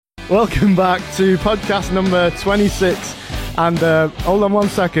Welcome back to podcast number 26. And hold on one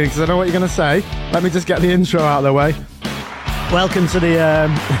second, because I know what you're going to say. Let me just get the intro out of the way. Welcome to the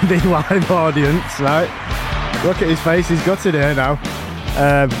live audience, right? Look at his face, he's gutted here now.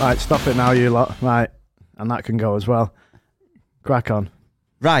 Right, stop it now, you lot. Right, and that can go as well. Crack on.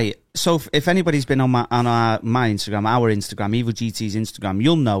 Right, so if anybody's been on my Instagram, our Instagram, Evil GT's Instagram,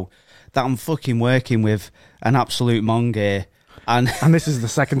 you'll know that I'm fucking working with an absolute mong here. And this is the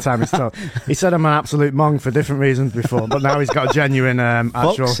second time he's told. He said I'm an absolute mong for different reasons before, but now he's got a genuine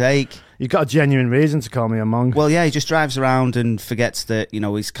actual... Fuck's sake. You've got a genuine reason to call me a mong. Well, yeah, he just drives around and forgets that, you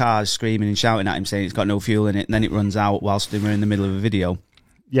know, his car's screaming and shouting at him saying it's got no fuel in it, and then it runs out whilst we're in the middle of a video.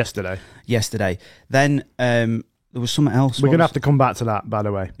 Yesterday. Then there was something else. We're going to have to come back to that, by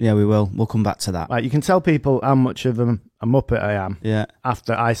the way. Yeah, we will. We'll come back to that. Right, you can tell people how much of a muppet I am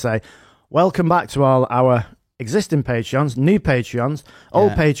after I say, welcome back to all our existing Patreons, new Patreons,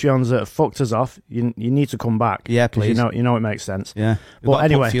 old Patreons that have fucked us off. You need to come back. Yeah, please. You know it makes sense. Yeah. But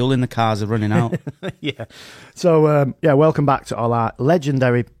anyway, put fuel in the cars are running out. Yeah. So welcome back to all our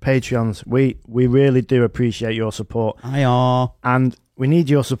legendary Patreons. We really do appreciate your support. And we need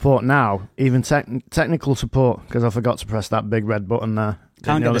your support now, even technical support, because I forgot to press that big red button there.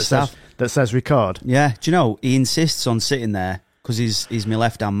 Can't get the stuff that says record. Yeah. Do you know, he insists on sitting there because he's my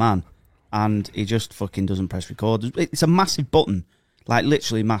left-hand man. And he just fucking doesn't press record. It's a massive button, like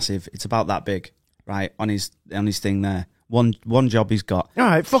literally massive. It's about that big, right, on his thing there. One job he's got. All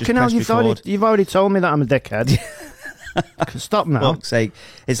right, fucking hell, you've already told me that I'm a dickhead. Stop now. Fuck's sake.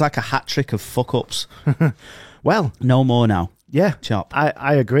 It's like a hat trick of fuck-ups. Well. No more now. Yeah, Chop.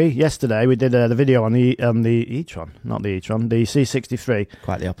 I agree. Yesterday we did the video on the e-tron, not the e-tron, the C63.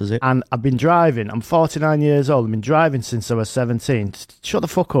 Quite the opposite. And I've been driving. I'm 49 years old. I've been driving since I was 17. Shut the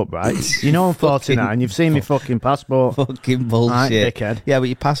fuck up, right? You know I'm 49. You've seen me fucking passport. Fucking bullshit. Right, dickhead. Yeah, but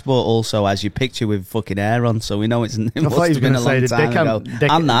your passport also has your picture with fucking hair on, so we know it must have been a long time ago. Dick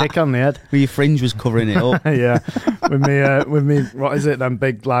on the head. Where your fringe was covering it up. Yeah, with me, what is it? Them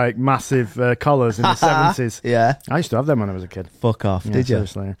big, like, massive collars in the 70s. Yeah. I used to have them when I was a kid. Fuck off, did you?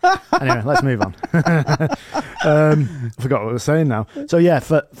 Seriously. Anyway, let's move on. I forgot what I was saying now. So yeah,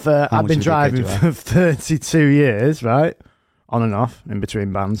 for I've been driving for 32 years, right? On and off, in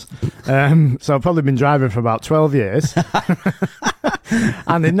between bands. So I've probably been driving for about 12 years.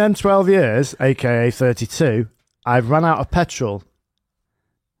 And in them 12 years, aka 32, I've run out of petrol.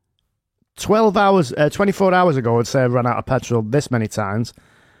 24 hours ago, I'd say I've run out of petrol this many times.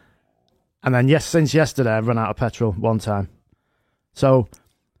 And then since yesterday, I've run out of petrol one time. So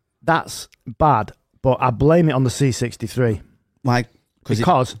that's bad, but I blame it on the C63. Like,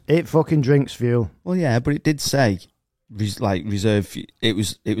 because it fucking drinks fuel. Well, yeah, but it did say reserve. It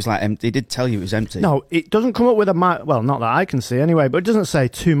was like empty. It did tell you it was empty. No, it doesn't come up with a mile. Well, not that I can see anyway. But it doesn't say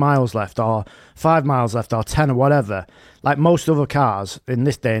 2 miles left or 5 miles left or 10 or whatever. Like most other cars in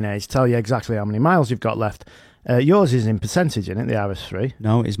this day and age, tell you exactly how many miles you've got left. Yours is in percentage, isn't it? The RS3.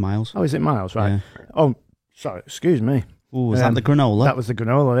 No, it is miles. Oh, is it miles? Right. Yeah. Oh, sorry. Excuse me. Oh, was that the granola? That was the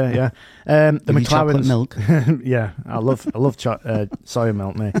granola, yeah. The McLaren's milk. Yeah, I love soya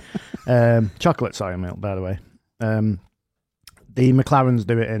milk, mate. Chocolate soya milk, by the way. The McLarens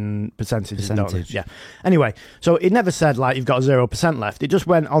do it in percentage. Don't they? Yeah. Anyway, so it never said like you've got 0% left. It just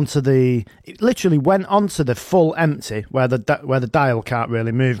went onto it literally went onto the full empty where the dial can't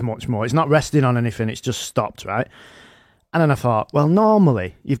really move much more. It's not resting on anything. It's just stopped, right? And then I thought, well,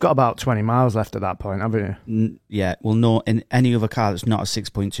 normally you've got about 20 miles left at that point, haven't you? Yeah. Well, no, in any other car that's not a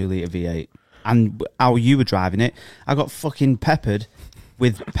 6.2 litre V8. And how you were driving it, I got fucking peppered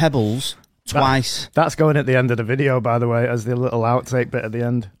with pebbles twice. That's going at the end of the video, by the way, as the little outtake bit at the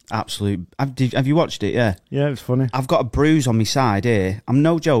end. Absolute. Have you watched it? Yeah. Yeah, it was funny. I've got a bruise on my side here. I'm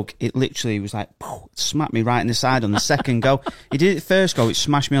no joke. It literally was like, smacked me right in the side on the second go. He did it first go, it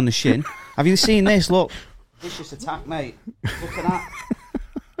smashed me on the shin. Have you seen this? Look. Vicious attack, mate. Look at that.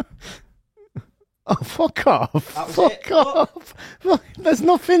 Oh, fuck off. Fuck off. Look, there's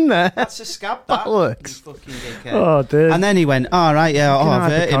nothing there. That's a scab, that. Bollocks. Fucking dickhead. Oh, dude. And then he went, all right, yeah, I've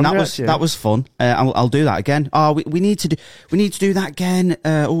hurt him. That was fun. I'll do that again. Oh, we need to do that again.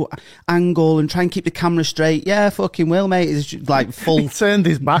 Angle and try and keep the camera straight. Yeah, fucking will, mate. It's like full. He turned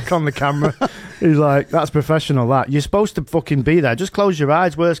his back on the camera. He's like, that's professional, that. You're supposed to fucking be there. Just close your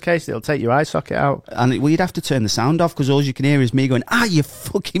eyes. Worst case, it'll take your eye socket out. And you'd have to turn the sound off because all you can hear is me going, you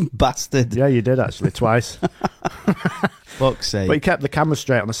fucking bastard. Yeah, you did actually, twice. Fuck's sake. But he kept the camera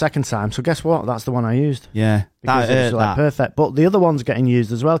straight on the second time, so guess what? That's the one I used. Yeah. Because it's like perfect. But the other one's getting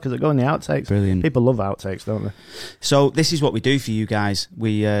used as well because they go in the outtakes. Brilliant. People love outtakes, don't they? So this is what we do for you guys.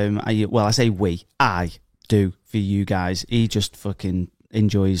 I do for you guys. He just fucking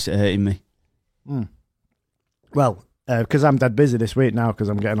enjoys hurting me. Well, because I'm dead busy this week now because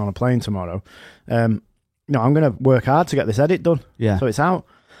I'm getting on a plane tomorrow. I'm going to work hard to get this edit done. Yeah. So it's out.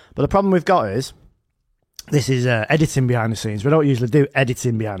 But the problem we've got is this is editing behind the scenes. We don't usually do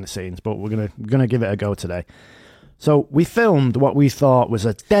editing behind the scenes, but we're gonna give it a go today. So we filmed what we thought was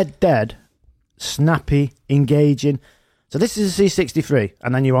a dead, snappy, engaging. So this is a C63,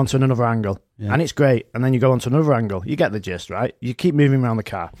 and then you're onto another angle, and it's great. And then you go onto another angle. You get the gist, right? You keep moving around the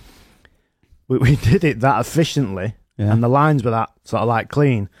car. We did it that efficiently, and the lines were that sort of like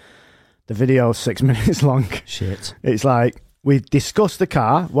clean. The video's 6 minutes long. Shit. It's like we discussed the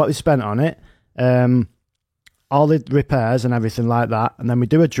car, what we spent on it, all the repairs and everything like that, and then we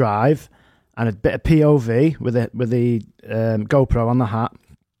do a drive and a bit of POV with the GoPro on the hat,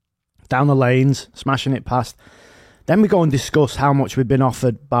 down the lanes, smashing it past. Then we go and discuss how much we've been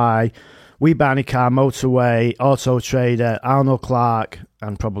offered by We Buy Any Car, Motorway, Auto Trader, Arnold Clark,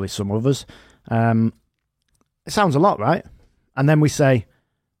 and probably some others. It sounds a lot, right? And then we say,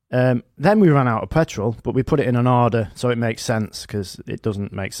 then we ran out of petrol, but we put it in an order so it makes sense, because it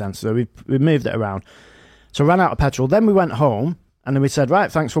doesn't make sense. So we moved it around. So ran out of petrol. Then we went home, and then we said,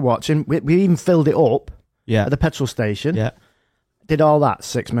 right, thanks for watching. We even filled it up at the petrol station. Yeah. Did all that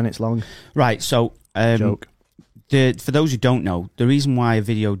 6 minutes long. Right, so... Joke. For those who don't know, the reason why a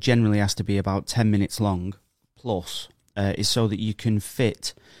video generally has to be about 10 minutes long plus is so that you can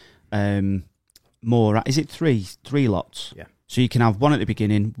fit more. Is it three lots? Yeah. So you can have one at the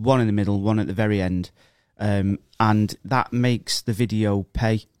beginning, one in the middle, one at the very end, and that makes the video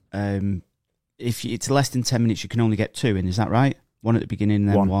pay. If it's less than 10 minutes, you can only get 2 in. Is that right? One at the beginning,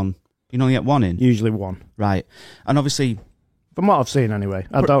 then one. You can only get 1 in. Usually 1. Right, and obviously. From what I've seen, anyway.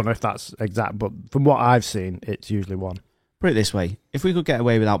 I don't know if that's exact, but from what I've seen, it's usually 1. Put it this way. If we could get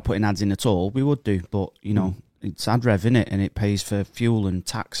away without putting ads in at all, we would do. But, it's ad rev, innit? And it pays for fuel and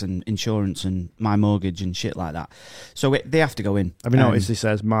tax and insurance and my mortgage and shit like that. So they have to go in. Have you noticed he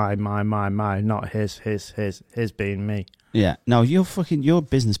says my, not his being me? Yeah. No, your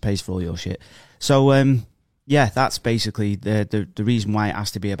business pays for all your shit. So, that's basically the reason why it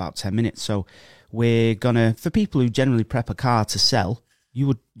has to be about 10 minutes. So... we're gonna, for people who generally prep a car to sell, you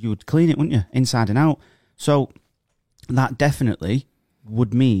would clean it, wouldn't you, inside and out? So that definitely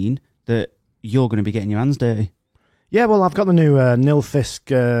would mean that you're going to be getting your hands dirty. Yeah, well, I've got the new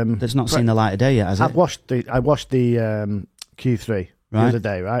Nilfisk. That's not seen the light of day yet, has it? I washed the Q3 the other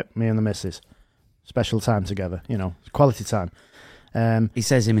day, right? Me and the missus, special time together, quality time. He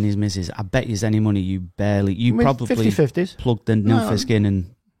says him and his missus. I bet you any money you probably 50-50s. Plugged the Nilfisk in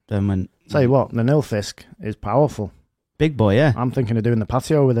and then went. Tell you what, the Nilfisk is powerful. Big boy, yeah. I'm thinking of doing the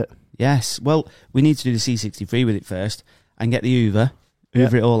patio with it. Yes. Well, we need to do the C63 with it first and get the Hoover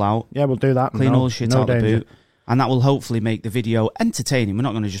it all out. Yeah, we'll do that. Clean all the shit out of the boot. And that will hopefully make the video entertaining. We're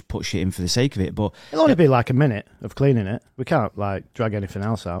not going to just put shit in for the sake of it, but... it'll only be like a minute of cleaning it. We can't, drag anything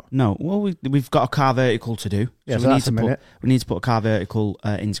else out. No. Well, we've got a car vertical to do. Yeah, so that's a minute. We need to put a car vertical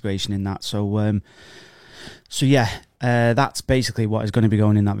integration in that. So that's basically what is going to be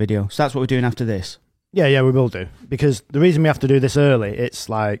going in that video. So that's what we're doing after this. Yeah, we will do. Because the reason we have to do this early, it's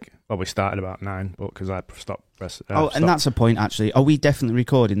we started about 9, but because I stopped. And that's a point, actually. Are we definitely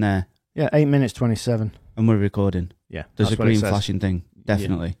recording there? Yeah, 8 minutes 27. And we're recording? Yeah. There's a green flashing thing,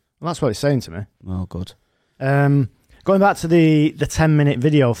 definitely. Yeah. Well, that's what it's saying to me. Well, good. Going back to the 10-minute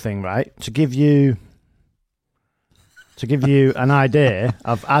video thing, right? To give you an idea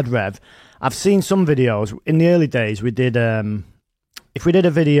of ad rev, I've seen some videos. In the early days, we did... if we did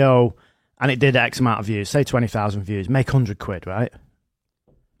a video and it did X amount of views, say 20,000 views, make 100 quid, right?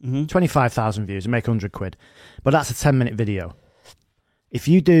 Mm-hmm. 25,000 views, make 100 quid. But that's a 10-minute video. If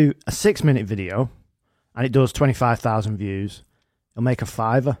you do a 6-minute video and it does 25,000 views, it'll make a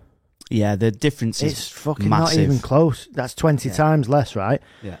 £5. Yeah, the difference is it's fucking massive. Not even close. That's 20 times less, right?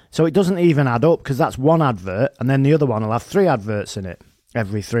 Yeah. So it doesn't even add up because that's one advert and then the other one will have 3 adverts in it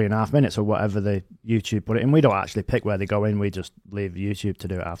every 3.5 minutes or whatever the YouTube put it in. We don't actually pick where they go in. We just leave YouTube to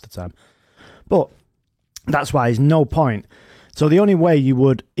do it half the time. But that's why there's no point. So the only way you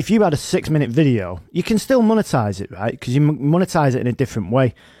would, if you had a 6-minute video, you can still monetize it, right? Because you monetize it in a different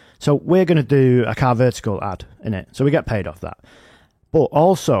way. So we're going to do a car vertical ad in it. So we get paid off that. But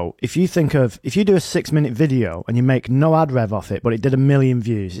also, if you do a 6-minute video and you make no ad rev off it, but it did 1 million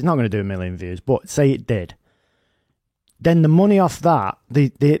views, it's not going to do 1 million views, but say it did. Then the money off that,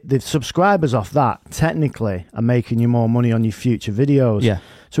 the subscribers off that, technically are making you more money on your future videos. Yeah.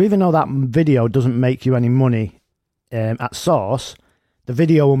 So even though that video doesn't make you any money at source, the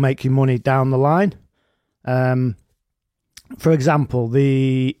video will make you money down the line. For example,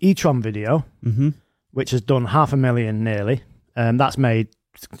 the e-tron video, which has done 500,000 nearly, That's made,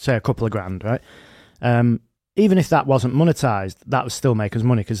 say, a couple of grand, right? Even if that wasn't monetized, that would still make us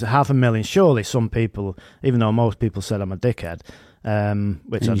money because $500,000. Surely some people, even though most people said I'm a dickhead,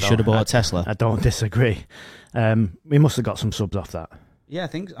 which you should have bought a Tesla. I don't disagree. We must have got some subs off that. Yeah,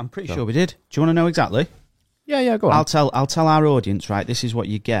 I'm pretty sure we did. Do you want to know exactly? Yeah, go on. I'll tell our audience, right? This is what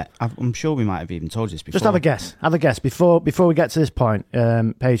you get. I'm sure we might have even told you this before. Just have a guess. Have a guess before we get to this point.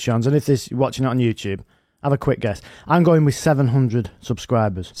 Patreons, and if you're watching it on YouTube, have a quick guess. I'm going with 700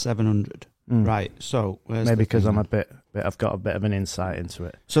 subscribers. 700. Right. So maybe because I've got a bit of an insight into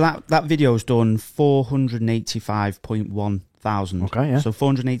it. So that video's done 485.1 thousand. Okay, yeah. So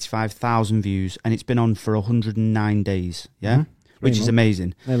 485,000 views, and it's been on for 109 days. Yeah. Mm-hmm. Which is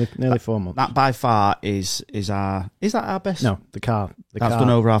amazing. Nearly 4 months. That by far is that our best? No, the car. That's done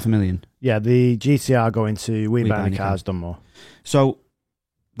over 500,000. Yeah, the GTR going to We Buy Any Car's done more. So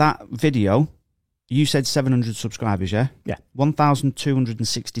that video, you said 700 subscribers, yeah? Yeah.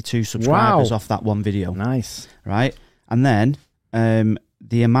 1,262 subscribers off that one video. Nice. Right? And then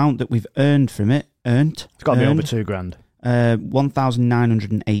the amount that we've earned from it, it's got to be over £2,000.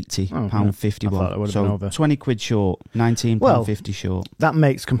 £1,980.51. So 20 quid short, £19.50 short. That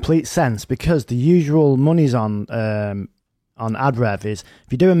makes complete sense because the usual monies on AdRev is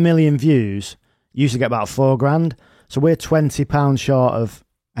if you do 1 million views, you usually get about £4,000. So we're £20 short of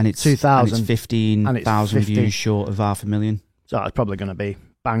and it's 2,000. And it's 15,000 views short of 500,000. So it's probably going to be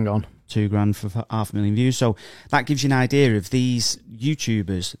bang on. £2,000 for 500,000 views. So that gives you an idea of these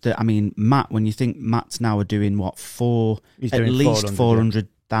YouTubers that, I mean, Matt, when you think Matt's now are doing what, at least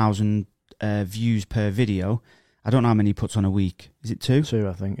 400,000 views per video. I don't know how many he puts on a week. Is it 2? 2,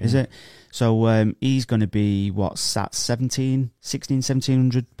 I think. Yeah. Is it? So he's going to be, what's that,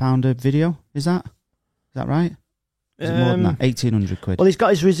 £1,700 a video? Is that right? Is it more than that? 1,800 quid. Well, he's got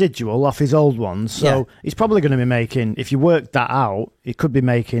his residual off his old ones, so he's probably going to be making, if you work that out, he could be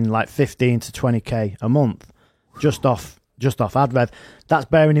making like 15 to 20k a month just off AdRev. That's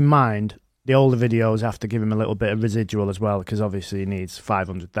bearing in mind the older videos have to give him a little bit of residual as well, because obviously he needs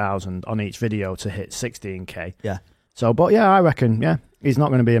 500,000 on each video to hit 16k. Yeah. So, but yeah, I reckon, he's not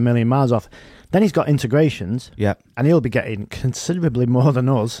going to be a million miles off. Then he's got integrations. Yeah. And he'll be getting considerably more than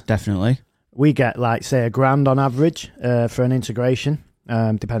us. Definitely. We get, like, say, £1,000 on average for an integration,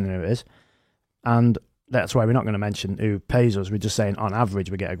 depending on who it is. And that's why we're not going to mention who pays us. We're just saying on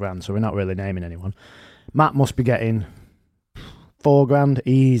average we get £1,000, so we're not really naming anyone. Matt must be getting £4,000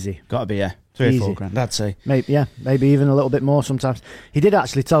 easy. Got to be, yeah. 3 or 4 grand, I'd say. Maybe even a little bit more sometimes. He did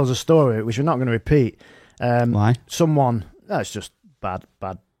actually tell us a story, which we're not going to repeat. Why? That's just bad,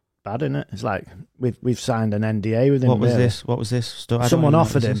 isn't it? It's like we've signed an NDA with him. What was this? Someone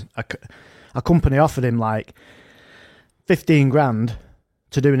offered him, a company offered him like 15 grand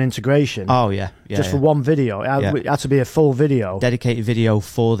to do an integration. Oh, yeah. For one video. It had to be a full video. Dedicated video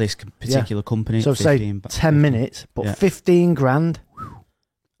for this particular company. So 15, say 10 minutes, but 15 grand.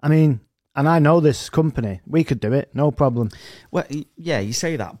 I mean, and I know this company. We could do it, no problem. Well, yeah, you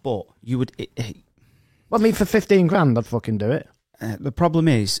say that, but you would... Well, I mean, for 15 grand, I'd fucking do it. The problem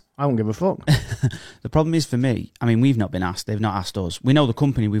is... I won't give a fuck. The problem is for me, I mean, we've not been asked. They've not asked us. We know the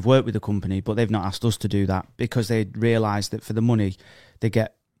company. We've worked with the company, but they've not asked us to do that because they realise that for the money, they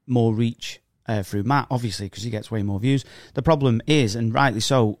get more reach through Matt, obviously, because he gets way more views. The problem is, and rightly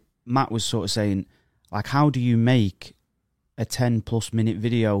so, Matt was sort of saying, like, how do you make a 10-plus minute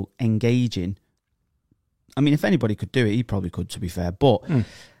video engaging? I mean, if anybody could do it, he probably could, to be fair, but...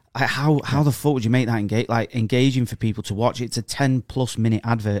 How the fuck would you make that engaging for people to watch? It's a 10-plus minute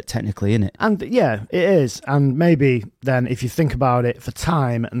advert, technically, isn't it? And yeah, it is. And maybe then, if you think about it for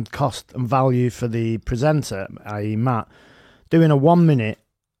time and cost and value for the presenter, i.e. Matt, doing a 1 minute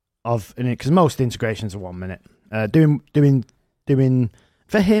of, because most integrations are 1 minute, doing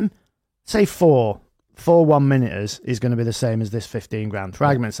for him, say four 1 minuters is going to be the same as this 15 grand, for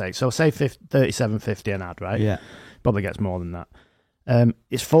argument's sake. So say 37.50 an ad, right? Yeah. Probably gets more than that.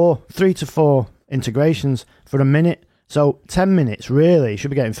 It's 3 to 4 integrations for a minute. So 10 minutes, really, you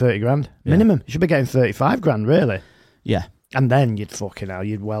should be getting 30 grand. Minimum. You should be getting 35 grand, really. Yeah. And then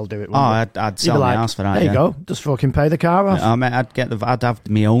you'd well do it. I'd sell my house for that. There you go. Just fucking pay the car off. I'd have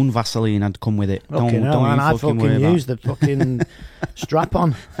my own Vaseline. I'd come with it. I'd fucking use the fucking strap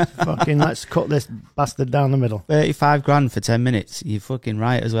on. Fucking let's cut this bastard down the middle. 35 grand for 10 minutes. You're fucking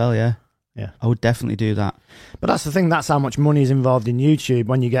right as well, yeah. Yeah, I would definitely do that. But that's the thing. That's how much money is involved in YouTube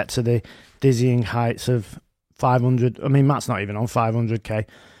when you get to the dizzying heights of 500. I mean, Matt's not even on 500k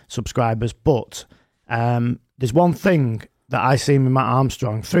subscribers. But there's one thing that I seen with Matt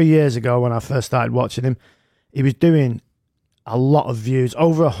Armstrong 3 years ago when I first started watching him. He was doing a lot of views,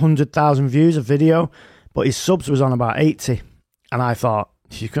 over 100,000 views a video, but his subs was on about 80. And I thought,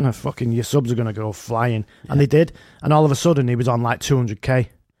 your subs are going to go flying. Yeah. And they did. And all of a sudden, he was on like 200k. And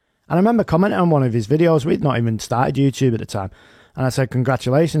I remember commenting on one of his videos. We'd not even started YouTube at the time. And I said,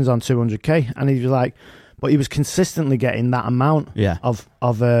 congratulations on 200k. And he was like, but he was consistently getting that amount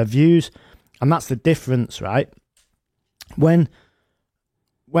of views. And that's the difference, right? When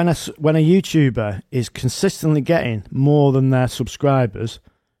a YouTuber is consistently getting more than their subscribers,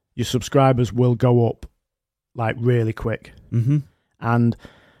 your subscribers will go up like really quick. Mm-hmm. And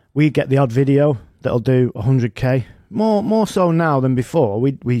we get the odd video that'll do 100k, more so now than before.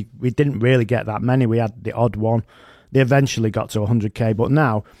 We didn't really get that many. We had the odd one. They eventually got to 100k, but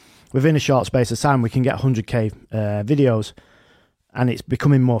now within a short space of time we can get 100k videos, and it's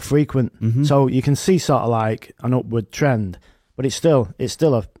becoming more frequent. Mm-hmm. So you can see sort of like an upward trend, but it's still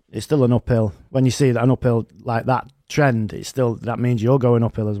an uphill. When you see an uphill like that trend, that means you're going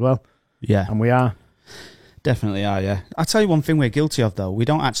uphill as well. Yeah, and we are. Definitely are, yeah. I'll tell you one thing we're guilty of, though. We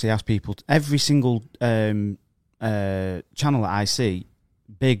don't actually ask people... Every single channel that I see,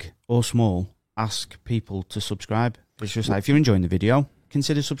 big or small, ask people to subscribe. It's just like, if you're enjoying the video,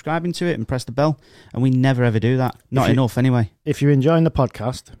 consider subscribing to it and press the bell. And we never, ever do that. Not enough, anyway. If you're enjoying the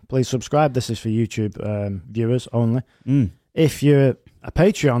podcast, please subscribe. This is for YouTube viewers only. If you're a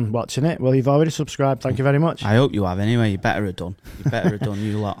Patreon watching it, well, you've already subscribed. Thank you very much. I hope you have anyway. You better have done.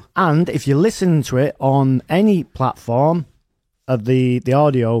 You lot. And if you listen to it on any platform of the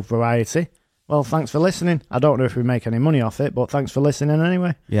audio variety, well, thanks for listening. I don't know if we make any money off it, but thanks for listening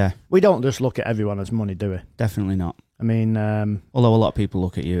anyway. Yeah. We don't just look at everyone as money, do we? Definitely not. I mean... although a lot of people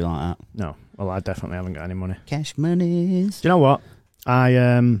look at you like that. No. Well, I definitely haven't got any money. Cash monies. Do you know what?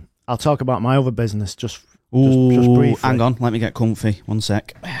 I'll talk about my other business just briefly. Hang on, let me get comfy. 1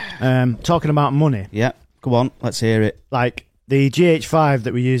 sec. Talking about money. Yeah, go on, let's hear it. Like the GH5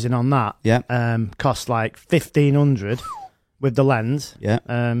 that we're using on that. Yeah. Costs like 1,500 with the lens. Yeah.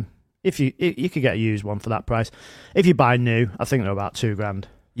 If you could get a used one for that price. If you buy new, I think they're about $2,000.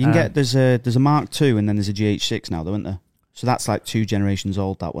 You can get there's a Mark II and then there's a GH6 now, though, isn't there? So that's like 2 generations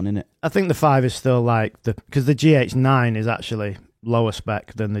old. That one, isn't it? I think the 5 is still like because the GH9 is actually lower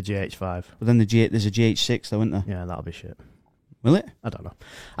spec than the GH5. But then there's a GH6 though, isn't there? Yeah, that'll be shit. Will it? I don't know.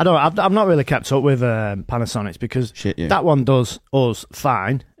 I've not really kept up with Panasonics because that one does us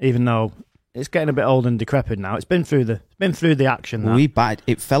fine, even though it's getting a bit old and decrepit now. It's been through the action. Well,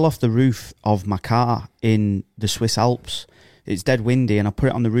 it fell off the roof of my car in the Swiss Alps. It's dead windy, and I put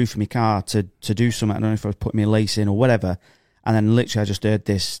it on the roof of my car to do something. I don't know if I was putting my lace in or whatever. And then literally I just heard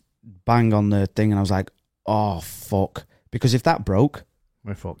this bang on the thing, and I was like, "Oh fuck!" Because if that broke,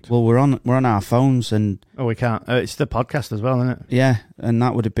 we're fucked. Well, we're on our phones, and we can't. It's the podcast as well, isn't it? Yeah, and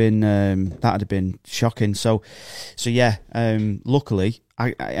that would have been shocking. So yeah. Luckily,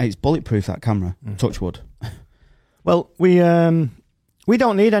 it's bulletproof, that camera. Touch wood. Well, we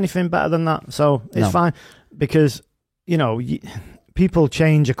don't need anything better than that, so it's fine because people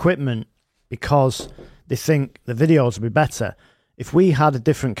change equipment because they think the videos will be better. If we had a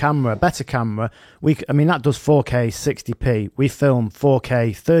different camera, a better camera, that does 4K 60p. We film 4K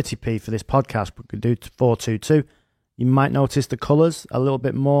 30p for this podcast. We could do 422. You might notice the colours a little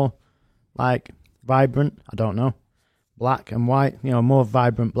bit more like vibrant. I don't know, black and white. More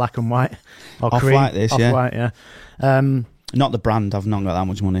vibrant black and white or off cream. Like this, Off-white, yeah. Not the brand. I've not got that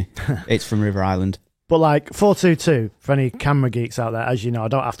much money. It's from River Island. But like 422 for any camera geeks out there, as you know, I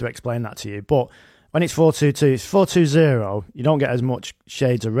don't have to explain that to you. But when it's 422, it's 420. You don't get as much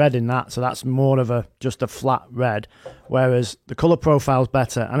shades of red in that, so that's more of just a flat red. Whereas the color profile's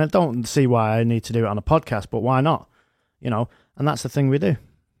better, and I don't see why I need to do it on a podcast, but why not? And that's the thing we do.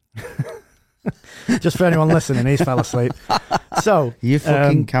 Just for anyone listening, he's fell asleep. So you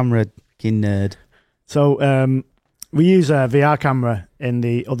fucking camera nerd. So we use a VR camera in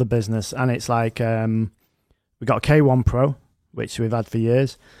the other business, and it's like we got a K1 Pro, which we've had for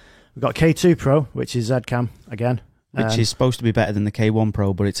years. We've got K2 Pro, which is Zcam again. Which is supposed to be better than the K1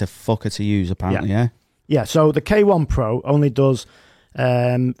 Pro, but it's a fucker to use, apparently, yeah? Yeah, so the K1 Pro only does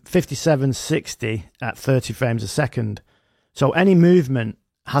 5760 at 30 frames a second. So any movement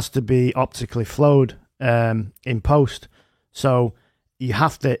has to be optically flowed in post. So you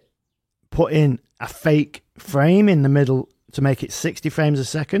have to put in a fake frame in the middle to make it 60 frames a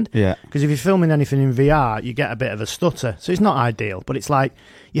second. Yeah. Because if you're filming anything in VR, you get a bit of a stutter. So it's not ideal, but it's like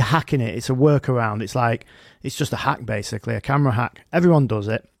you're hacking it. It's a workaround. It's just a hack, basically, a camera hack. Everyone does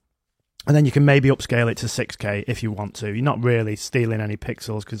it. And then you can maybe upscale it to 6K if you want to. You're not really stealing any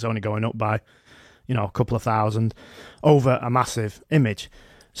pixels because it's only going up by, a couple of thousand over a massive image.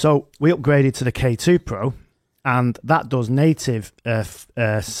 So we upgraded to the K2 Pro, and that does native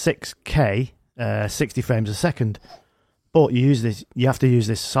 6K, 60 frames a second. But you have to use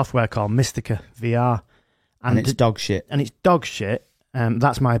this software called Mystica VR. And it's dog shit. And it's dog shit.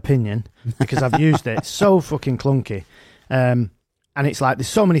 That's my opinion, because I've used it. It's so fucking clunky. And it's like, there's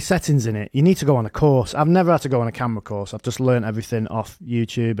so many settings in it. You need to go on a course. I've never had to go on a camera course. I've just learned everything off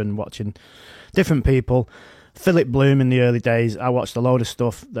YouTube and watching different people. Philip Bloom in the early days, I watched a load of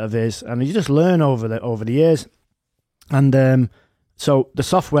stuff of his, and you just learn over the years. And so the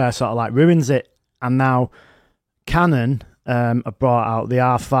software sort of like ruins it. And now Canon have brought out the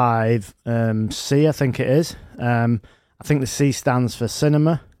R5C, I think it is. I think the C stands for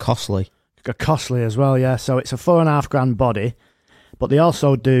cinema. Costly as well, yeah. So it's a $4,500 body, but they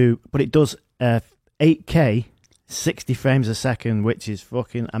also do, but it does 8K, 60 frames a second, which is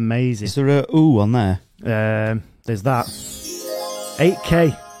fucking amazing. Is there a ooh on there? There's that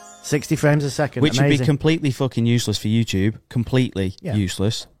 8K, 60 frames a second, which amazing. would be completely fucking useless for YouTube, completely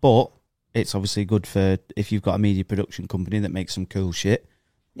useless. But it's obviously good for if you've got a media production company that makes some cool shit.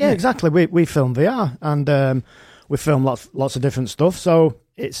 Yeah, exactly. We film VR and we film lots of different stuff. So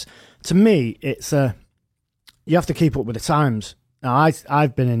it's, to me, it's you have to keep up with the times. Now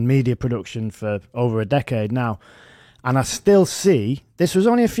I've been in media production for over a decade now, and I still see, this was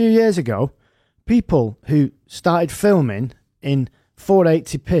only a few years ago, people who started filming in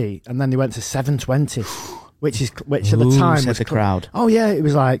 480p and then they went to 720, which at the time was the crowd. Oh yeah, it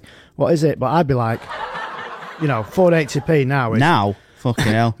was like, what is it? But I'd be like, 480p now. Now, fucking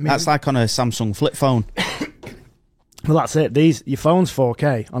hell, that's like on a Samsung flip phone. Well, that's it. Your phone's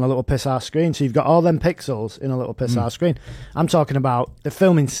 4K on a little piss-ass screen, so you've got all them pixels in a little piss-ass screen. I'm talking about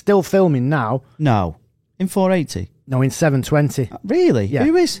still filming now. No, in 480. No, in 720. Really? Yeah.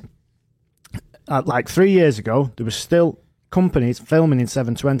 Who is? Like 3 years ago, there was still companies filming in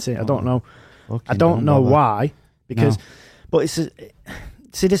 720. I don't know. I don't know why, because, but see,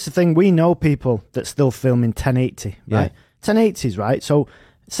 this is the thing. We know people that still film in 1080, right? 1080s, right? So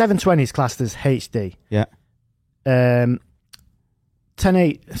 720 is classed as HD. Yeah.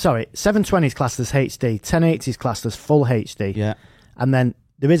 720 is classed as HD, 1080 is classed as full HD. Yeah. And then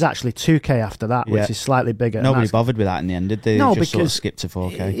there is actually 2K after that, which is slightly bigger. Nobody bothered with that in the end, did they? No, just because sort of skipped to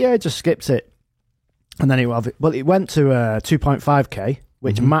 4K. Yeah, just skipped it. And then it went to 2.5K,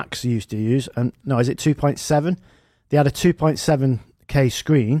 which Max used to use. And no, is it 2.7? They had a 2.7K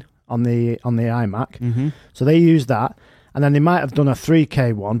screen on the iMac. So they used that. And then they might have done a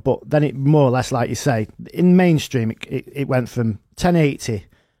 3K one, but then it more or less, like you say, in mainstream, it went from 1080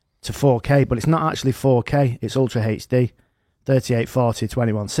 to 4K, but it's not actually 4K, it's Ultra HD, 3840,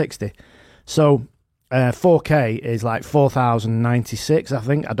 2160. So 4K is like 4096, I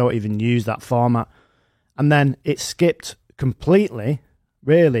think. I don't even use that format. And then it skipped completely,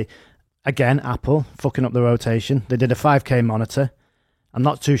 really. Again, Apple, fucking up the rotation. They did a 5K monitor. I'm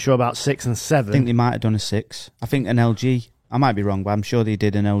not too sure about 6 and 7. I think they might have done a 6. I think an LG, I might be wrong, but I'm sure they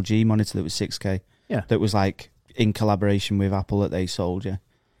did an LG monitor that was 6K. Yeah. That was like in collaboration with Apple that they sold, yeah.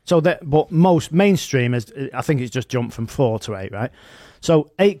 So but most mainstream is, I think it's just jumped from 4 to 8, right?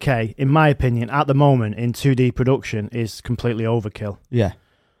 So 8K, in my opinion, at the moment in 2D production is completely overkill. Yeah.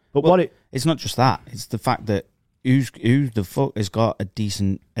 But it's not just that, it's the fact that who the fuck has got a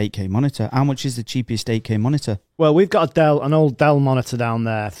decent 8K monitor? How much is the cheapest 8K monitor? Well, we've got an old Dell monitor down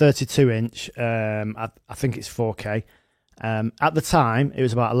there, 32-inch. I think it's 4K. At the time, it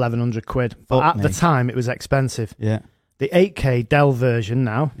was about 1,100 quid. But the time, it was expensive. Yeah. The 8K Dell version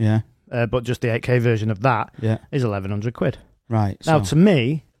now, but just the 8K version of that, is 1,100 quid. Right. Now, to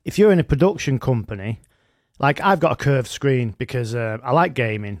me, if you're in a production company, like I've got a curved screen because I like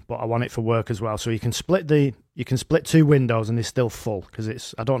gaming, but I want it for work as well. So you can split two windows and it's still full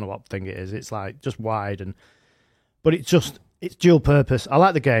because I don't know what thing it is. It's like just wide but it's dual purpose. I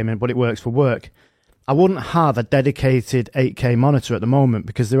like the gaming, but it works for work. I wouldn't have a dedicated 8K monitor at the moment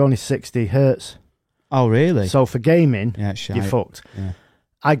because they're only 60 hertz. Oh, really? So for gaming, you're fucked. Yeah.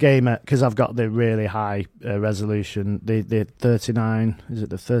 I game it because I've got the really high resolution, the 39. Is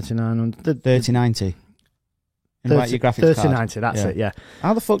it the 3900? 3090. Invite your graphics 3090, that's it, yeah.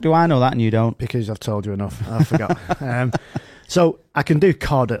 How the fuck do I know that and you don't? Because I've told you enough. I forgot. So I can do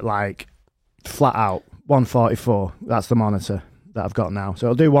COD at like flat out 144. That's the monitor that I've got now. So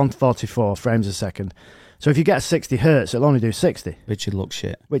it'll do 144 frames a second. So if you get 60 hertz, it'll only do 60. Which would look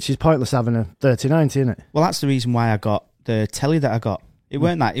shit. Which is pointless having a 3090, isn't it? Well, that's the reason why I got the telly that I got. It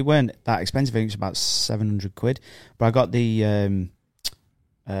weren't that expensive. I think it was about 700 quid. But I got the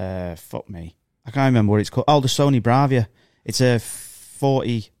fuck me, I can't remember what it's called. Oh, the Sony Bravia. It's a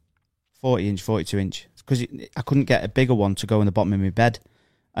 40 inch, 42 inch. Because I couldn't get a bigger one to go in the bottom of my bed.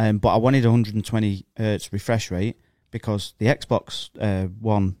 But I wanted 120 hertz refresh rate because the Xbox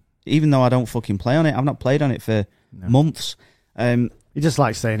One, even though I don't fucking play on it, I've not played on it for months. He just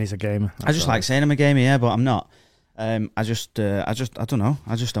likes saying he's a gamer. I just like saying I'm a gamer, yeah, but I'm not. I don't know.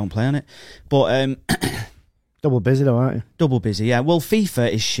 I just don't play on it. But double busy though, aren't you? Double busy, yeah. Well,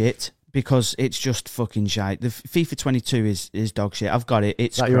 FIFA is shit because it's just fucking shite. The FIFA 22 is dog shit. I've got it.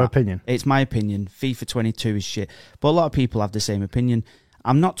 It's is that your opinion? It's my opinion. FIFA 22 is shit. But a lot of people have the same opinion.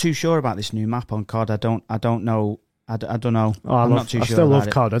 I'm not too sure about this new map on COD. I don't know. I don't know. I'm not too sure. I still love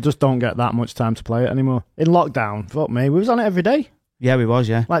COD. I just don't get that much time to play it anymore. In lockdown, fuck me, we was on it every day. Yeah, we was,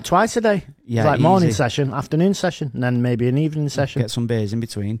 yeah. Like twice a day. Yeah, like morning session, afternoon session, and then maybe an evening session. Get some beers in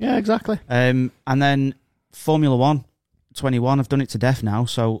between. Yeah, exactly. And then Formula 1, 21, I've done it to death now,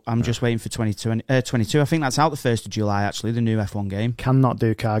 so I'm just waiting for 22. I think that's out the 1st of July, actually, the new F1 game. Cannot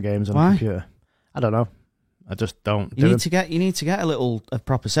do car games on a computer. I don't know. I just don't. You need to get a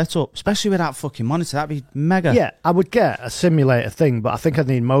proper setup, especially with that fucking monitor. That'd be mega. Yeah, I would get a simulator thing, but I think I'd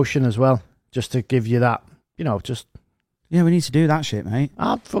need motion as well, just to give you that, just... Yeah, we need to do that shit, mate.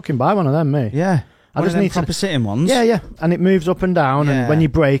 I'd fucking buy one of them, mate. Yeah. I just need proper sitting ones. Yeah. And it moves up and down, and when you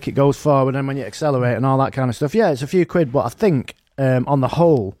brake, it goes forward, and when you accelerate and all that kind of stuff. Yeah, it's a few quid, but I think on the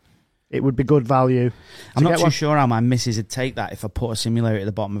whole, it would be good value. I'm not too sure how my missus would take that if I put a simulator at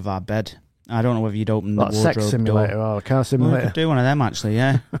the bottom of our bed. I don't know whether you'd open the wardrobe sex simulator door. Or a car simulator. Well, we could do one of them, actually,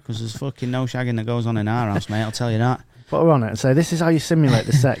 yeah. Because there's fucking no shagging that goes on in our house, mate, I'll tell you that. Put her on it and say, this is how you simulate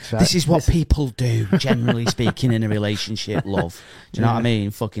the sex, right? This is what people do, generally speaking, in a relationship, love. Do you know what I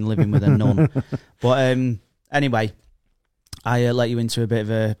mean? Fucking living with a nun. But anyway, I let you into a bit of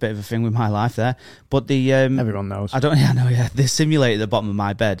a thing with my life there. But the everyone knows. I know. Yeah, the simulator at the bottom of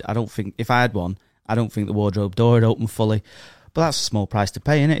my bed. I don't think if I had one, I don't think the wardrobe door would open fully. But that's a small price to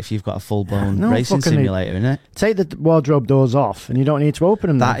pay, innit? If you've got a full-blown racing simulator, innit? Take the wardrobe doors off and you don't need to open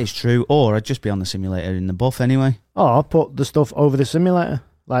them. That is true. Or I'd just be on the simulator in the buff anyway. Or put the stuff over the simulator.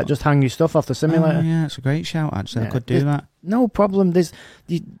 Like, just hang your stuff off the simulator. Oh, yeah, it's a great shout, actually. I could do that. No problem. It's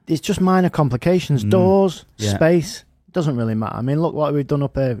just minor complications. Doors, space. Doesn't really matter. I mean, look what we've done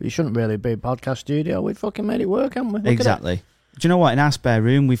up here. It shouldn't really be a podcast studio. We fucking made it work, haven't we? Look exactly. Do you know what? In our spare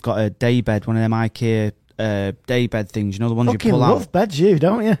room, we've got a day bed, one of them IKEA... day bed things, the ones fucking you pull out. Love beds, you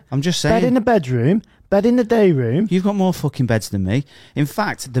don't you? I'm just saying. Bed in the bedroom, bed in the day room. You've got more fucking beds than me. In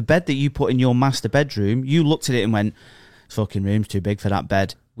fact, the bed that you put in your master bedroom, you looked at it and went, "Fucking room's too big for that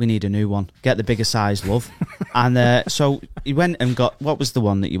bed. We need a new one. Get the bigger size, love." And so you went and got, what was the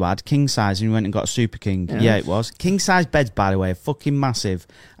one that you had? King size, and you went and got a super king. Yeah, it was king size beds, by the way, fucking massive.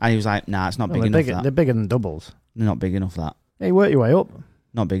 And he was like, "Nah, it's not big enough." They're bigger than doubles. They're not big enough. That. Yeah, you work your way up.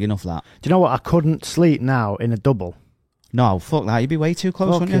 Not big enough, that. Do you know what? I couldn't sleep now in a double. No, fuck that. You'd be way too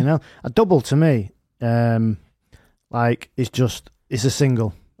close, wouldn't you? Hell. A double to me, it's a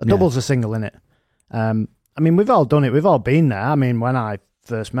single. A double's a single, innit? I mean, we've all done it. We've all been there. I mean, when I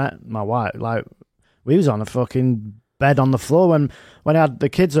first met my wife, like, we was on a fucking bed on the floor when I had the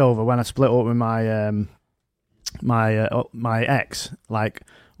kids over, when I split up with my my ex, like,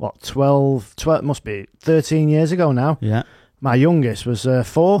 what, 12, must be 13 years ago now. Yeah. My youngest was 3 or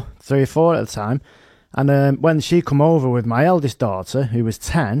 4 at the time. And when she come over with my eldest daughter, who was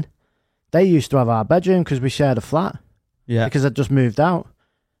 10, they used to have our bedroom because we shared a flat. Yeah. Because I'd just moved out.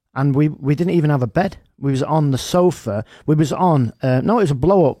 And we didn't even have a bed. We was on the sofa. We was on, it was a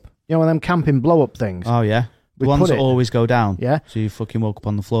blow-up. You know, one of them camping blow-up things. Oh, yeah. The ones that always go down. Yeah. So you fucking woke up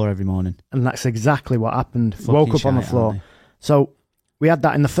on the floor every morning. And that's exactly what happened. Woke up on the floor. So we had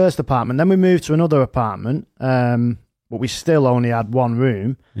that in the first apartment. Then we moved to another apartment. But we still only had one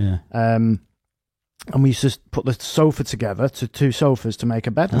room. Yeah. And we used to put the sofa together to 2 sofas to make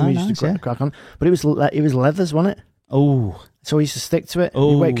a bed. And we used to crack on. But it was leathers, wasn't it? Oh. So we used to stick to it.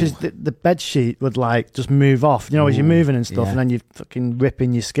 Oh. Because the bed sheet would like just move off, as you're moving and stuff, and then you're fucking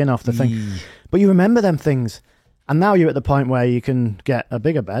ripping your skin off the thing. But you remember them things. And now you're at the point where you can get a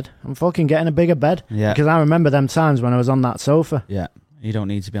bigger bed. I'm fucking getting a bigger bed. Yeah. Because I remember them times when I was on that sofa. Yeah. You don't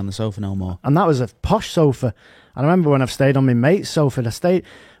need to be on the sofa no more. And that was a posh sofa. And I remember when I've stayed on my mate's sofa.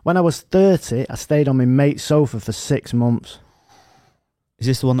 When I was 30, I stayed on my mate's sofa for 6 months. Is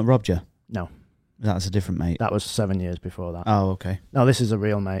this the one that robbed you? No. That's a different mate. That was 7 years before that. Oh, okay. No, this is a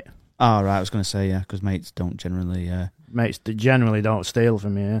real mate. Oh, right. I was going to say, yeah, because mates don't generally... Mates generally don't steal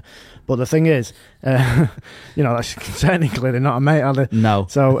from you. Yeah? But the thing is, that's technically they're not a mate, are they? No.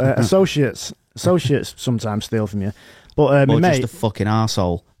 So associates sometimes steal from you. But my mate... just a fucking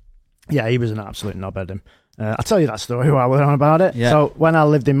arsehole. Yeah, he was an absolute knobhead, him. I'll tell you that story while we're on about it. Yeah. So when I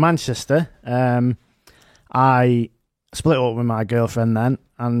lived in Manchester, I split up with my girlfriend then,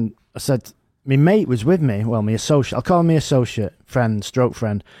 and I said, my mate was with me, well, my associate, I'll call him my associate, friend, stroke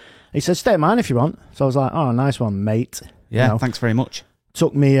friend. He said, stay at mine if you want. So I was like, oh, nice one, mate. Yeah, thanks very much.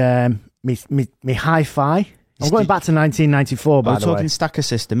 Took me, me hi-fi, I'm going back to 1994, by the way. We're talking Stacker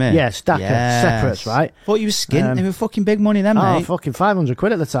system, eh? Yeah, Stacker, separates, right? Thought you were skint. They were fucking big money then, mate. Oh, fucking 500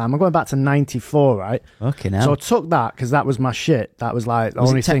 quid at the time. I'm going back to 94, right? Okay, now. So I took that because that was my shit. That was like the was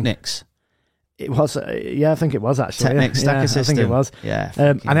only it thing. Technics? It was, I think it was actually. Technics, Stacker system. I think it was. Yeah.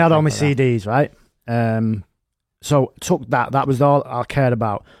 And I had all my CDs, right? So took that. That was all I cared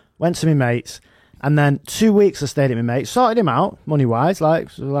about. Went to my mates. And then 2 weeks I stayed at my mate, sorted him out money-wise, like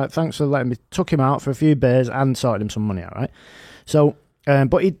thanks for letting me, took him out for a few beers and sorted him some money out, right? So,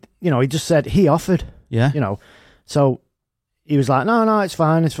 but he just said he offered, so he was like, no, it's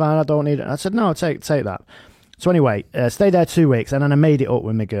fine, I don't need it. I said, no, take that. So anyway, stayed there 2 weeks, and then I made it up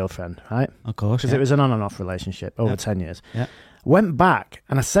with my girlfriend, right? Of course, because it was an on and off relationship over 10 years. Yeah. Went back,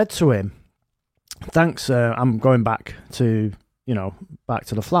 and I said to him, thanks, I'm going back to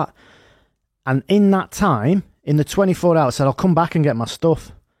the flat. And in that time, in the 24 hours, said, I'll come back and get my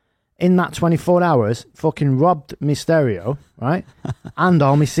stuff. In that 24 hours, fucking robbed me stereo, right? And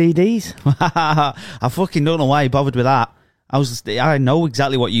all my CDs. I fucking don't know why he bothered with that. I know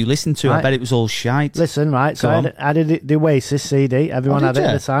exactly what you listened to. Right. I bet it was all shite. Listen, right, so I did the Oasis CD. Everyone had it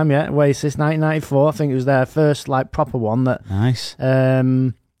at the time, yeah. Oasis, 1994. I think it was their first, like, proper one that... Nice. That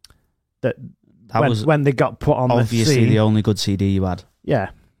was when they got put on obviously the only good CD you had.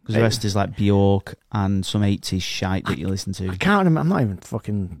 Yeah. Because the rest is like Bjork and some 80s shite that you listen to. I can't remember. I'm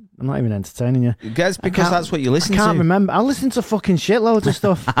not even entertaining you. Guess because that's what you listen to. I can't remember. I listen to fucking shitloads of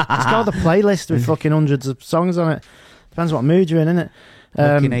stuff. It's called a playlist with fucking hundreds of songs on it. Depends what mood you're in, innit?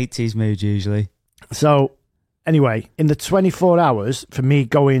 Fucking 80s mood usually. So, anyway, in the 24 hours for me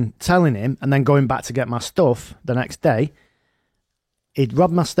telling him, and then going back to get my stuff the next day, he'd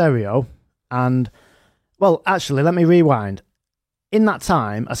robbed my stereo and, well, actually, let me rewind. In that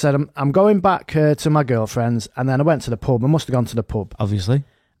time, I said, I'm going back to my girlfriend's, and then I went to the pub. I must have gone to the pub. Obviously.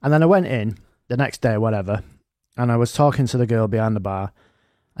 And then I went in the next day, whatever, and I was talking to the girl behind the bar,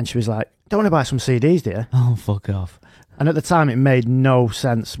 and she was like, don't want to buy some CDs, do you? Oh, fuck off. And at the time, it made no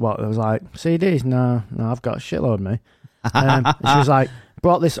sense what I was like, CDs? No, I've got a shitload of me. And she was like,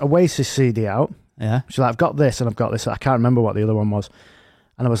 brought this Oasis CD out. Yeah. She's like, I've got this, and I've got this. I can't remember what the other one was.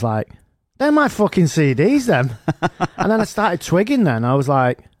 And I was like... they're my fucking CDs then. And then I started twigging then. I was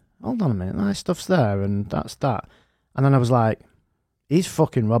like, hold on a minute, that stuff's there and that's that. And then I was like, he's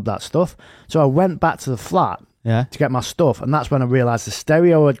fucking robbed that stuff. So I went back to the flat to get my stuff, and that's when I realised the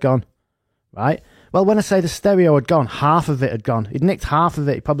stereo had gone, right? Well, when I say the stereo had gone, half of it had gone. He'd nicked half of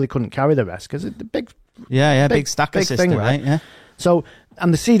it, he probably couldn't carry the rest because it's a big... big Stacker big system, thing, right? Yeah. So,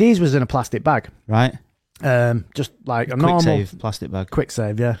 and the CDs was in a plastic bag. Right. Just like a normal Quick-save plastic bag.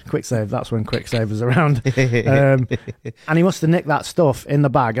 Quick-save, yeah. Quick-save, that's when Quick-save was around. And he must have nicked that stuff in the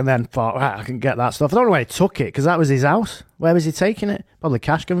bag and then thought, right, I can get that stuff. I don't know where he took it, because that was his house. Where was he taking it? Probably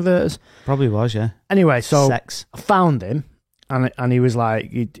cash converters. Probably was, yeah. Anyway, so Sex. I found him, and he was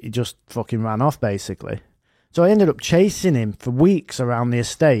like, he just fucking ran off, basically. So I ended up chasing him for weeks around the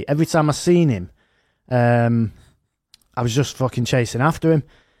estate. Every time I seen him, I was just fucking chasing after him.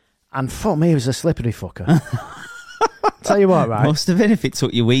 And fuck me, he was a slippery fucker. Tell you what, right? Must have been if it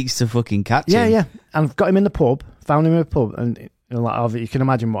took you weeks to fucking catch him. Yeah. And I've got him in the pub, found him in the pub, and you can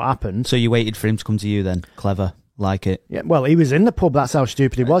imagine what happened. So you waited for him to come to you then? Clever. Like it. Yeah, well, he was in the pub, that's how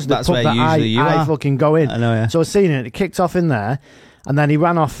stupid he was. That's the where pub that usually you I are. fucking go in. I know, yeah. So I seen it, it kicked off in there, and then he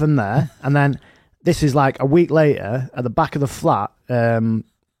ran off from there, and then this is like a week later, at the back of the flat,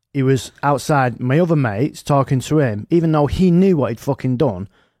 he was outside my other mates talking to him, even though he knew what he'd fucking done,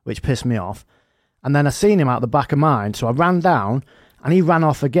 which pissed me off. And then I seen him out the back of mine, so I ran down, and he ran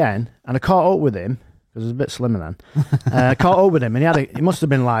off again, and I caught up with him, because I was a bit slimmer then. I caught up with him, and he must have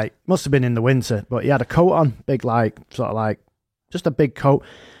been in the winter, but he had a coat on, big, like, sort of like, just a big coat.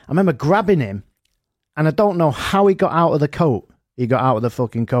 I remember grabbing him, and I don't know how he got out of the coat. He got out of the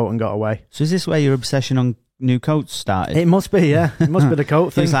fucking coat and got away. So is this where your obsession on new coats started? It must be, yeah. It must be the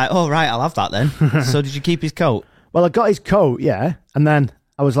coat thing. He was like, oh, right, I'll have that then. So did you keep his coat? Well, I got his coat, yeah, and then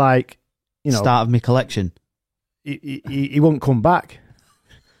I was like, start of my collection. He won't come back.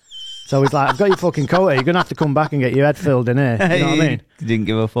 So he's like, I've got your fucking coat here. You're going to have to come back and get your head filled in here. You know what I mean? He didn't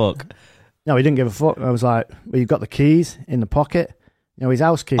give a fuck. No, he didn't give a fuck. I was like, well, you've got the keys in the pocket. His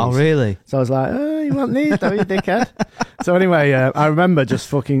house keys. Oh, really? So I was like, oh, you won't need though, you dickhead. So anyway, I remember just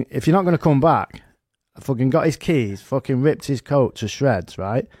fucking, if you're not going to come back, I fucking got his keys, fucking ripped his coat to shreds,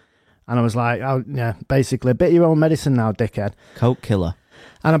 right? And I was like, oh, yeah, basically, bit your own medicine now, dickhead. Coat killer.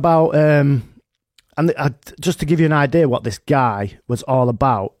 And about, just to give you an idea what this guy was all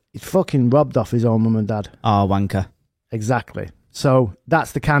about, he fucking robbed off his own mum and dad. Oh, wanker. Exactly. So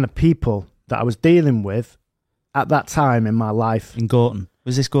that's the kind of people that I was dealing with at that time in my life. In Gorton?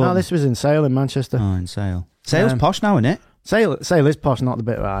 Was this Gorton? No, this was in Sale in Manchester. Oh, in Sale. Sale's posh now, isn't it? Sale is posh, not the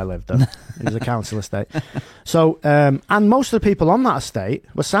bit where I lived, though. It was a council estate. So, and most of the people on that estate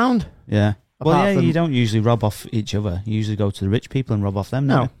were sound. Yeah. Well, yeah, you don't usually rob off each other. You usually go to the rich people and rob off them,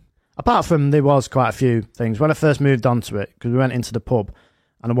 no. Apart from, there was quite a few things. When I first moved onto it, because we went into the pub,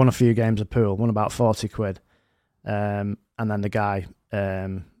 and I won a few games of pool, won about 40 quid. And then the guy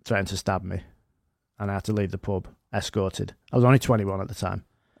threatened to stab me, and I had to leave the pub, escorted. I was only 21 at the time.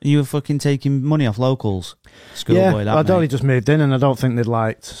 You were fucking taking money off locals? Schoolboy, I'd only just moved in, and I don't think they'd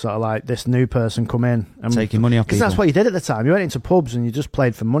like sort of like this new person come in. And taking money off people. Because that's what you did at the time. You went into pubs and you just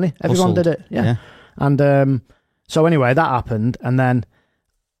played for money. Everyone Hustled. did it. Yeah. And so anyway, that happened, and then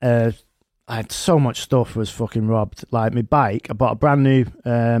I had so much stuff was fucking robbed. Like my bike, I bought a brand new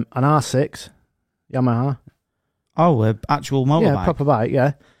an R6 Yamaha. Oh, an actual motorbike? Yeah, proper bike,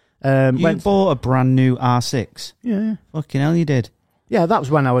 yeah. You bought a brand new R6? Yeah. Fucking hell, you did. Yeah, that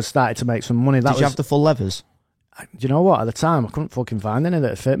was when I was starting to make some money. Did you have the full levers? Do you know what? At the time, I couldn't fucking find any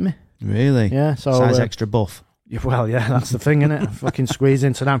that fit me. Really? Yeah. So size extra buff. Well, yeah, that's the thing, innit? Fucking squeeze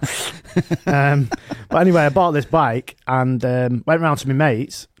into them. But anyway, I bought this bike and went round to my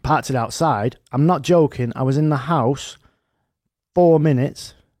mates, parked it outside. I'm not joking. I was in the house 4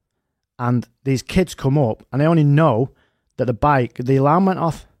 minutes, and these kids come up, and I only know that the alarm went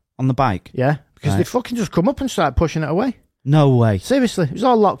off. On the bike? Yeah, because they fucking just come up and start pushing it away. No way. Seriously, it was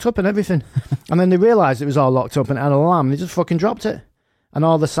all locked up and everything. And then they realised it was all locked up and it had an alarm, and they just fucking dropped it. And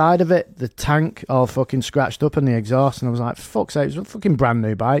all the side of it, the tank, all fucking scratched up, and the exhaust. And I was like, fuck's sake, it was a fucking brand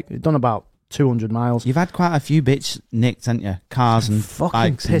new bike. It'd done about 200 miles. You've had quite a few bits nicked, haven't you? Cars and fucking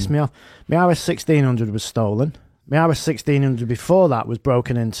bikes. Pissed me off. My RS 1600 was stolen. My RS 1600 before that was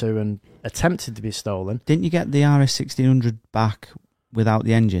broken into and attempted to be stolen. Didn't you get the RS 1600 back without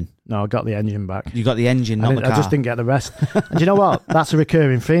the engine? No, I got the engine back. You got the engine, not the car. I just didn't get the rest. And do you know what? That's a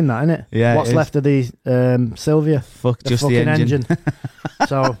recurring theme, that, isn't it? Yeah. What's left of the Sylvia? Fuck, just the engine.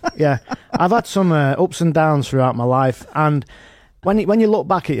 So, yeah. I've had some ups and downs throughout my life. And when you look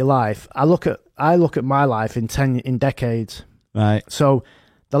back at your life, I look at my life in decades. Right. So,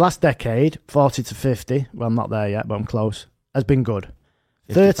 the last decade, 40 to 50, well, I'm not there yet, but I'm close, has been good.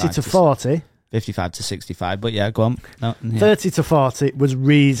 30 to 40... 55 to 65, but yeah, go on. No, yeah. 30 to 40 was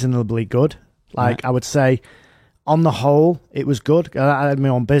reasonably good. Like, I would say, on the whole, it was good. I had my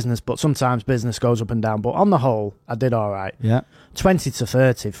own business, but sometimes business goes up and down. But on the whole, I did all right. Yeah. 20 to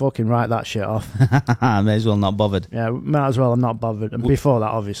 30, fucking write that shit off. May as well not bothered. Yeah, might as well. I'm not bothered. And before that,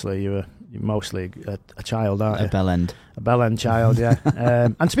 obviously, you're mostly a child, aren't you? A bell end. A bell end child, yeah.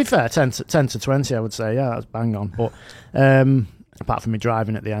 And to be fair, 10 to 20, I would say, yeah, that's bang on. But... apart from me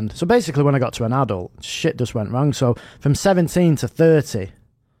driving at the end. So basically, when I got to an adult, shit just went wrong. So from 17 to 30,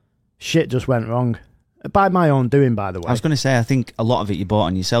 shit just went wrong. By my own doing, by the way. I was going to say, I think a lot of it you bought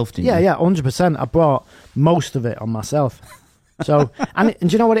on yourself, didn't you? Yeah, 100%. I bought most of it on myself. So, and do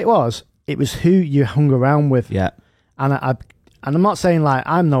you know what it was? It was who you hung around with. Yeah. And I'm not saying like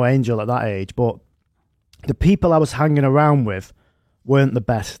I'm no angel at that age, but the people I was hanging around with weren't the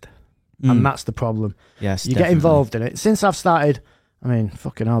best. And that's the problem. Yes, you get involved in it. Since I've started, I mean,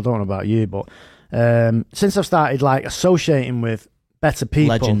 fucking hell, I don't know about you, but since I've started like associating with better people,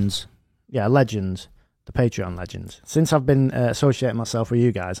 legends, the Patreon legends. Since I've been associating myself with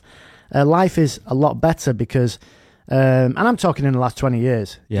you guys, life is a lot better because, and I'm talking in the last 20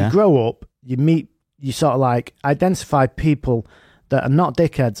 years. Yeah. You grow up, you meet, you sort of like identify people that are not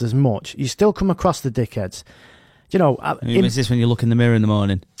dickheads as much. You still come across the dickheads. You know, is this when you look in the mirror in the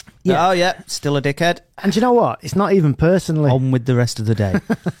morning? Yeah. Oh, yeah, still a dickhead. And you know what? It's not even personally. On with the rest of the day.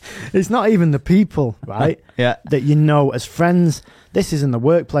 It's not even the people, right? Yeah. That you know as friends. This is in the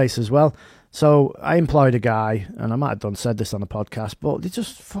workplace as well. So I employed a guy, and I might have said this on the podcast, but they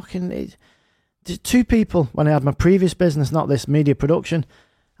just fucking... two people when I had my previous business, not this media production,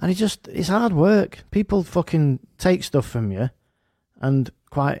 and it's hard work. People fucking take stuff from you and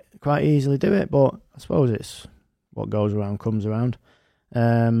quite easily do it, but I suppose it's what goes around comes around.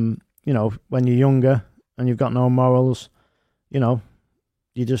 You know, when you're younger and you've got no morals, you know,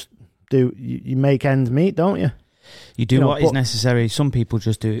 you just do, you make ends meet, don't you? You do what is necessary. Some people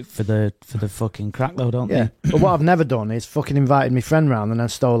just do it for the fucking crack though, don't they? But what I've never done is fucking invited my friend round and then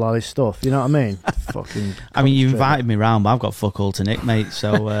stole all his stuff. You know what I mean? Fucking. I mean, you invited me round, but I've got fuck all to nick, mate.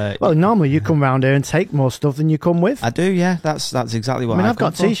 So. Well, normally you come round here and take more stuff than you come with. I do, yeah. That's exactly what. I mean, I've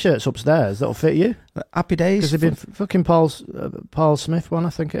got T-shirts upstairs that'll fit you. Happy days. Because they've been fucking Paul Smith one, I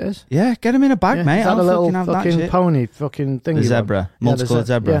think it is. Yeah, get him in a bag, mate. I'll a little fucking have that shit. Pony fucking thing. The zebra, multicolored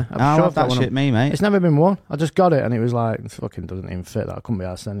zebra. Yeah, I'll have that shit, me, mate. It's never been worn. I just got it and it was like fucking doesn't even fit. That I couldn't be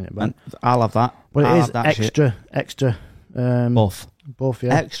arsed sending it back. And I'll have that. But it is extra. Buff. Buff,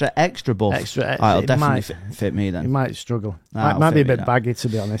 yeah. Extra buff. Extra. It'll definitely fit me then. It might struggle. Nah, might be a fit me, bit baggy, to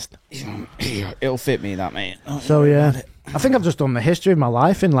be honest. It'll fit me, that, mate. So, yeah. I think I've just done the history of my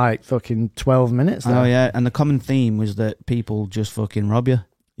life in like fucking 12 minutes. There. Oh, yeah. And the common theme was that people just fucking rob you.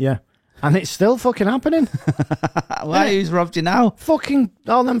 Yeah. And it's still fucking happening. Why? Who's robbed you now? Fucking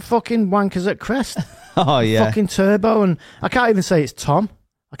all them fucking wankers at Crest. Oh, yeah. Fucking Turbo. And I can't even say it's Tom.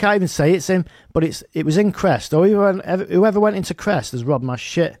 I can't even say it's him. But it was in Crest. Or whoever went into Crest has robbed my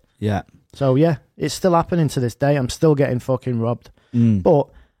shit. Yeah. So, yeah, it's still happening to this day. I'm still getting fucking robbed. Mm. But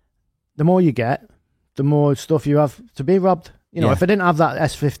the more you get, the more stuff you have to be robbed. You know, if I didn't have that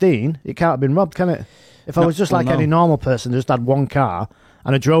S15, it can't have been robbed, can it? If I was just like any normal person, just had one car,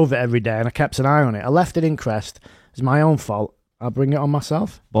 and I drove it every day, and I kept an eye on it, I left it in Crest, it's my own fault, I'll bring it on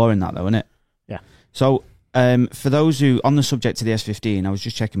myself. Boring that, though, isn't it? Yeah. So, for those who, on the subject of the S15, I was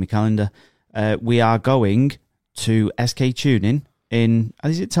just checking my calendar, we are going to SK Tuning in,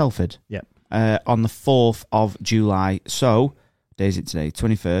 is it Telford? Yeah. On the 4th of July. So, day is it today?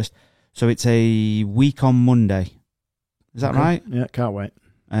 21st. So it's a week on Monday. Is that right? Yeah, can't wait.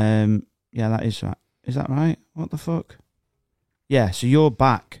 Yeah, that is right. Is that right? What the fuck? Yeah, so you're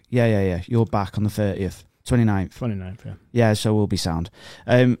back. Yeah. You're back on the 30th, 29th. 29th, yeah. Yeah, so we'll be sound.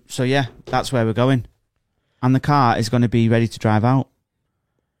 So yeah, that's where we're going. And the car is going to be ready to drive out.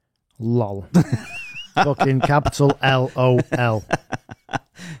 LOL. Fucking capital LOL.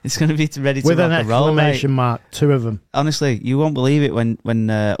 It's going to be ready to with rock an and roll, exclamation mark, 2 of them. Honestly, you won't believe it when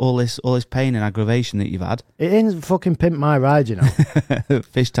all this pain and aggravation that you've had. It ain't fucking Pimp My Ride, you know.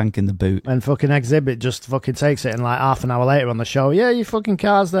 Fish tank in the boot. And fucking Exhibit just fucking takes it, and like half an hour later on the show, yeah, your fucking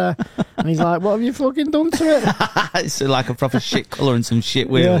car's there. And he's like, what have you fucking done to it? It's like a proper shit colour and some shit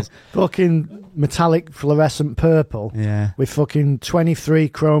wheels. Yeah, fucking metallic fluorescent purple. Yeah. With fucking 23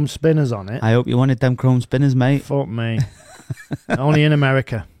 chrome spinners on it. I hope you wanted them chrome spinners, mate. Fuck me. Only in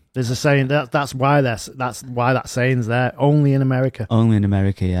America. There's a saying that's why that saying's there. Only in America. Only in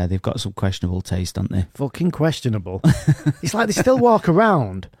America, yeah. They've got some questionable taste, don't they? Fucking questionable. It's like they still walk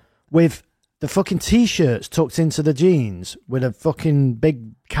around with the fucking t-shirts tucked into the jeans with a fucking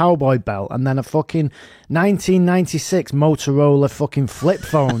big cowboy belt and then a fucking 1996 Motorola fucking flip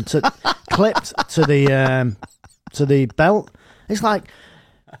phone clipped to the belt. It's like,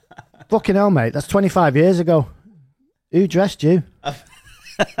 fucking hell, mate. That's 25 years ago. Who dressed you?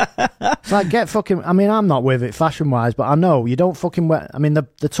 It's like, get fucking... I mean, I'm not with it fashion-wise, but I know you don't fucking wear... I mean,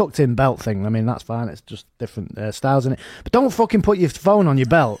 the tucked-in belt thing, I mean, that's fine. It's just different styles in it. But don't fucking put your phone on your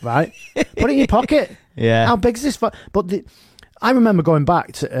belt, right? Put it in your pocket. Yeah. How big's this? But I remember going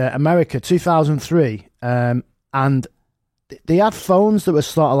back to America, 2003, and they had phones that were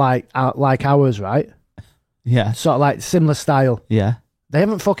sort of like ours, right? Yeah. Sort of like similar style. Yeah. They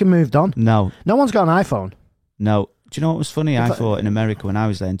haven't fucking moved on. No. No one's got an iPhone. No. Do you know what was funny? I thought in America when I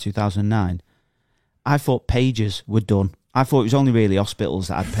was there in 2009, I thought pages were done. I thought it was only really hospitals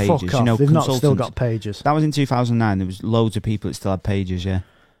that had pages. Fuck off. You know, they've not consultants. still got pages. That was in 2009. There was loads of people that still had pages, yeah.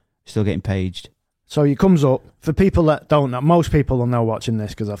 Still getting paged. So it comes up, for people that don't know, most people will know watching this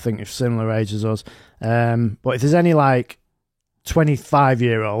because I think they're similar age as us. But if there's any like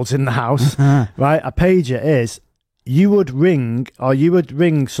 25-year-olds in the house, right, a pager is, you would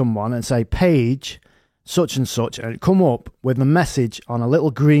ring someone and say, page such and such, and it'd come up with a message on a little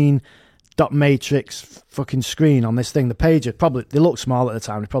green dot matrix fucking screen on this thing. The pager, probably, they look small at the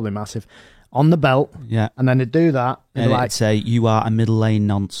time, they're probably massive, on the belt. Yeah. And then they'd do that. And it'd say, you are a middle lane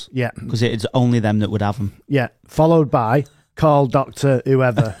nonce. Yeah. Because it's only them that would have them. Yeah. Followed by, call Dr.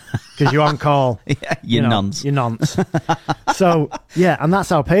 whoever, because you're on call. Yeah, you nonce. You're nonce. So, yeah, and that's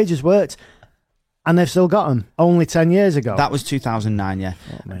how pages worked. And they've still got them. Only 10 years ago. That was 2009, yeah.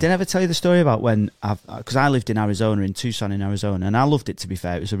 Did I ever tell you the story about when... Because I lived in Arizona, in Tucson in Arizona, and I loved it, to be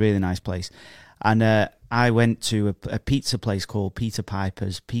fair. It was a really nice place. And I went to a pizza place called Peter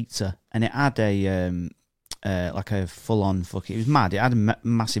Piper's Pizza, and it had like a full-on fucking... It was mad. It had a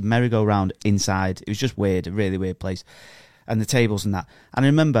massive merry-go-round inside. It was just weird, a really weird place. And the tables and that. And I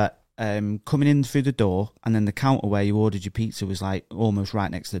remember coming in through the door, and then the counter where you ordered your pizza was like almost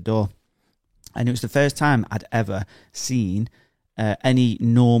right next to the door. And it was the first time I'd ever seen any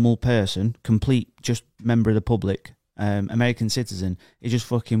normal person, complete just member of the public, American citizen, he just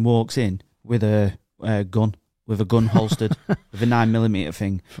fucking walks in with a gun holstered with a 9mm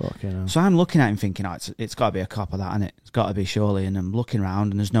thing. Fucking hell. So I'm looking at him thinking, oh, it's got to be a cop of that, innit? It's got to be, surely. And I'm looking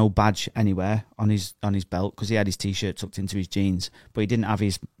around and there's no badge anywhere on his belt because he had his t-shirt tucked into his jeans, but he didn't have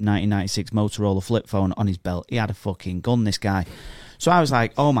his 1996 Motorola flip phone on his belt. He had a fucking gun, this guy. So I was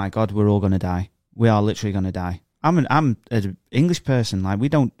like, oh my God, we're all going to die. We are literally going to die. I'm an English person. Like we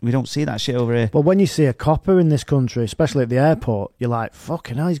don't see that shit over here. But when you see a copper in this country, especially at the airport, you're like,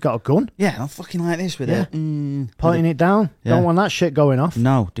 fucking hell, he's got a gun. Yeah, I'm fucking like this with it, pointing it down. Yeah. Don't want that shit going off.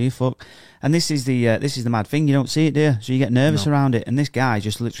 No, do you fuck? And this is the mad thing. You don't see it, do you? So you get nervous around it. And this guy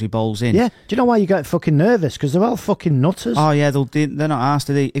just literally bowls in. Yeah. Do you know why you get fucking nervous? Because they're all fucking nutters. Oh yeah, they're not asked.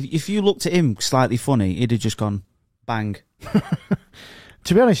 If you looked at him slightly funny, he'd have just gone bang.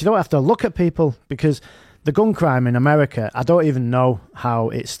 To be honest, you don't have to look at people because the gun crime in America, I don't even know how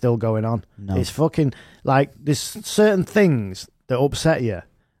it's still going on. No. It's fucking like there's certain things that upset you,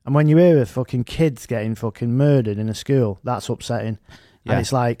 and when you hear of fucking kids getting fucking murdered in a school, that's upsetting. Yeah. And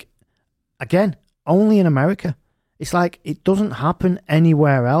it's like, again, only in America. It's like it doesn't happen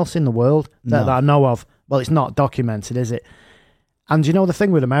anywhere else in the world that I know of. Well, it's not documented, is it? And you know the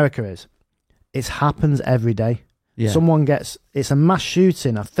thing with America is, it happens every day. Yeah. It's a mass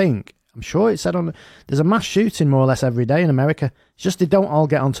shooting, I think. I'm sure it said there's a mass shooting more or less every day in America. It's just they don't all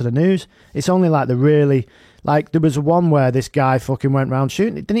get onto the news. It's only like there was one where this guy fucking went round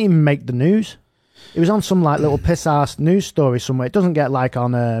shooting. It didn't even make the news. It was on some like little piss-ass news story somewhere. It doesn't get like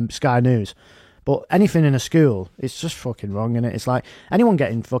on Sky News. But anything in a school, it's just fucking wrong, innit? It's like anyone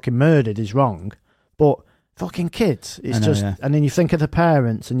getting fucking murdered is wrong. But fucking kids, and then you think of the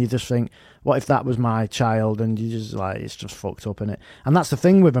parents and you just think, what if that was my child? And you just like, it's just fucked up, innit? And that's the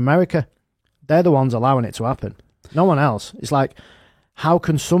thing with America. They're the ones allowing it to happen. No one else. It's like, how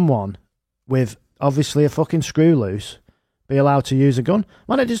can someone with obviously a fucking screw loose be allowed to use a gun?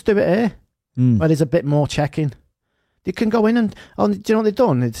 Why don't they just do it here? Where there's a bit more checking. They can go in and, do you know what they've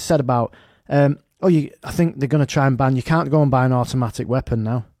done? They said about, I think they're going to try and ban, you can't go and buy an automatic weapon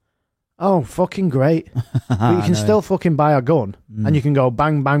now. Oh, fucking great. But you can still fucking buy a gun and you can go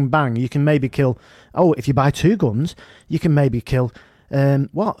bang, bang, bang. You can maybe kill, if you buy 2 guns, you can maybe kill,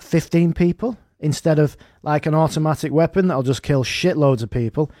 15 people instead of like an automatic weapon that'll just kill shitloads of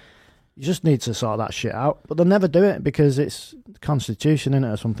people. You just need to sort that shit out. But they'll never do it because it's the Constitution,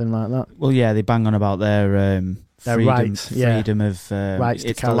 innit, or something like that. Well, yeah, they bang on about their rights, freedom of rights.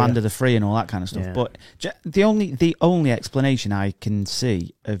 It's the land of the free and all that kind of stuff. Yeah. But the only explanation I can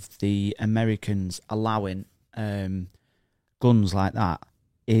see of the Americans allowing guns like that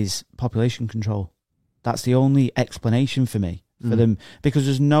is population control. That's the only explanation for me for them, because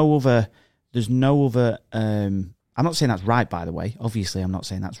there's no other. I'm not saying that's right, by the way. Obviously, I'm not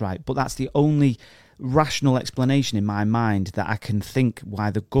saying that's right, but that's the only rational explanation in my mind that I can think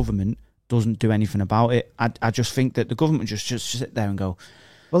why the government doesn't do anything about it. I just think that the government just sit there and go,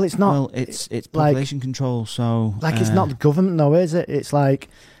 well, it's not. Well, it's population control. So it's not the government, though, is it? It's like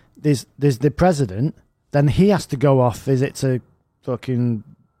there's the president. Then he has to go off. Is it to fucking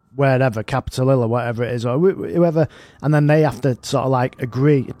wherever, Capitol Hill or whatever it is, or whoever, and then they have to sort of like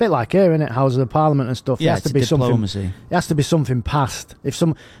agree. A bit like here, innit? Houses of Parliament and stuff. Yeah, it has to be diplomacy. Something. It has to be something passed. If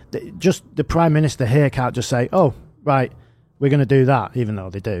just the Prime Minister here can't just say, "Oh, right, we're going to do that," even though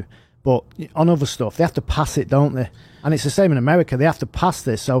they do. But on other stuff, they have to pass it, don't they? And it's the same in America. They have to pass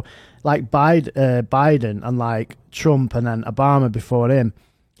this. So, like Biden and like Trump and then Obama before him,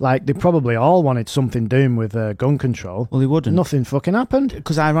 like they probably all wanted something doing with gun control. Well, they wouldn't. Nothing fucking happened.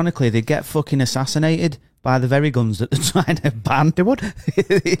 Because ironically, they'd get fucking assassinated by the very guns that they're trying to ban. They would.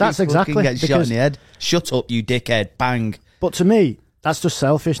 That's exactly. Get shot in the head. Shut up, you dickhead. Bang. But to me, that's just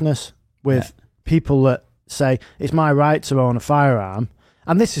selfishness with people that say, it's my right to own a firearm.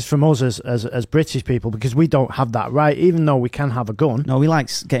 And this is from us as British people, because we don't have that right, even though we can have a gun. No, we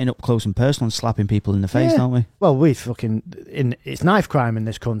like getting up close and personal and slapping people in the face, don't we? Well, it's knife crime in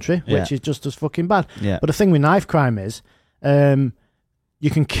this country, which is just as fucking bad. Yeah. But the thing with knife crime is, you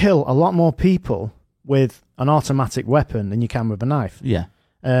can kill a lot more people with an automatic weapon than you can with a knife. Yeah.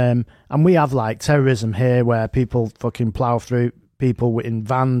 And we have like terrorism here where people fucking plough through people in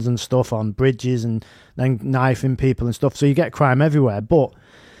vans and stuff on bridges and then knifing people and stuff. So you get crime everywhere, but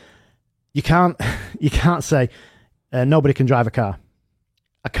you can't say nobody can drive a car.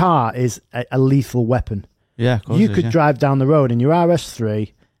 A car is a lethal weapon. Yeah, of course you could drive down the road in your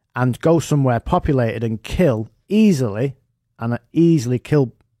RS3 and go somewhere populated and kill easily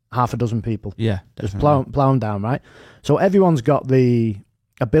half a dozen people. Yeah, definitely. Just plow them down, right? So everyone's got the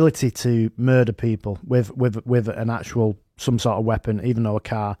ability to murder people with an actual some sort of weapon, even though a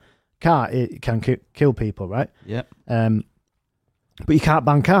car it can kill people, right? Yep. But you can't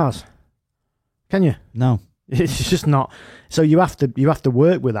ban cars, can you? No, it's just not. So you have to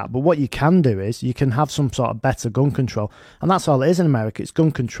work with that. But what you can do is you can have some sort of better gun control, and that's all it is in America. It's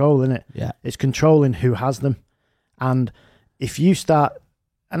gun control, isn't it? Yeah. It's controlling who has them, and if you start,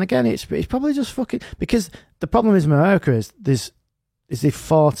 and again, it's probably just fucking, because the problem is in America is the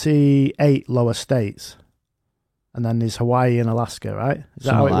 48 lower states. and then there's Hawaii and Alaska, right? Is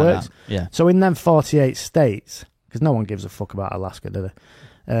that Something how it like works? that. Yeah. So in them 48 states, because no one gives a fuck about Alaska, do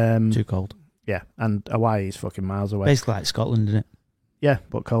they? Too cold. Yeah, and Hawaii is fucking miles away. Basically like Scotland, isn't it? Yeah,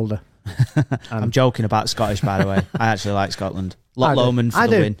 but colder. I'm joking about Scottish, by the way. I actually like Scotland. Lot Lomond for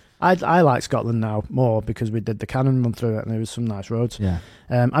the win. I like Scotland now more because we did the Cannon run through it and there was some nice roads. Yeah.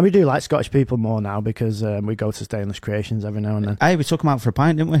 And we do like Scottish people more now because we go to Stainless Creations every now and then. Hey, we took him out for a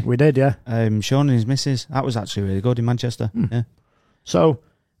pint, didn't we? We did, yeah. Sean and his missus. That was actually really good in Manchester. Yeah. So,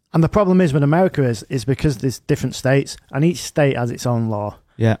 and the problem is with America is because there's different states and each state has its own law.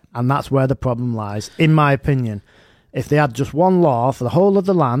 Yeah. And that's where the problem lies, in my opinion. If they had just one law for the whole of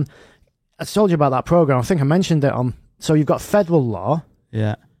the land, I told you about that program. I think I mentioned it on. So you've got federal law.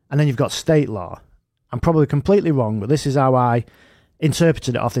 Yeah. And then you've got state law. I'm probably completely wrong, but this is how I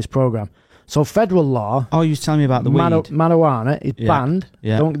interpreted it off this program. So federal law. Oh, you was telling me about the weed. Marijuana is banned.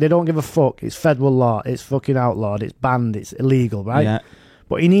 Yeah. They don't give a fuck. It's federal law. It's fucking outlawed. It's banned. It's illegal, right? Yeah.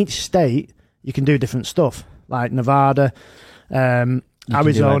 But in each state, you can do different stuff. Like Nevada,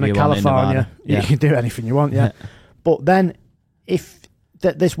 Arizona, California. You can do anything you want, yeah. But then if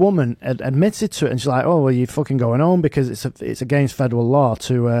this woman admitted to it and she's like, oh, well, you're fucking going home because it's against federal law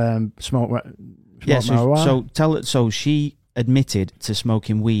to smoke marijuana. So she admitted to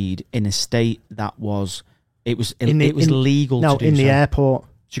smoking weed in a state that was legal to do in the airport.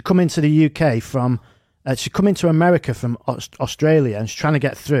 She come into the UK from she come into America from Australia and she's trying to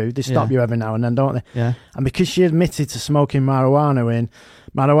get through. They stop you every now and then, don't they? Yeah. And because she admitted to smoking marijuana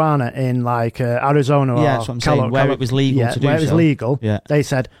in like Arizona or that's what I'm saying, where it was legal to do where it was so. legal, Yeah. they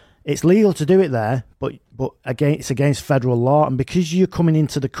said it's legal to do it there, but it's against federal law, and because you're coming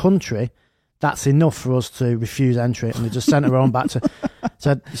into the country, that's enough for us to refuse entry. And they just sent her on back to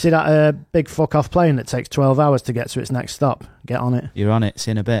said, you see that big fuck off plane that takes 12 hours to get to its next stop? Get on it. You're on it.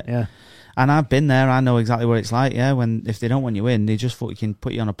 See in a bit. Yeah. And I've been there. I know exactly what it's like. Yeah, if they don't want you in, they just fucking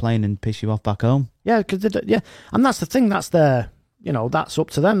put you on a plane and piss you off back home. Yeah, and that's the thing. That's their, that's up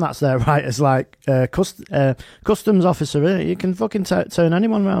to them. That's their right as like customs officer. You can fucking turn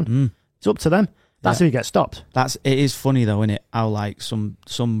anyone around. It's up to them. That's how you get stopped. It is funny though, isn't it? How like some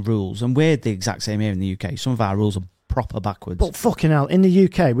rules, and we're the exact same here in the UK. Some of our rules are proper backwards. But fucking hell, in the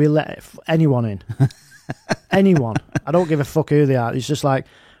UK we let anyone in. Anyone. I don't give a fuck who they are. It's just like,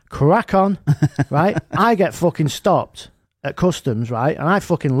 crack on, right? I get fucking stopped at customs, right? And I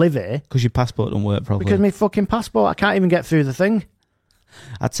fucking live here. Because your passport don't work properly. Because my fucking passport, I can't even get through the thing.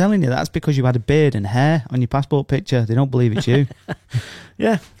 I'm telling you, that's because you had a beard and hair on your passport picture. They don't believe it's you.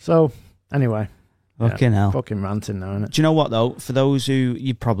 Yeah, so anyway. Fucking hell. Fucking ranting now, innit? Do you know what, though? For those who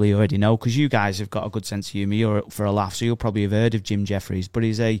you probably already know, because you guys have got a good sense of humour, you're up for a laugh, so you'll probably have heard of Jim Jeffries, but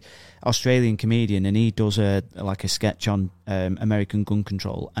he's a Australian comedian, and he does a sketch on American gun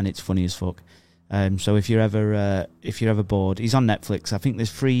control, and it's funny as fuck. So if you're ever bored, he's on Netflix. I think there's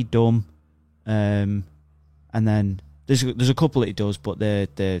Freedom, and then there's a couple that he does, but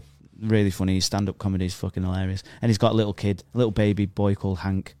they're really funny. His stand-up comedy is fucking hilarious, and he's got a little baby boy called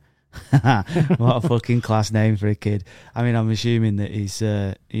Hank. What a fucking class name for a kid. I mean, I'm assuming that he's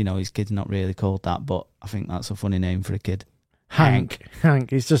his kid's not really called that, but I think that's a funny name for a kid. Hank.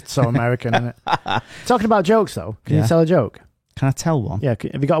 He's just so American, isn't it? Talking about jokes, though. Can you tell a joke? Can I tell one? Yeah.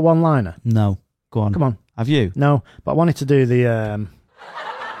 Have you got a one-liner? No. Go on. Come on. Have you? No, but I wanted to do the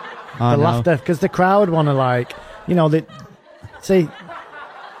laughter, because the crowd want to see.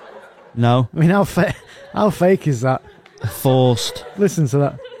 No. I mean, how fake is that? Forced. Listen to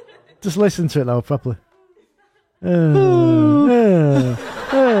that. Just listen to it though properly. Fucking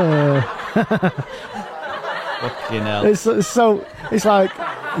hell. It's like,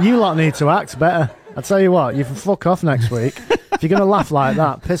 you lot need to act better. I tell you what, you can fuck off next week. If you're going to laugh like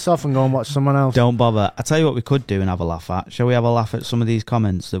that, piss off and go and watch someone else. Don't bother. I tell you what we could do and have a laugh at. Shall we have a laugh at some of these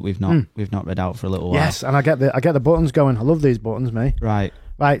comments that we've not read out for a little while? Yes, and I get the buttons going. I love these buttons, me. Right.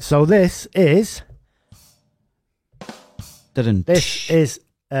 So this is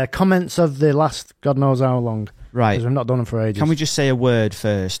comments of the last God knows how long. Right. Because we've not done them for ages. Can we just say a word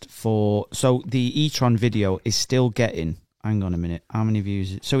first so the e-tron video is still getting, hang on a minute, how many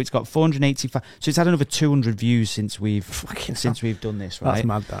views? So it's got 485, so it's had another 200 views since we've done this, right? That's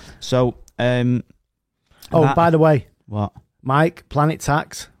mad, that. So, by the way. What? Mike, Planet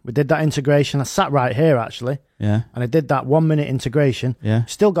Tax, we did that integration. I sat right here, actually. Yeah. And I did that 1 minute integration. Yeah.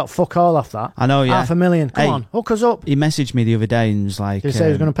 Still got fuck all off that. I know, yeah. $500,000. Come on, hook us up. He messaged me the other day and was like... Did he say he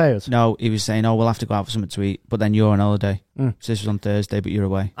was going to pay us? No, he was saying, we'll have to go out for something to eat, but then you're on holiday. So this was on Thursday, but you're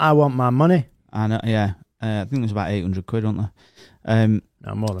away. I want my money. I know, yeah. I think it was about 800 quid, wasn't there?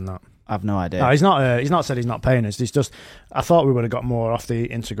 No, more than that. I've no idea. No, he's not said he's not paying us. It's just, I thought we would have got more off the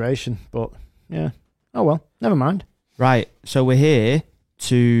integration, but yeah. Oh, well, never mind. Right, so we're here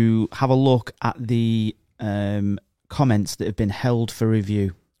to have a look at the comments that have been held for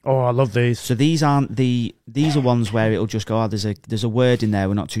review. Oh, I love these. So these are ones where it'll just go, oh, there's a word in there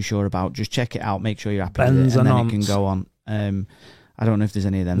we're not too sure about. Just check it out, make sure you're happy with it, and then it can go on. I don't know if there's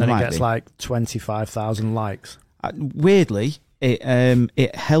any of them. Then it gets like 25,000 likes. Weirdly,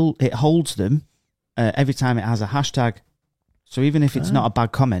 it holds them every time it has a hashtag. So even if it's not a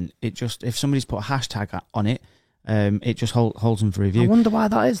bad comment, it just, if somebody's put a hashtag on it, it just holds them for review. I wonder why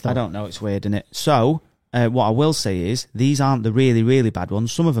that is, though. I don't know. It's weird, isn't it? So what I will say is these aren't the really, really bad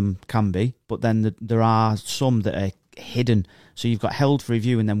ones. Some of them can be, but then there are some that are hidden. So you've got held for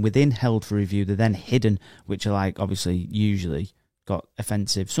review, and then within held for review, they're then hidden, which are like, obviously, usually got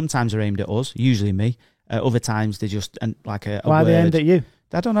offensive. Sometimes they're aimed at us, usually me. Other times they're just like a why word. are they aimed at you?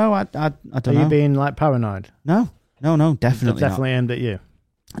 I don't know. I don't know. Are you being like paranoid? No, definitely not. Aimed at you.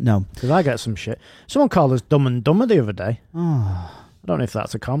 No, because I get some shit. Someone called us Dumb and Dumber the other day. Oh. I don't know if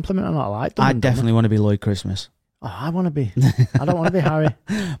that's a compliment or not. I like Dumb I and definitely Dumber. want to be Lloyd Christmas. Oh, I want to be. I don't want to be Harry.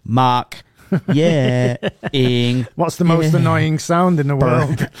 Mark. Yeah. Ing. What's the most annoying sound in the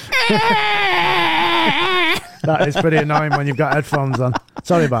world? That is pretty annoying when you've got headphones on.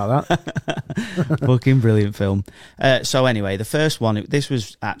 Sorry about that. Fucking brilliant film. So anyway, the first one, this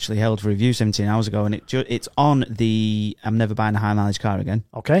was actually held for review 17 hours ago, and it's on the I'm never buying a high mileage car again.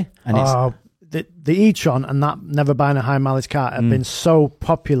 Okay. And it's the e-tron and that never buying a high mileage car have been so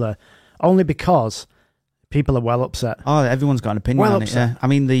popular only because people are well upset. Oh, everyone's got an opinion well on upset. it. Yeah. I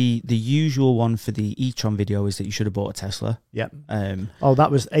mean, the usual one for the e-tron video is that you should have bought a Tesla. Yep.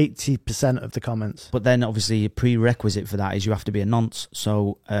 That was 80% of the comments. But then, obviously, a prerequisite for that is you have to be a nonce.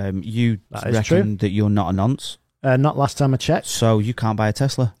 So you reckon true. that you're not a nonce. Not last time I checked. So you can't buy a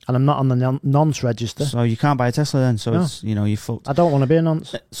Tesla. And I'm not on the nonce register. So you can't buy a Tesla then. So No. it's, you're fucked. I don't want to be a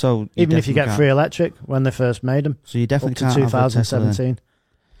nonce. So even if you get free electric when they first made them. So you definitely up to can't have a Tesla 2017.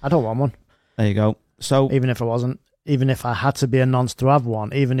 I don't want one. There you go. So even if I had to be a nonce to have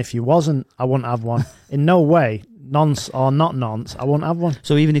one, even if you wasn't, I wouldn't have one. In no way, nonce or not nonce, I wouldn't have one.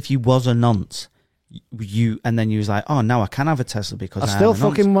 So even if you was a nonce, and then you was like, oh, now I can have a Tesla because I still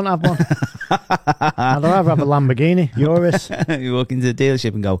fucking wouldn't have one. I'd rather have a Lamborghini Urus. You walk into the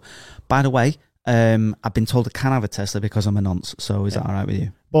dealership and go, by the way, I've been told I can have a Tesla because I'm a nonce. So is that all right with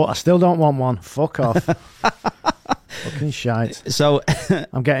you? But I still don't want one. Fuck off. Fucking shite. So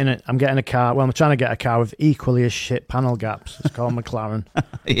I'm getting a car. Well, I'm trying to get a car with equally as shit panel gaps. It's called McLaren.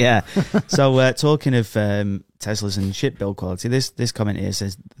 Yeah. So talking of Teslas and shit build quality, this comment here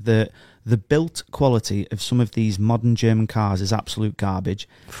says the built quality of some of these modern German cars is absolute garbage.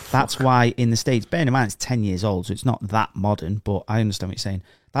 That's why in the States, bearing in mind it's 10 years old, so it's not that modern, but I understand what you're saying.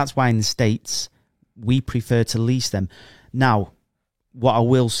 That's why in the States we prefer to lease them. Now, what I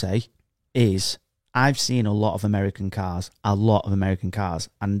will say is I've seen a lot of American cars,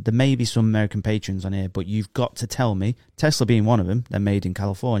 and there may be some American patrons on here, but you've got to tell me, Tesla being one of them, they're made in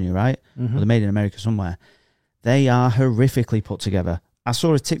California, right? Mm-hmm. Or they're made in America somewhere. They are horrifically put together. I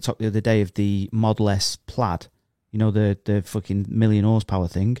saw a TikTok the other day of the Model S Plaid, you know, the fucking 1,000,000 horsepower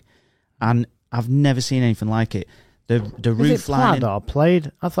thing, and I've never seen anything like it. The roof is it Plaid or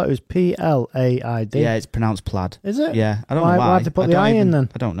Plaid? I thought it was Plaid. Yeah, it's pronounced Plaid. Is it? Yeah, I don't know why. Why'd they put the I in then?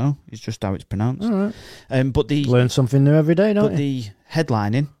 I don't know. It's just how it's pronounced. All right. But learn something new every day, don't you? But the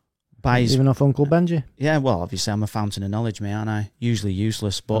headlining buys even off Uncle Benji. Yeah, well, obviously I'm a fountain of knowledge, me, aren't I? Usually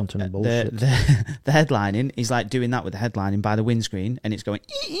useless, but fountain of bullshit. The headlining is like doing that with the headlining by the windscreen, and it's going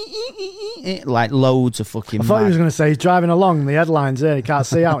like loads of fucking. I thought he was going to say he's driving along, the headline's there, he can't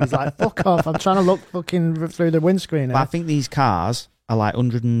see out, and he's like, "Fuck off! I'm trying to look fucking through the windscreen." But I think these cars are like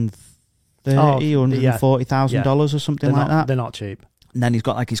 $130,000 or $140,000 or something like that. They're not cheap. And then he's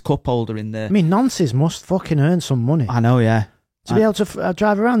got like his cup holder in there. I mean, nonces must fucking earn some money. I know, yeah. To be able to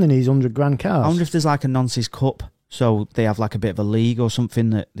drive around in these $100,000 cars. I wonder if there's like a nonce's cup, so they have like a bit of a league or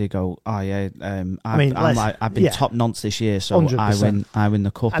something that they go, oh yeah, I've been top nonce this year, so 100%. I win the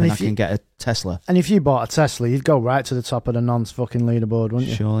cup and I can get a Tesla. And if you bought a Tesla, you'd go right to the top of the nonce fucking leaderboard, wouldn't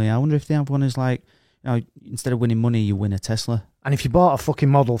you? Surely. I wonder if they have one as like, you know, instead of winning money, you win a Tesla. And if you bought a fucking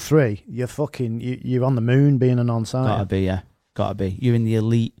Model 3, you're on the moon being a nonce, aren't you? Gotta be, yeah. Gotta be. You're in the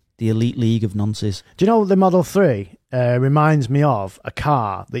elite league of nonces. Do you know the Model 3 reminds me of a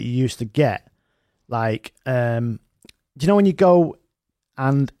car that you used to get? Like, do you know when you go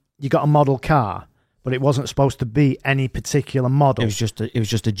and you got a model car, but it wasn't supposed to be any particular model? It was just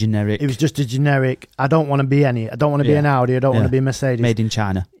a generic. It was just a generic. I don't want to be any. I don't want to be an Audi. I don't want to be a Mercedes. Made in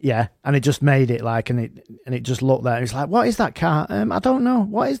China. Yeah, and it just made it like, and it just looked there. It's like, what is that car? I don't know.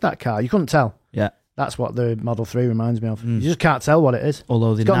 What is that car? You couldn't tell. Yeah. That's what the Model 3 reminds me of. You just can't tell what it is.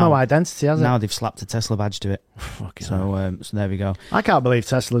 Although it's got no identity, has it? Now they've slapped a Tesla badge to it. So there we go. I can't believe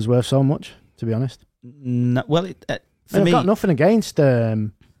Tesla's worth so much, to be honest. No, well, I've got nothing against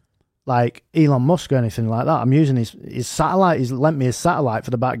like Elon Musk or anything like that. I'm using his satellite. He's lent me his satellite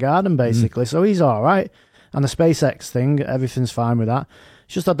for the back garden, basically. So he's all right. And the SpaceX thing, everything's fine with that.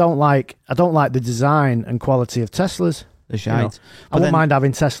 It's just I don't like the design and quality of Teslas. The shite. I wouldn't mind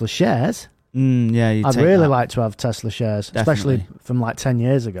having Tesla shares. Yeah, I'd really like to have Tesla shares, especially from like 10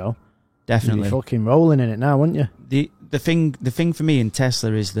 years ago. Definitely. You'd be fucking rolling in it now, wouldn't you? The thing for me in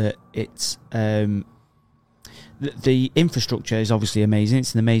Tesla is that it's the infrastructure is obviously amazing.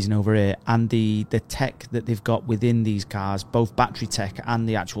 It's amazing over here, and the tech that they've got within these cars, both battery tech and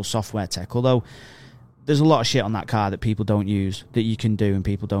the actual software tech. Although there's a lot of shit on that car that people don't use, that you can do and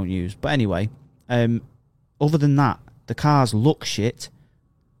people don't use. But anyway, other than that, the cars look shit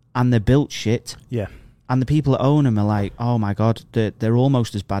and they're built shit. Yeah. And the people that own them are like, oh my God, they're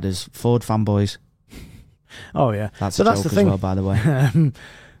almost as bad as Ford fanboys. Oh yeah, that's a joke as well, by the way.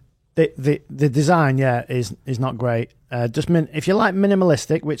 The design, is not great. If you like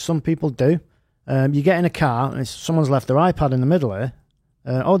minimalistic, which some people do, you get in a car and someone's left their iPad in the middle here.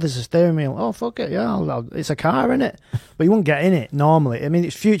 There's a steering wheel. Oh, fuck it, yeah, it's a car, innit? But you wouldn't get in it normally. I mean,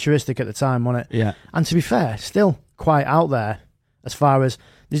 it's futuristic at the time, wasn't it? Yeah. And to be fair, still quite out there as far as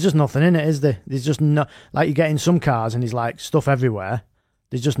there's just nothing in it, is there? There's just no, like you get in some cars and there's like stuff everywhere.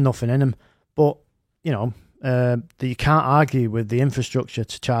 There's just nothing in them. But, you can't argue with the infrastructure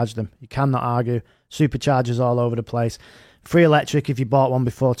to charge them. You cannot argue. Superchargers all over the place. Free electric if you bought one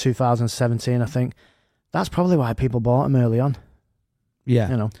before 2017, I think. That's probably why people bought them early on.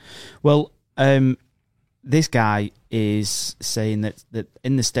 Yeah. Well, this guy is saying that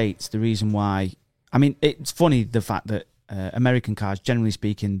in the States, the reason why... I mean, it's funny, the fact that American cars, generally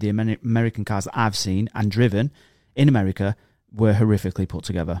speaking, the American cars that I've seen and driven in America were horrifically put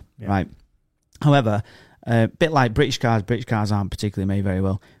together, right? However, a bit like British cars aren't particularly made very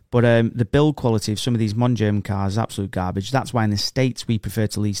well. But the build quality of some of these modern German cars is absolute garbage. That's why in the States we prefer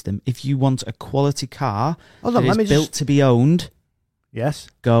to lease them. If you want a quality car that is built to be owned... Yes.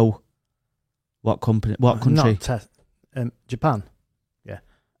 Go. What company? What country? Japan. Yeah.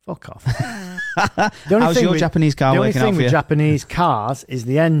 Fuck off. How's your Japanese car working out for you? The only thing with Japanese cars is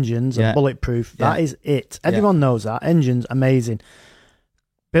the engines are bulletproof. That is it. Everyone knows that. Engines, amazing.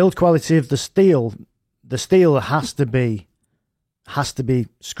 Build quality of the steel. The steel has to be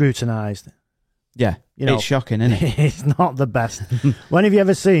scrutinised. Yeah. It's shocking, isn't it? It's not the best. When have you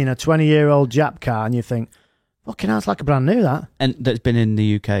ever seen a 20-year-old Jap car and you think, fucking hell, it's like a brand new, that. And that's been in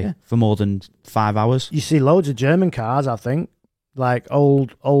the UK for more than 5 hours. You see loads of German cars, I think, like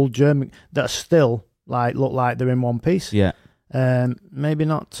old German, that still look like they're in one piece. Yeah. Maybe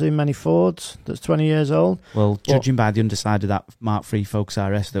not too many Fords that's 20 years old. Well, judging by the underside of that Mark III Focus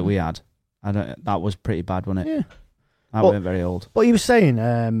RS that we had, that was pretty bad, wasn't it? Yeah. That weren't very old. What you were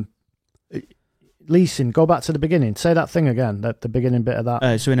saying, leasing, go back to the beginning. Say that thing again, the beginning bit of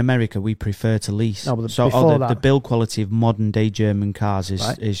that. So in America, we prefer to lease. No, but the build quality of modern-day German cars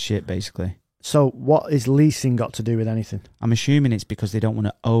is shit, basically. So what is leasing got to do with anything? I'm assuming it's because they don't want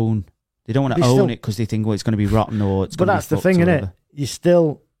to own... They don't want to own it because they think, it's going to be rotten or it's going to be fucked. But that's the thing, isn't it? You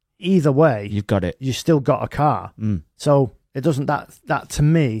still, either way... You've got it. You still got a car. So it doesn't... That to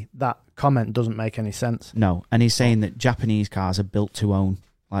me, that comment doesn't make any sense. No, and he's saying that Japanese cars are built to own.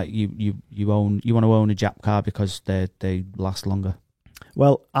 Like you want to own a Jap car because they last longer.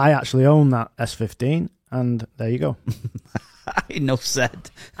 Well, I actually own that S15, and there you go. Enough said.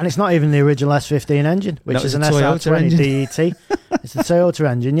 And it's not even the original S15 engine, which is an SR20 DET. It's the Toyota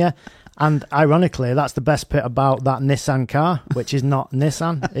engine, yeah. And ironically, that's the best bit about that Nissan car, which is not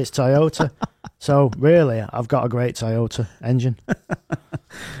Nissan, it's Toyota. So really, I've got a great Toyota engine.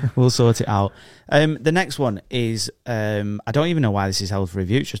 We'll sort it out. The next one is, I don't even know why this is held for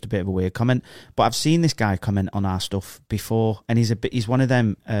review. It's just a bit of a weird comment. But I've seen this guy comment on our stuff before, and he's one of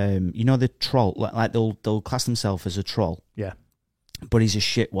them, the troll, like they'll class themselves as a troll. Yeah. But he's a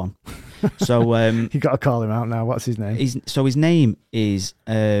shit one. So you got to call him out now. What's his name? His name is...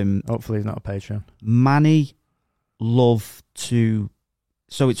 hopefully he's not a Patreon. Manny Love to...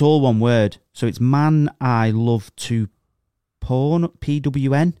 So it's all one word. So it's Man I Love to Porn,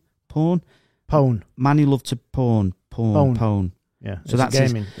 P-W-N, porn. Pwn. Manny Love to Porn, Pwn. Yeah, so that's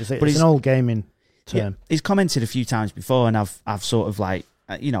gaming. It's an old gaming term. Yeah, he's commented a few times before, and I've sort of like,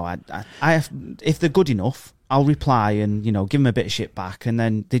 I have, if they're good enough, I'll reply and, give them a bit of shit back, and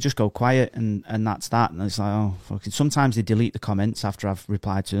then they just go quiet, and that's that. And it's like, oh, fucking. Sometimes they delete the comments after I've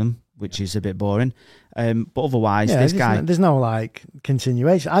replied to them, which is a bit boring. But otherwise, Yeah, this guy... there's no like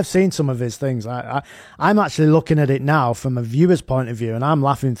continuation. I've seen some of his things. I'm actually looking at it now from a viewer's point of view, and I'm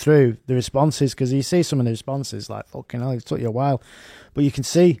laughing through the responses because you see some of the responses like, fucking hell, it took you a while. But you can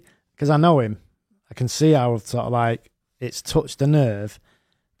see, because I know him, I can see how sort of like it's touched the nerve.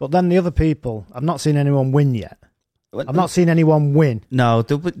 But then the other people, I've not seen anyone win yet. I've not seen anyone win. No,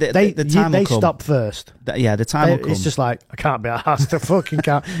 the time they will come. stop first. The time will come. It's just like, I can't be asked. I fucking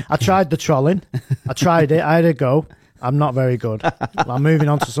can't. I tried the trolling. I tried it. I had a go. I'm not very good. I'm moving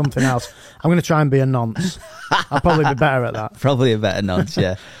on to something else. I'm going to try and be a nonce. I'll probably be better at that. Probably a better nonce,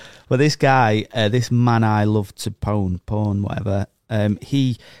 yeah. Well, this guy, this man I love to porn, whatever,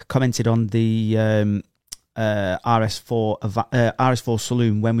 he commented on the RS4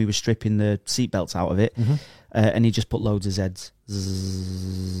 saloon when we were stripping the seatbelts out of it. Mm-hmm. And he just put loads of Zs.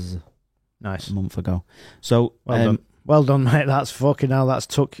 Zzz, nice. A month ago. So well done, mate. That's fucking hell. That's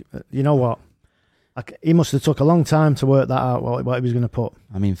took. You know what? He must have took a long time to work that out. What he was going to put.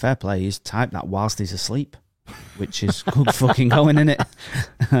 I mean, fair play. He's typed that whilst he's asleep, which is good fucking going, isn't it?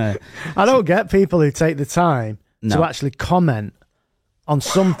 I don't get people who take the time to actually comment on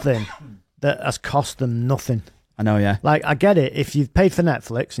something that has cost them nothing. I know, yeah. Like, I get it. If you've paid for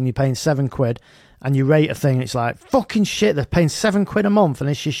Netflix and you're paying £7 and you rate a thing, it's like, fucking shit, they're paying £7 a month and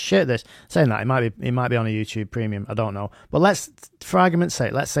it's just shit this. Saying that, it might be on a YouTube Premium, I don't know. But for argument's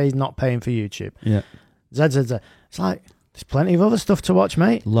sake, let's say he's not paying for YouTube. Yeah. ZZZ. It's like, there's plenty of other stuff to watch,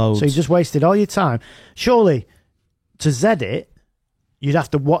 mate. Loads. So you just wasted all your time. Surely, to Zed it, you'd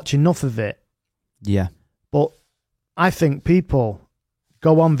have to watch enough of it. Yeah. But I think people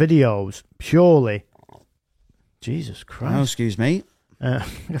go on videos purely... Jesus Christ. Oh, excuse me. A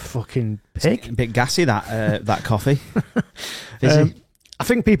fucking pig. A bit gassy, that coffee. I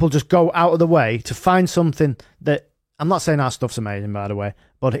think people just go out of the way to find something that... I'm not saying our stuff's amazing, by the way,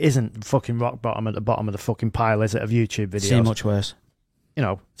 but it isn't fucking rock bottom at the bottom of the fucking pile, is it, of YouTube videos? See much worse. You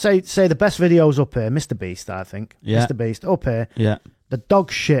know, say the best videos up here, Mr. Beast, I think. Yeah. Mr. Beast, up here. Yeah. The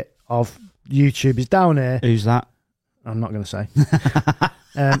dog shit of YouTube is down here. Who's that? I'm not going to say.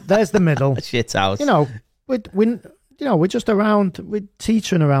 There's the middle. Shit house. You know, we're just around, we're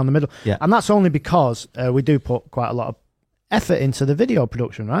teetering around the middle. Yeah. And that's only because we do put quite a lot of effort into the video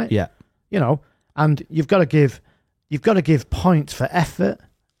production, right? Yeah. You know, and you've got to give points for effort,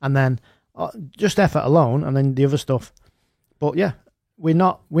 and then just effort alone, and then the other stuff. But yeah, we're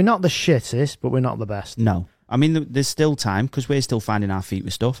not the shittest, but we're not the best. No. I mean, there's still time because we're still finding our feet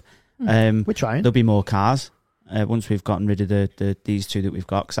with stuff. We're trying. There'll be more cars once we've gotten rid of these two that we've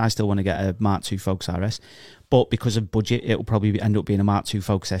got, because I still want to get a Mark II Focus RS. But because of budget, it'll probably end up being a Mark II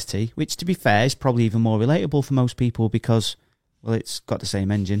Focus ST, which, to be fair, is probably even more relatable for most people because, well, it's got the same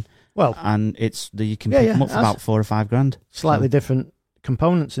engine. Well, and you can pick them up for about $4 or $5 Slightly different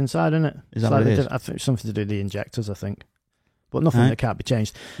components inside, isn't it? Is that what it is? I think something to do with the injectors, I think. But nothing that can't be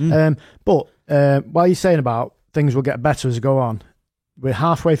changed. But while you're saying about things will get better as we go on, we're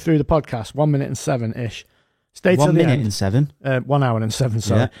halfway through the podcast, 1 minute and 7-ish. Stay till the end. 1 minute and 7? 1 hour and 7,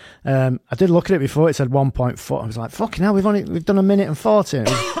 sorry. Yeah. I did look at it before, it said 1.4. I was like, fucking hell, we've done 1 minute and 40.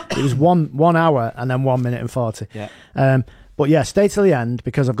 It was 1 hour and then 1 minute and 40. Yeah. But yeah, stay till the end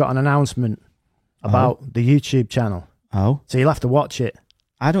because I've got an announcement about the YouTube channel. Oh. So you'll have to watch it.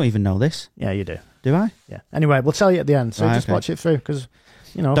 I don't even know this. Yeah, you do. Do I? Yeah. Anyway, we'll tell you at the end. So just watch it through because,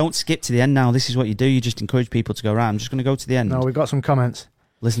 you know. Don't skip to the end now. This is what you do. You just encourage people to go around. I'm just going to go to the end. No, we've got some comments.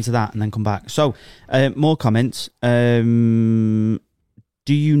 Listen to that and then come back. So, more comments. Do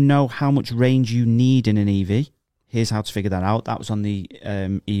you know how much range you need in an EV? Here's how to figure that out. That was on the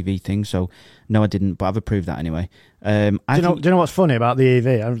EV thing. So, no, I didn't, but I've approved that anyway. Do you know what's funny about the EV?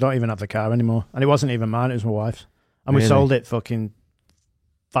 I don't even have the car anymore. And it wasn't even mine, it was my wife's. And we sold it fucking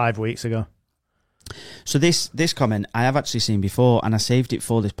 5 weeks ago. So this comment I have actually seen before, and I saved it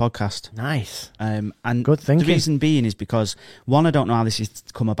for this podcast. Nice. And good thinking. The reason being is because, one, I don't know how this has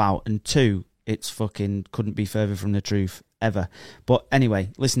come about, and two, it's fucking couldn't be further from the truth ever. But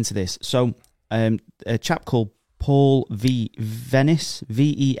anyway, listen to this. So a chap called Paul Venis,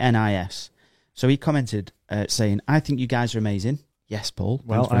 Venis. So he commented saying, I think you guys are amazing. Yes, Paul.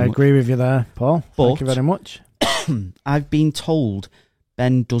 Well, I agree with you there, Paul. Thank you very much. I've been told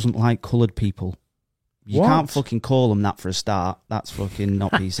Ben doesn't like coloured people. You can't fucking call him that for a start. That's fucking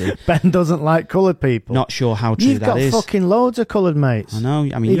not PC. Ben doesn't like coloured people. Not sure how true that is. You've got fucking loads of coloured mates. I know.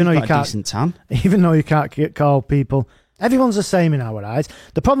 I mean, you've got a decent tan. Even though you can't call people... Everyone's the same in our eyes.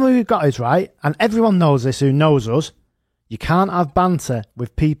 The problem we've got is, right, and everyone knows this who knows us, you can't have banter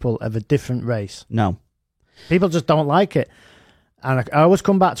with people of a different race. No. People just don't like it. And I always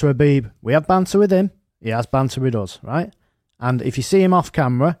come back to Habib. We have banter with him. He has banter with us, right? And if you see him off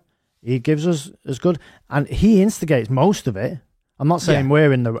camera, He gives us as good, and he instigates most of it. I'm not saying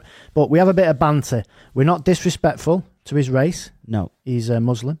we're in the, but we have a bit of banter. We're not disrespectful to his race. No, he's a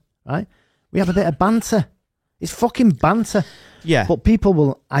Muslim, right? We have a bit of banter. It's fucking banter. Yeah, but people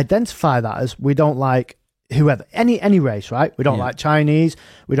will identify that as we don't like whoever, any race, right? We don't like Chinese,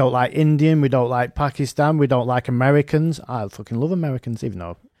 we don't like Indian, we don't like Pakistan, we don't like Americans. I fucking love Americans, even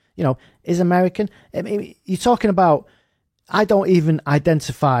though, is American. I mean, you're talking about, I don't even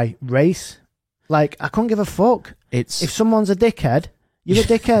identify race. Like, I couldn't give a fuck. If someone's a dickhead, you're a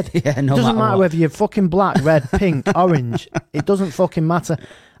dickhead. It doesn't matter whether you're fucking black, red, pink, orange. It doesn't fucking matter.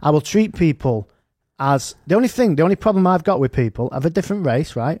 I will treat people as, the only problem I've got with people of a different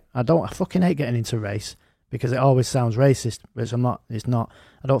race, right? I fucking hate getting into race because it always sounds racist, which it's not.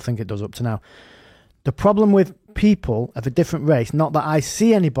 I don't think it does up to now. The problem with people of a different race, not that I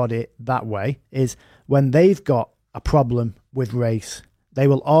see anybody that way, is when they've got a problem with race, they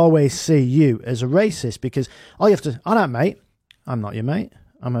will always see you as a racist because all you have to, all right, mate, I'm not your mate.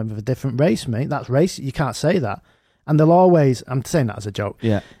 I'm of a different race, mate. That's race. You can't say that. And they'll always, I'm saying that as a joke.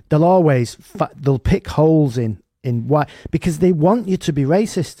 Yeah. They'll always, they'll pick holes in why, because they want you to be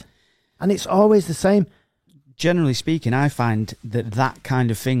racist. And it's always the same. Generally speaking, I find that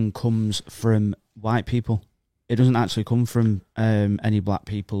kind of thing comes from white people. It doesn't actually come from any black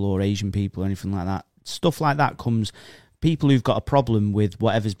people or Asian people or anything like that. Stuff like that comes, people who've got a problem with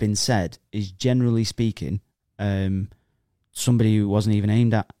whatever's been said is generally speaking somebody who wasn't even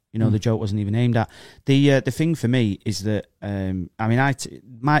aimed at. The joke wasn't even aimed at. The thing for me is that the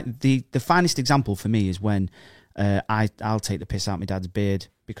finest example for me is when I'll take the piss out of my dad's beard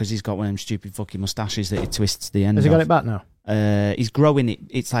because he's got one of them stupid fucking moustaches that he twists the end. Has he got it back now? He's growing it.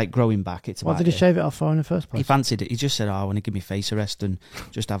 It's like growing back. What did he shave it off for in the first place? He fancied it. He just said, "Oh, I want to give me face arrest and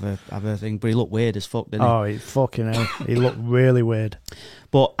just have a thing." But he looked weird as fuck, didn't he? Oh, he fucking hell. He looked really weird.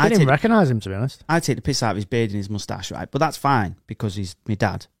 But I didn't recognise him, to be honest. I take the piss out of his beard and his moustache, right? But that's fine because he's my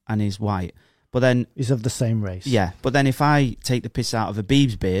dad and he's white. But then he's of the same race. Yeah. But then if I take the piss out of a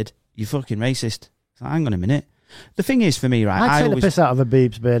Beebs beard, you're fucking racist. So hang on a minute. The thing is, for me, right, I take the piss out of a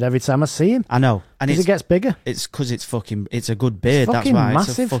Beebs beard every time I see him. I know, and it gets bigger. It's because it's a good beard. That's why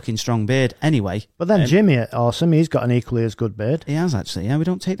massive. It's a fucking strong beard. Anyway, but then Jimmy at Awesome, he's got an equally as good beard. He has actually. Yeah, we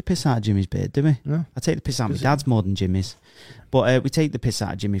don't take the piss out of Jimmy's beard, do we? No, I take the piss out of my dad's more than Jimmy's, but we take the piss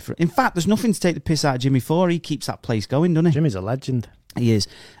out of Jimmy for. In fact, there's nothing to take the piss out of Jimmy for. He keeps that place going, doesn't he? Jimmy's a legend. He is.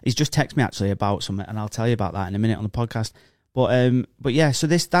 He's just texted me actually about something, and I'll tell you about that in a minute on the podcast. But yeah, so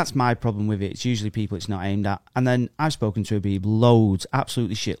that's my problem with it. It's usually people it's not aimed at. And then I've spoken to Habib loads,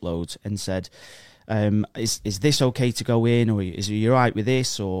 absolutely shitloads, and said, is this okay to go in, or is he all right with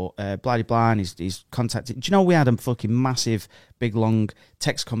this, or blah, blah, blah, and he's contacted. Do you know we had a fucking massive, big, long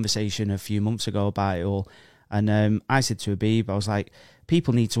text conversation a few months ago about it all? And I said to Habib, I was like,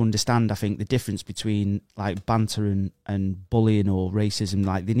 people need to understand, I think, the difference between like banter and bullying or racism.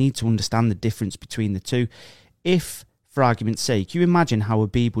 Like, they need to understand the difference between the two. If, for argument's sake, you imagine how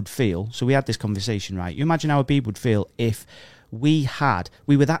Habib would feel. So we had this conversation, right? You imagine how Habib would feel if we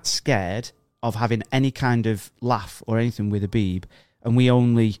were that scared of having any kind of laugh or anything with Habib, and we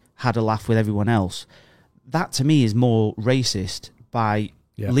only had a laugh with everyone else. That to me is more racist by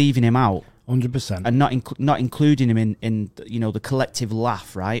leaving him out. 100%. And not including him in the collective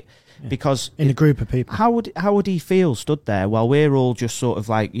laugh, right? Yeah. Because in a group of people, how would he feel stood there while we're all just sort of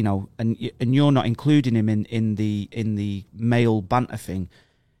like, and you're not including him in the male banter thing?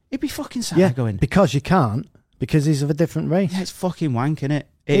 He'd be fucking sad. Yeah, going, because you can't, because he's of a different race. Yeah, it's fucking wank, innit?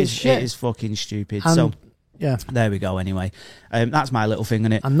 It is fucking stupid. And, so yeah, there we go. Anyway, that's my little thing,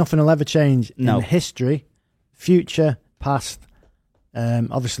 innit? And nothing will ever change in history, future, past.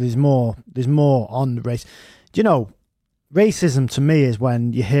 Obviously, there's more on the race. Do you know, racism to me is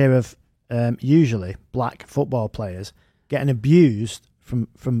when you hear of usually black football players getting abused from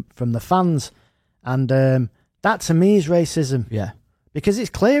the fans, and that to me is racism. Yeah, because it's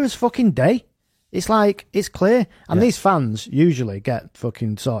clear as fucking day. It's like, it's clear, and these fans usually get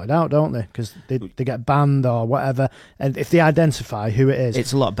fucking sorted out, don't they? Because they get banned or whatever, and if they identify who it is,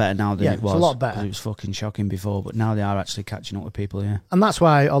 it's a lot better now than it was. It's a lot better. It was fucking shocking before, but now they are actually catching up with people. Yeah, and that's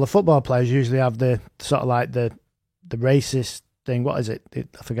why all the football players usually have the sort of like the racist thing. What is it?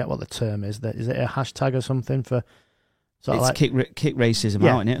 I forget what the term is. Is it a hashtag or something for? Sort it's of like, kick racism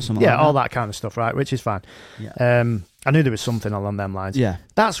out, innit? Something yeah, like all that kind of stuff, right? Which is fine. Yeah. I knew there was something along them lines. Yeah,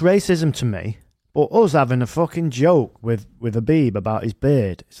 that's racism to me. But us having a fucking joke with Habib about his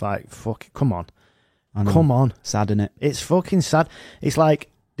beard, it's like, fuck, come on. Come on. Sad, innit? It's fucking sad. It's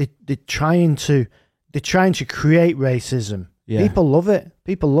like they're trying to create racism. Yeah. People love it.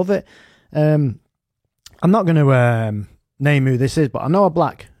 I'm not going to name who this is, but I know a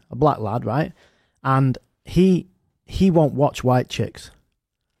black a black lad, right? And he won't watch white chicks.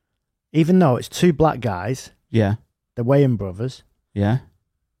 Even though it's two black guys, Yeah. the Wayans brothers, Yeah.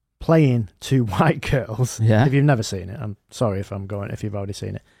 playing two white girls. Yeah. If you've never seen it, I'm sorry if you've already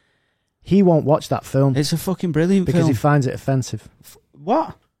seen it. He won't watch that film It's a fucking brilliant because film. he finds it offensive.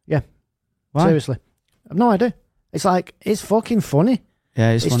 What? Yeah. Why? Seriously. I've no idea. It's like, it's fucking funny.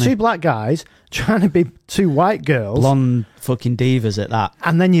 Yeah, it's funny. two black guys trying to be two white girls. Blonde fucking divas at that.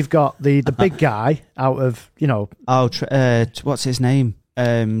 And then you've got the big guy out of, Oh, what's his name?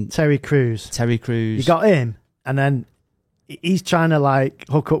 Terry Crews. Terry Crews. You got him, and then he's trying to like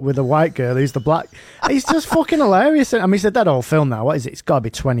hook up with a white girl who's the black. He's just fucking hilarious. I mean, it's a dead old film now. What is it? It's got to be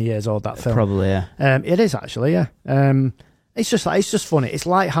 20 years old, that film. Probably, yeah. It is actually, yeah. It's just funny. It's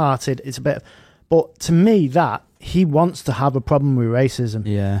light-hearted. It's a bit, but to me, that he wants to have a problem with racism.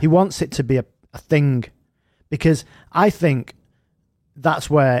 Yeah. He wants it to be a thing, because I think that's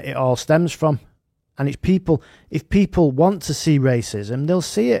where it all stems from. And it's people. If people want to see racism, they'll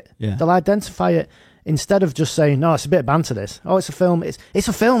see it. Yeah. They'll identify it. Instead of just saying, "No, it's a bit of banter." This, it's a film. It's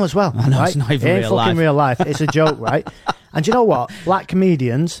a film as well. I know, right? it's not even it ain't real fucking life. real life. It's a joke, right? And you know what? Black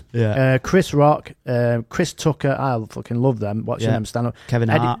comedians, Yeah. Chris Rock, Chris Tucker, I fucking love them. Watching Yeah. them stand up. Kevin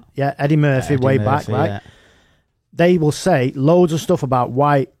Hart. Eddie Murphy, Eddie way Murphy, back, right? yeah. They will say loads of stuff about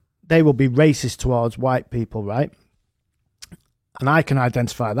white. They will be racist towards white people, right? And I can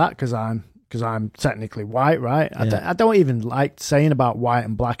identify that because I'm technically white, right? Yeah. I don't even like saying about white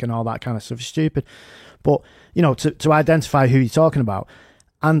and black and all that kind of stuff. It's stupid. But, to identify who you're talking about.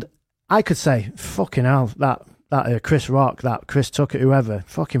 And I could say, fucking hell, that Chris Rock, that Chris Tucker, whoever,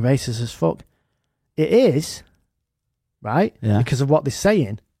 fucking racist as fuck. It is, right? Yeah. Because of what they're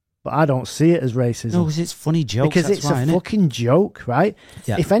saying. But I don't see it as racism. No, because it's funny jokes. because that's it's why, a innit? fucking joke, right?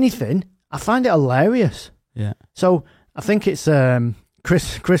 Yeah. If anything, I find it hilarious. Yeah. So I think it's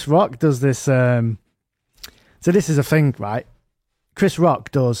Chris Rock does this. So this is a thing, right? Chris Rock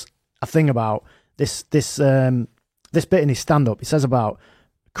does a thing about this bit in his stand-up. He says about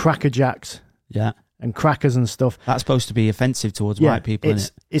Cracker Jacks Yeah. and crackers and stuff. That's supposed to be offensive towards white people, isn't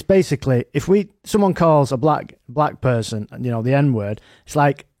it? It's basically, if someone calls a black person, the N-word, it's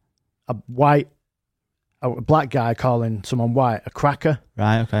like a black guy calling someone white a cracker.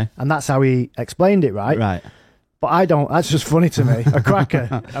 Right, okay. And that's how he explained it, right? Right. But I don't. That's just funny to me. A cracker.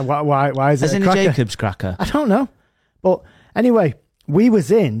 Why is it As a in a cracker? Jacob's cracker. I don't know. But anyway, we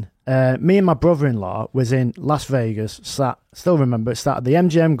was in. Me and my brother-in-law was in Las Vegas. Still remember, it's at the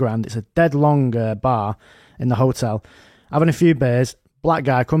MGM Grand. It's a dead long bar in the hotel, having a few beers. Black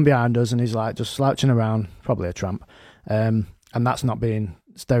guy come behind us and he's like just slouching around, probably a tramp. And that's not being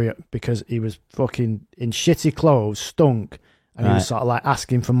stereo because he was fucking in shitty clothes, stunk, and he was sort of like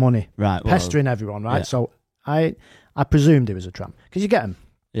asking for money, Right. pestering everyone, right? Yeah. So I presumed he was a tramp because you get him.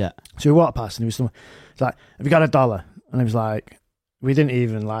 Yeah. So we walked past and he was like, "Have you got $1?" And he was like, we didn't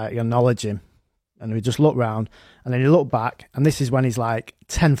even like acknowledge him, and we just looked round, and then he looked back, and this is when he's like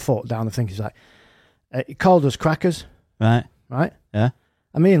 10 foot down the thing. He's like, he called us crackers, Right. right? Yeah.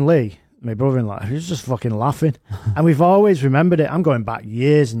 And me and Lee, my brother-in-law, he was just fucking laughing, and we've always remembered it. I'm going back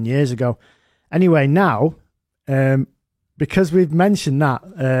years and years ago. Anyway, now, because we've mentioned that,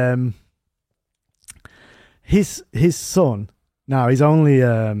 his son, now he's only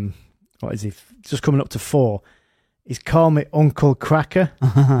what is he? Just coming up to 4. He's called me Uncle Cracker.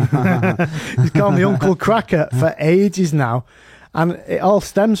 He's called me Uncle Cracker for ages now. And it all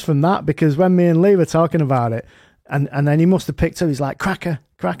stems from that, because when me and Lee were talking about it, and then he must have picked up, he's like, Cracker,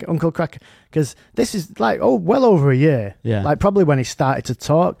 Uncle Cracker. Because this is like, well over a year. Yeah. Like probably when he started to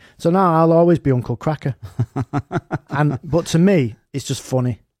talk. So now I'll always be Uncle Cracker. But to me, it's just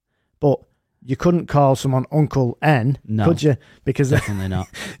funny. But you couldn't call someone Uncle N, No. could you? Because Definitely not.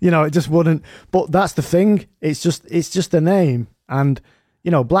 it just wouldn't. But that's the thing. It's just a name, and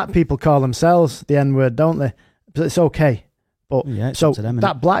black people call themselves the N-word, don't they? But it's okay. But Yeah, it's so up to them, innit?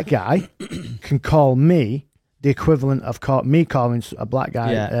 that black guy can call me the equivalent of me calling a black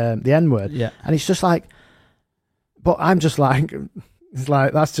guy the N-word, Yeah. and it's just like. But I'm just like, it's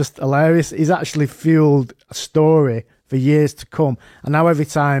like that's just hilarious. He's actually fueled a story for years to come. And now every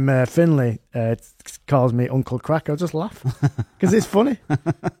time Finlay calls me Uncle Cracker, I just laugh because it's funny.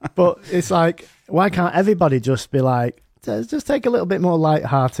 But it's like, why can't everybody just be like, just take a little bit more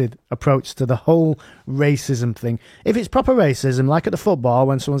light-hearted approach to the whole racism thing? If it's proper racism, like at the football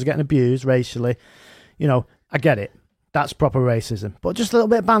when someone's getting abused racially, I get it. That's proper racism. But just a little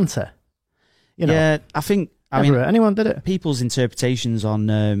bit of banter. Yeah, I think, anyone did it. people's interpretations on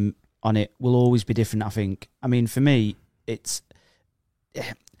it will always be different. I think. I mean, for me, it's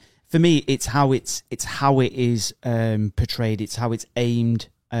how it is portrayed. It's how it's aimed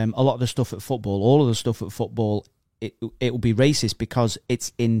a lot of the stuff at football, all of the stuff at football, it will be racist because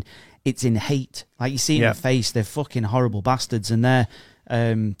it's in hate. Like you see in their face, they're fucking horrible bastards, and they're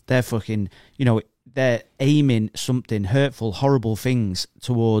fucking, you know, they're aiming something hurtful, horrible things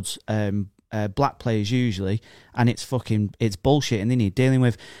towards black players usually, and it's bullshit, and they need dealing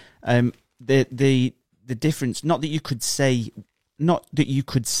with. The difference, not that you could say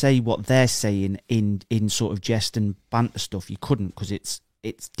what they're saying in sort of jest and banter stuff. You couldn't, because it's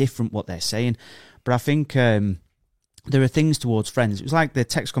different what they're saying. But I think there are things towards friends. It was like the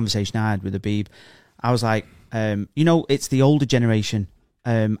text conversation I had with Habib. I was like, you know, it's the older generation.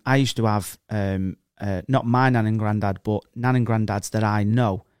 I used to have not my nan and granddad, but nan and granddads that I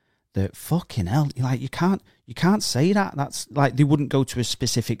know. That fucking hell, like you can't say that. That's like they wouldn't go to a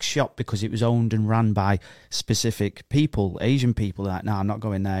specific shop because it was owned and ran by specific people, Asian people. Like, no, I'm not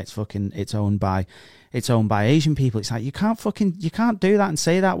going there. It's owned by Asian people. It's like you can't do that and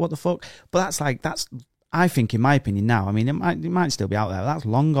say that. What the fuck? But that's I think, in my opinion now. I mean, it might still be out there. But that's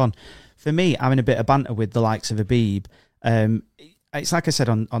long gone. For me, having a bit of banter with the likes of Habib. It's like I said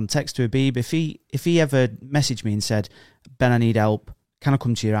on text to Habib. If he ever messaged me and said, Ben, I need help. Can I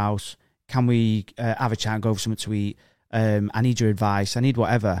come to your house? Can we have a chat and go for something to eat? I need your advice. I need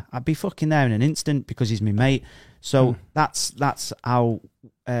whatever. I'd be fucking there in an instant because he's my mate. So that's how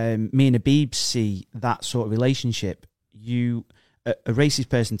me and Habib see that sort of relationship. A racist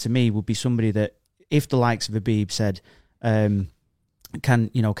person to me would be somebody that, if the likes of Habib said, can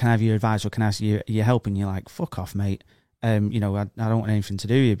I have your advice or can I ask your help? And you're like, fuck off, mate. I don't want anything to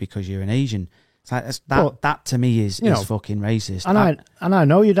do with you because you're an Asian. It's like that to me is fucking racist. And I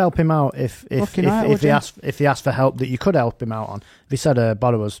know you'd help him out if he asked for help that you could help him out on. If he said a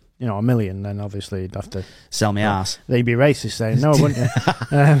bottle was $1 million, then obviously you'd have to sell me ass. They'd be racist saying no, wouldn't you?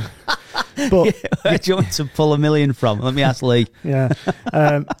 But where do you want to pull $1 million from? Let me ask Lee. Yeah,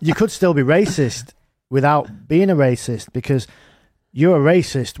 you could still be racist without being a racist, because you're a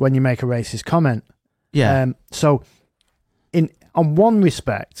racist when you make a racist comment. Yeah. So on one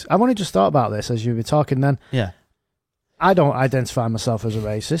respect, I wanted to start about this as you were talking then. Yeah. I don't identify myself as a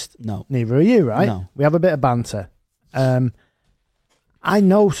racist. No. Neither are you, right? No. We have a bit of banter. I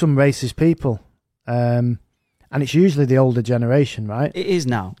know some racist people, and it's usually the older generation, right? It is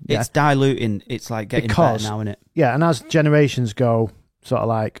now. Yeah. It's diluting. It's like getting better now, isn't it? Yeah, and as generations go sort of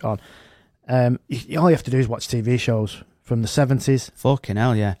like on, all you have to do is watch TV shows from the 70s. Fucking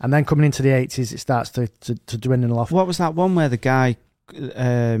hell, yeah. And then coming into the 80s, it starts to dwindle off. What was that one where the guy,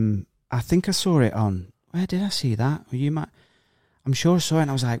 I think I saw it on, where did I see that? I'm sure I saw it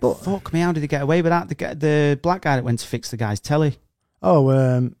and I was like, fuck me, how did he get away with that? The black guy that went to fix the guy's telly.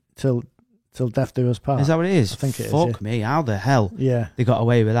 Oh, Till Death Do Us Part. Is that what it is? I think it is. Fuck me, how the hell they got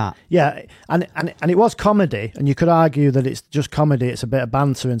away with that? Yeah, and it was comedy, and you could argue that it's just comedy, it's a bit of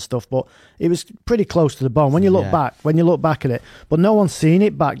banter and stuff, but it was pretty close to the bone when you look back at it. But no one's seen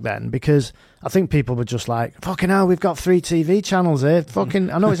it back then, because I think people were just like, fucking hell, we've got 3 TV channels here.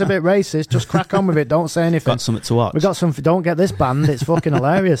 Fucking, I know it's a bit racist, just crack on with it, don't say anything. Got something to watch. We've got something, don't get this banned, it's fucking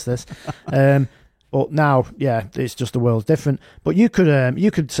hilarious, this. But now, yeah, it's just the world's different. But you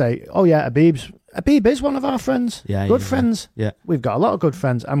could say, oh yeah, Habib is one of our friends. Yeah, good friends. Yeah. We've got a lot of good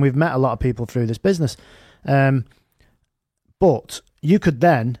friends, and we've met a lot of people through this business. But he could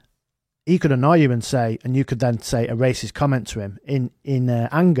annoy you and you could then say a racist comment to him in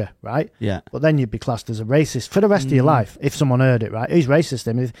anger, right? Yeah. But then you'd be classed as a racist for the rest of your life if someone heard it, right? He's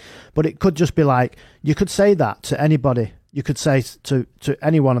racist, but it could just be like, you could say that to anybody. You could say to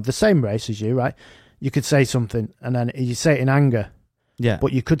anyone of the same race as you, right? You could say something, and then you say it in anger. Yeah.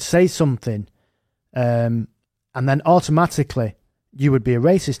 But you could say something, and then automatically you would be a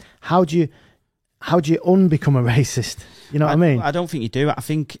racist. How do you unbecome a racist? You know what I mean? I don't think you do. I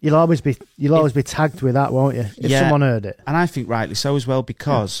think you'll always be tagged with that, won't you? If someone heard it, and I think rightly so as well,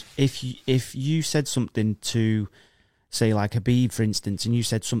 because if you said something to, say, like Habib, for instance, and you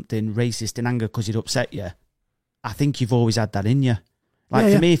said something racist in anger because it upset you, I think you've always had that in you.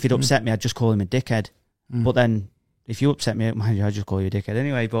 Like, for me, if it upset me, I'd just call him a dickhead. But then, if you upset me, I'd just call you a dickhead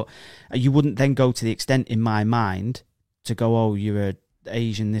anyway. But you wouldn't then go to the extent, in my mind, to go, oh, you're a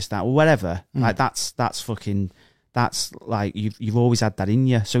Asian, this, that, or whatever. Like, that's like, you've always had that in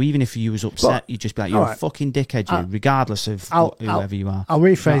you. So even if you was upset, you'd just be like, you're a fucking dickhead, regardless of whoever you are. I'll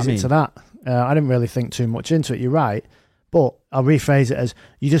rephrase it to that. I didn't really think too much into it. You're right. But I'll rephrase it as,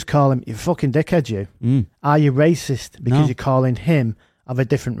 you just call him, you fucking dickhead, you. Are you racist because you're calling him of a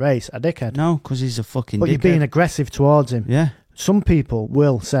different race a dickhead? No, because he's a fucking But dickhead. You're being aggressive towards him. Yeah. Some people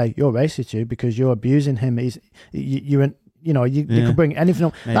will say, you're racist, you, because you're abusing him. You could bring anything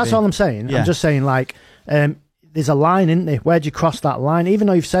up. Maybe. That's all I'm saying. Yeah. I'm just saying, like, there's a line, isn't there? Where do you cross that line? Even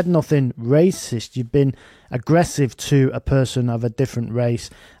though you've said nothing racist, you've been aggressive to a person of a different race.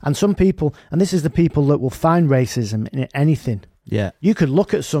 And some people, and this is the people that will find racism in anything. Yeah. You could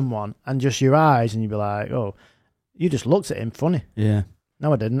look at someone and just your eyes and you'd be like, oh, you just looked at him funny. Yeah.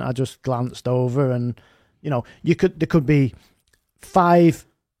 No, I didn't. I just glanced over and, there could be 5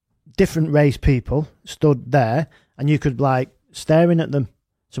 different race people stood there and you could staring at them.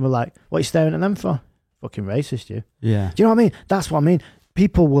 Someone like, what are you staring at them for? Fucking racist, you. Yeah. Do you know what I mean? That's what I mean.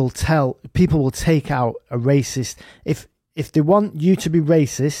 People will take out a racist. If they want you to be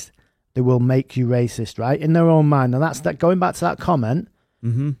racist, they will make you racist, right? In their own mind. And that's that. Going back to that comment,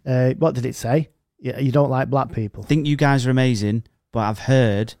 what did it say? You don't like black people. Think you guys are amazing, but I've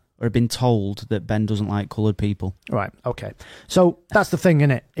heard or been told that Ben doesn't like coloured people. Right, okay. So that's the thing,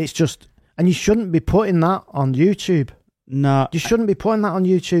 innit? It's just, and you shouldn't be putting that on YouTube. No. You shouldn't be putting that on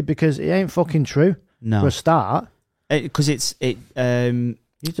YouTube because it ain't fucking true. No. For a start. Because you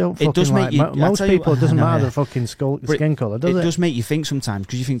don't fucking it does make you, most people, it doesn't matter the fucking skin colour, does it? It does make you think sometimes,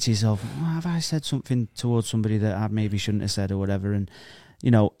 because you think to yourself, have I said something towards somebody that I maybe shouldn't have said or whatever? And,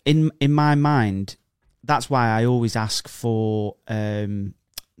 in my mind, that's why I always ask for,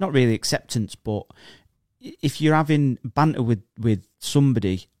 not really acceptance, if you're having banter with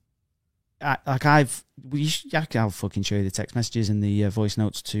somebody, I'll fucking show you the text messages and the voice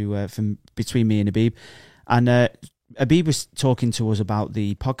notes from between me and Habib. And Habib was talking to us about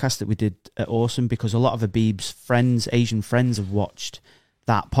the podcast that we did at Awesome, because a lot of Habib's friends, Asian friends, have watched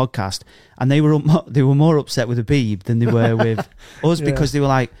that podcast, and they were more upset with Habib than they were with us, because they were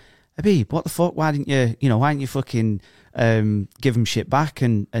like, Habib, what the fuck? Why didn't you fucking give him shit back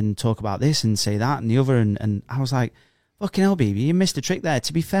and talk about this and say that and the other? And I was like, fucking hell, Habib, you missed a trick there.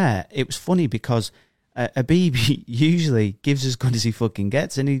 To be fair, it was funny because Habib usually gives as good as he fucking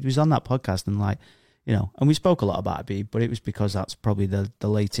gets, and he was on that podcast and and we spoke a lot about Habib, but it was because that's probably the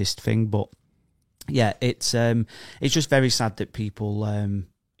latest thing. But yeah, it's just very sad that people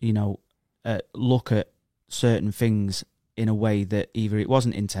look at certain things in a way that either it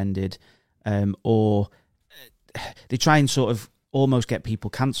wasn't intended, or they try and sort of almost get people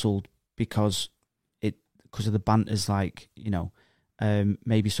cancelled because of the banter's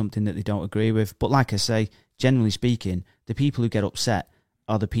maybe something that they don't agree with. But like I say, generally speaking, the people who get upset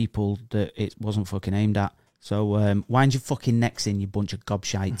are the people that it wasn't fucking aimed at. So wind your fucking necks in, you bunch of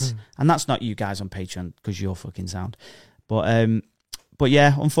gobshites. And that's not you guys on Patreon, because you're fucking sound. But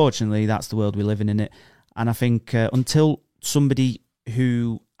yeah, unfortunately, that's the world we live in it. And I think until somebody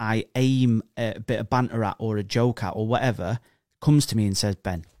who I aim a bit of banter at or a joke at or whatever comes to me and says,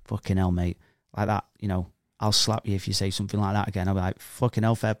 Ben, fucking hell, mate, like that, I'll slap you if you say something like that again. I'll be like, fucking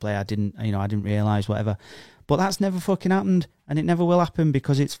hell, fair play, I didn't realise, whatever. But that's never fucking happened, and it never will happen,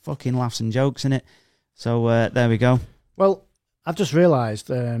 because it's fucking laughs and jokes, innit? So there we go. Well, I've just realised,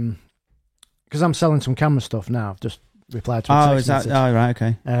 because I'm selling some camera stuff now, I've just replied to a text message. Oh, right,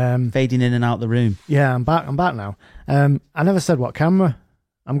 okay. Fading in and out the room. Yeah, I'm back now. I never said what camera.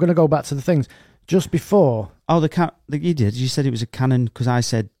 I'm going to go back to the things. Just before... Oh, you did. You said it was a Canon, because I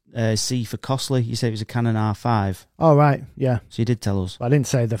said C for costly. You said it was a Canon R5. Oh, right, yeah. So you did tell us. But I didn't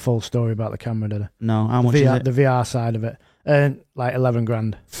say the full story about the camera, did I? No, how much is it? The VR side of it. Like 11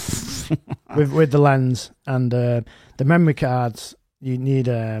 grand. with the lens and the memory cards. You need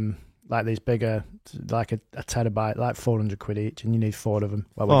like these bigger, like a terabyte, like 400 quid each, and you need 4 of them.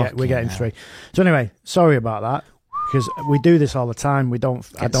 Well, we're getting 3. So anyway, sorry about that, because we do this all the time. I don't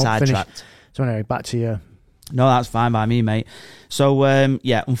finish. So anyway, back to you. No, that's fine by me, mate. So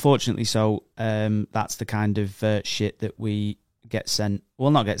yeah, unfortunately, that's the kind of shit that we get sent.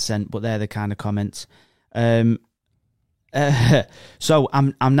 Well, not get sent, but they're the kind of comments. So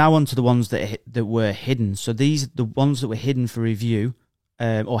I'm now on to the ones that were hidden. So these the ones that were hidden for review,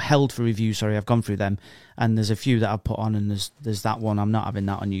 or held for review. Sorry, I've gone through them, and there's a few that I've put on, and there's that one. I'm not having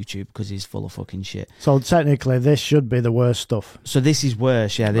that on YouTube because he's full of fucking shit. So technically, this should be the worst stuff. So this is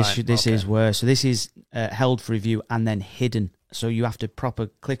worse. Yeah, this is worse. So this is held for review and then hidden. So you have to proper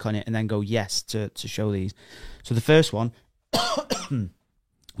click on it and then go yes to show these. So the first one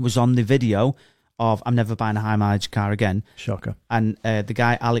was on the video of I'm never buying a high mileage car again. Shocker. And the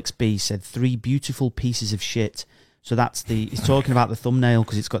guy Alex B said 3 beautiful pieces of shit. So he's talking about the thumbnail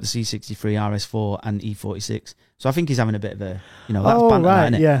because it's got the C63 RS4 and E46. So I think he's having a bit of a, that's banter, right,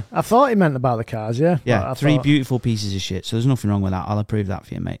 isn't it? Yeah. I thought he meant about the cars, yeah. Yeah, 3 beautiful pieces of shit. So there's nothing wrong with that. I'll approve that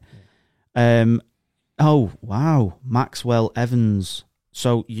for you, mate. Oh, wow. Maxwell Evans.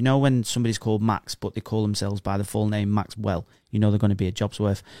 So, when somebody's called Max, but they call themselves by the full name Maxwell, they're going to be a job's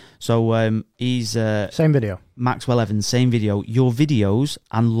worth. So, he's... same video. Maxwell Evans, same video. Your videos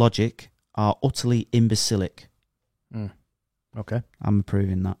and logic are utterly imbecilic. Okay. I'm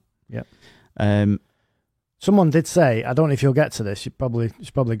approving that. Yep. Someone did say, I don't know if you'll get to this, it's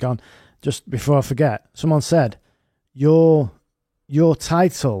probably gone. Just before I forget, someone said, your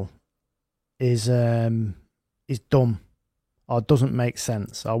title is dumb or doesn't make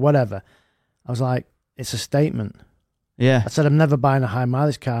sense or whatever. I was like, it's a statement. Yeah. I said, I'm never buying a high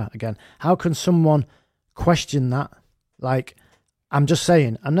mileage car again. How can someone question that? Like, I'm just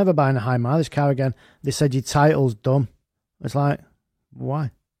saying, I'm never buying a high mileage car again. They said your title's dumb. It's like,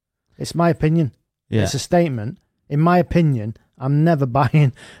 why? It's my opinion. Yeah. It's a statement. In my opinion, I'm never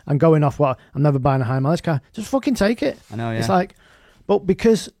buying, I'm going off what, I'm never buying a high mileage car. Just fucking take it. I know, yeah. It's like, but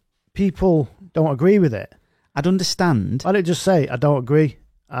because people don't agree with it. I'd understand. I don't just say, I don't agree.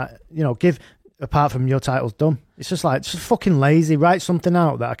 Apart from your title's dumb. It's just like, just fucking lazy. Write something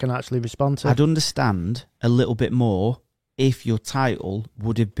out that I can actually respond to. I'd understand a little bit more if your title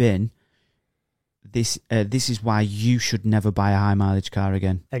would have been, this is why you should never buy a high mileage car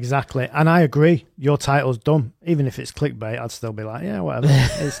again. Exactly. And I agree. Your title's dumb. Even if it's clickbait, I'd still be like, yeah, whatever.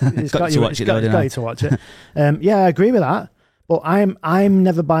 It's got you to watch it. Yeah, I agree with that. But I'm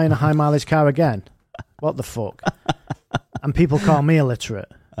never buying a high mileage car again. What the fuck? And people call me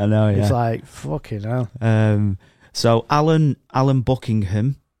illiterate. I know, yeah. It's like, fucking hell. So Alan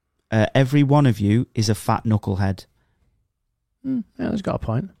Buckingham, every one of you is a fat knucklehead. Yeah, he's got a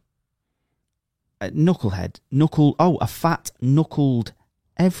point. Knucklehead. A fat knuckled.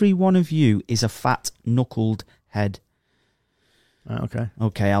 Every one of you is a fat knuckled head. Okay.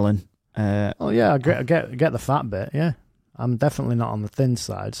 Okay, Alan. Yeah, I get the fat bit, yeah. I'm definitely not on the thin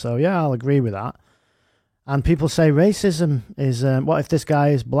side, so yeah, I'll agree with that. And people say racism is, what if this guy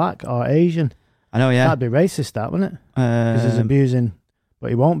is black or Asian? I know, yeah. That'd be racist, that, wouldn't it? Because he's abusing, but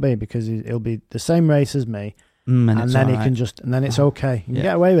he won't be because he'll be the same race as me. And then he can and then it's okay. You can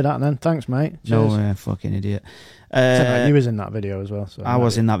get away with that then. Thanks, mate. Cheers. No, fucking idiot. You was in that video as well. So I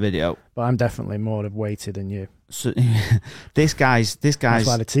was in that video. But I'm definitely more weighted than you. So, this guy's... That's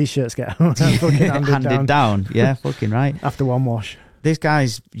why the T-shirts get fucking handed down. Yeah, fucking right. After one wash. This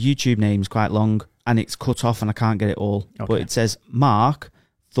guy's YouTube name's quite long and it's cut off and I can't get it all. Okay. But it says, Mark,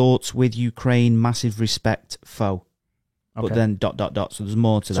 thoughts with Ukraine, massive respect, foe. Okay. But then ... So there's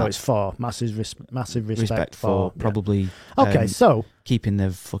more to that. So it's for massive respect for probably. Okay, so keeping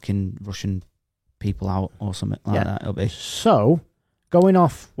the fucking Russian people out or something like that. It'll be. So going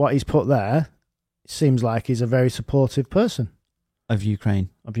off what he's put there, it seems like he's a very supportive person of Ukraine.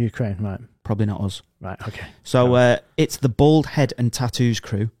 Right? Probably not us. Right. Okay. So it's the Bald Head and Tattoos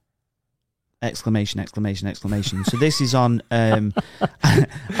crew. Exclamation. So this is on, I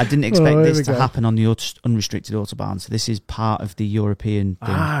didn't expect this to happen on the unrestricted Autobahn. So this is part of the European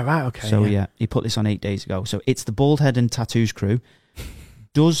thing. Ah, right, okay. So yeah, he put this on 8 days ago. So it's the Bald Head and Tattoos crew.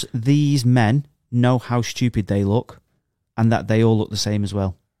 Does these men know how stupid they look and that they all look the same as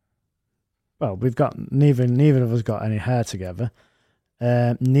well? Well, we've got, neither of us got any hair together.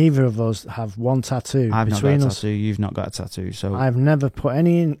 Neither of us have one tattoo. I've not got a tattoo. You've not got a tattoo. So I've never put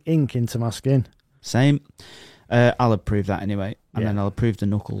any ink into my skin. Same. I'll approve that anyway, and then I'll approve the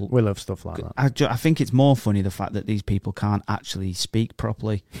knuckle. We love stuff like that. I think it's more funny the fact that these people can't actually speak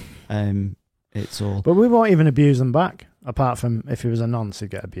properly. It's all. But we won't even abuse them back. Apart from if he was a nonce,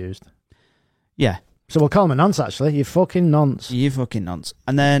 he'd get abused. Yeah. So we'll call him a nonce. Actually, you fucking nonce. You fucking nonce.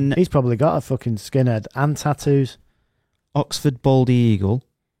 And then he's probably got a fucking skinhead and tattoos. Oxford Baldy Eagle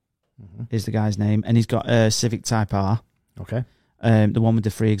is the guy's name, and he's got a Civic Type R. Okay. The one with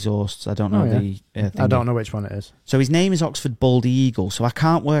the free exhausts. I don't know I don't know which one it is. So his name is Oxford Baldy Eagle. So I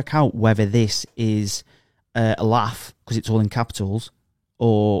can't work out whether this is a laugh because it's all in capitals,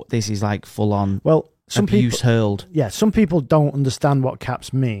 or this is like full on. Well, some abuse people hurled. Yeah, some people don't understand what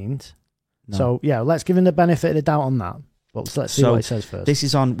caps means. No. So yeah, let's give him the benefit of the doubt on that. But let's see what it says first. This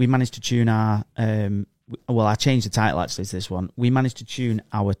is on. We managed to tune our. Well, I changed the title actually to this one. We managed to tune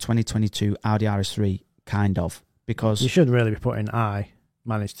our 2022 Audi RS3 kind of because you should really be putting I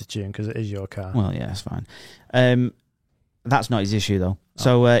managed to tune because it is your car. Well, yeah, that's fine. That's not his issue though. Oh.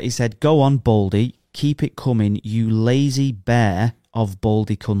 So he said, "Go on, Baldy, keep it coming, you lazy bear of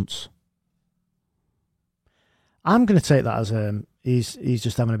Baldy cunts." I'm going to take that as he's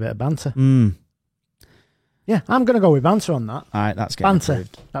just having a bit of banter. Yeah, I'm going to go with banter on that. All right, that's banter.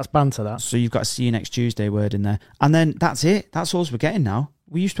 Approved. That's banter, that. So you've got a see you next Tuesday word in there. And then that's it. That's all we're getting now.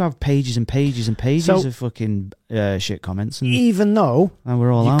 We used to have pages and pages and pages of fucking shit comments. Even though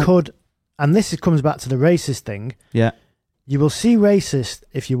we're all you could, and this comes back to the racist thing. Yeah. You will see racist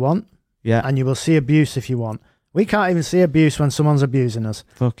if you want. Yeah. And you will see abuse if you want. We can't even see abuse when someone's abusing us.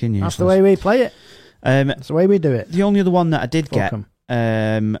 Fucking useless. That's the way we play it. That's the way we do it. The only other one that I did get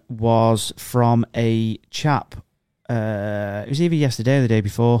was from a chap it was either yesterday or the day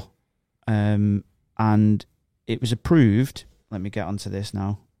before, and it was approved. Let me get onto this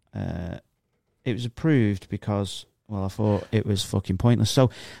now. It was approved because, well, I thought it was fucking pointless.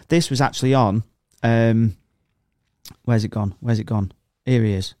 So this was actually on. Where's it gone? Here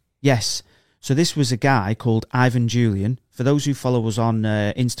he is. Yes. So this was a guy called Ivan Julian. For those who follow us on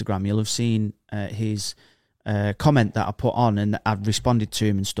Instagram, you'll have seen his comment that I put on, and I've responded to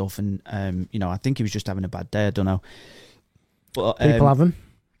him and stuff. And I think he was just having a bad day. I don't know. But people have them.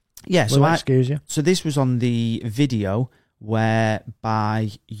 Yeah. We'll excuse you. So this was on the video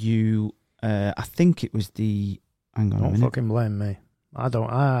whereby you. I think it was the. Hang on a minute. Don't fucking blame me. I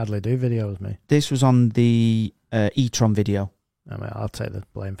hardly do videos, me. This was on the e-tron video. I mean, I'll take the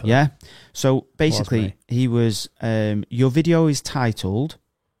blame for that. Yeah. So basically, he was. Your video is titled,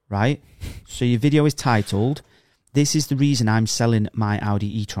 right? So your video is titled, "This is the reason I'm selling my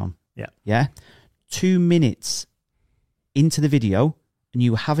Audi e-tron." Yeah. Yeah. 2 minutes into the video, and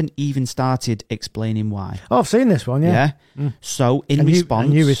you haven't even started explaining why. Oh, I've seen this one. Yeah. So in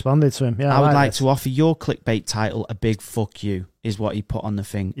response, you responded to him. Yeah. I would like to offer your clickbait title a big fuck you, is what he put on the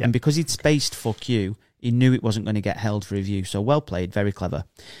thing. Yeah. And because he'd spaced fuck you, he knew it wasn't going to get held for review. So well played, very clever.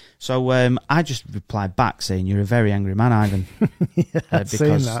 So I just replied back saying, "You're a very angry man, Ivan."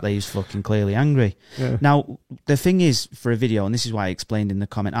 Because he's fucking clearly angry. Yeah. Now, the thing is, for a video, and this is why I explained in the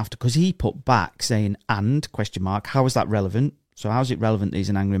comment after, because he put back saying, "And, ? How is that relevant?" So how's it relevant that he's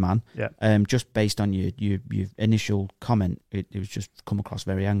an angry man? Yeah. Just based on your initial comment, it was just come across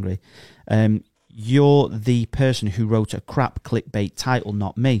very angry. You're the person who wrote a crap clickbait title,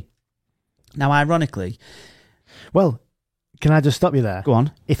 not me. Now, ironically... Well, can I just stop you there? Go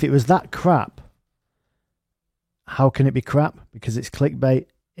on. If it was that crap, how can it be crap? Because it's clickbait.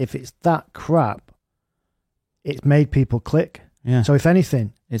 If it's that crap, it's made people click. Yeah. So if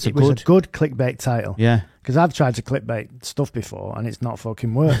anything, it was a good clickbait title. Yeah. Because I've tried to clickbait stuff before and it's not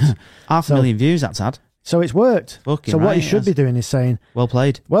fucking worked. 500,000 views that's had. So it's worked. Fucking so what right, he should be doing is saying, well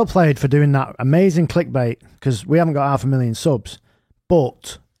played. Well played for doing that amazing clickbait, because we haven't got 500,000 subs.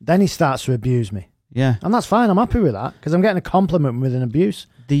 But then he starts to abuse me. Yeah. And that's fine. I'm happy with that, because I'm getting a compliment with an abuse.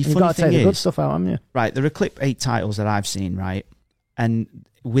 You've got to take the good stuff out, haven't you? Right. There are clickbait titles that I've seen, right? And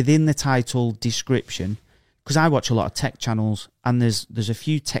within the title description, because I watch a lot of tech channels, and there's a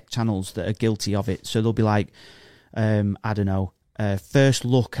few tech channels that are guilty of it. So they'll be like, I don't know, first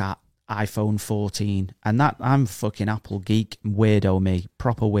look at iPhone 14, and that I'm fucking Apple geek, weirdo me,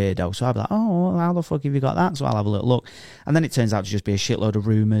 proper weirdo. So I'll be like, oh, well, how the fuck have you got that? So I'll have a little look, and then it turns out to just be a shitload of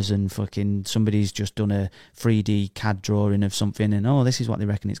rumours, and fucking somebody's just done a 3D CAD drawing of something, and oh, this is what they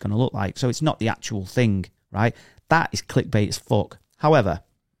reckon it's going to look like. So it's not the actual thing, right? That is clickbait as fuck. However,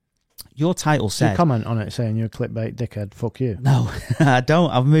 your title said... You comment on it saying you're a clickbait dickhead, fuck you. No, I don't.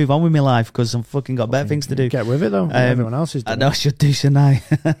 I'll move on with my life because I've fucking got better things to do. Get with it though. Everyone else is doing I know I should do, shouldn't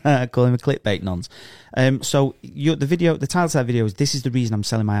I? Call him a clickbait nonce. So the title of that video is, "This is the reason I'm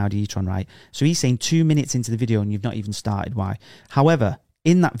selling my Audi e-tron," right? So he's saying 2 minutes into the video and you've not even started why. However,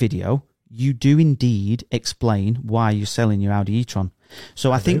 in that video, you do indeed explain why you're selling your Audi e-tron.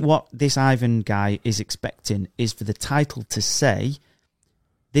 So I think what this Ivan guy is expecting is for the title to say,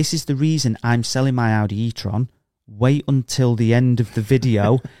 "This is the reason I'm selling my Audi e-tron. Wait until the end of the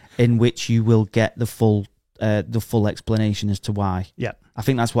video in which you will get the full explanation as to why." Yeah. I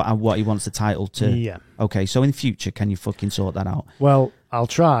think that's what he wants the title to. Yeah. Okay, so in future, can you fucking sort that out? Well, I'll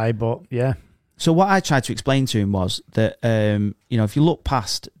try, but yeah. So what I tried to explain to him was that, if you look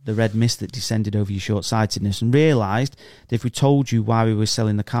past the red mist that descended over your short-sightedness and realised that if we told you why we were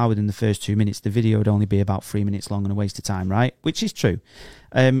selling the car within the first 2 minutes, the video would only be about 3 minutes long and a waste of time, right? Which is true.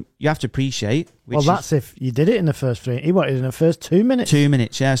 You have to appreciate... Well, that's if you did it in the first 3... He wanted it in the first 2 minutes. 2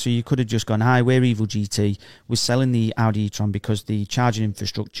 minutes, yeah. So you could have just gone, "Hi, we're Evil GT. We're selling the Audi e-tron because the charging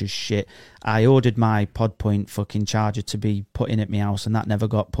infrastructure's shit. I ordered my PodPoint fucking charger to be put in at my house, and that never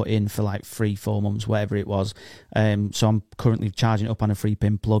got put in for like 3-4 months, whatever it was. So I'm currently charging it up on a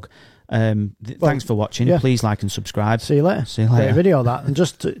 3-pin plug. Thanks for watching. Yeah. Please like and subscribe. See you later. Great video of that. And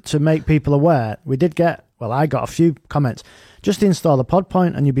just to make people aware, we did get... Well, I got a few comments. Just install the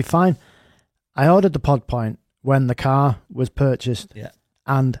PodPoint and you'll be fine. I ordered the PodPoint when the car was purchased. Yeah.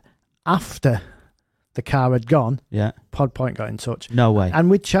 And after the car had gone, yeah, PodPoint got in touch. No way.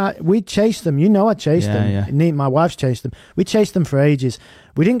 And we'd chased them. You know I chased them. Yeah. My wife's chased them. We chased them for ages.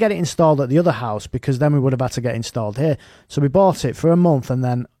 We didn't get it installed at the other house because then we would have had to get installed here. So we bought it for a month, and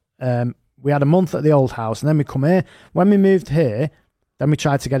then we had a month at the old house, and then we come here. When we moved here, then we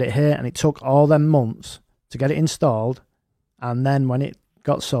tried to get it here, and it took all them months to get it installed. And then when it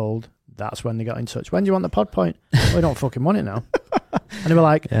got sold, that's when they got in touch. "When do you want the PodPoint?" "We don't fucking want it now." And they were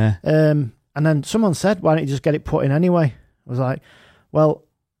like, And then someone said, why don't you just get it put in anyway? I was like, well,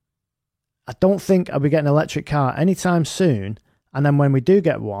 I don't think I'll be getting an electric car anytime soon. And then when we do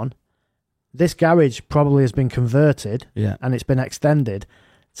get one, this garage probably has been converted and it's been extended.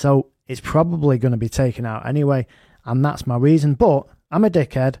 So it's probably going to be taken out anyway. And that's my reason. But I'm a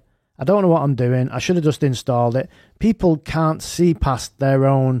dickhead. I don't know what I'm doing. I should have just installed it. People can't see past their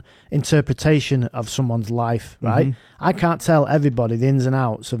own interpretation of someone's life, right? Mm-hmm. I can't tell everybody the ins and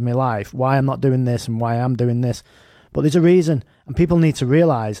outs of my life, why I'm not doing this and why I'm doing this. But there's a reason, and people need to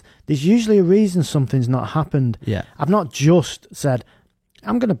realise there's usually a reason something's not happened. Yeah. I've not just said,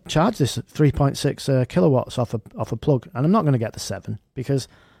 I'm going to charge this 3.6 kilowatts off a plug, and I'm not going to get the 7 because,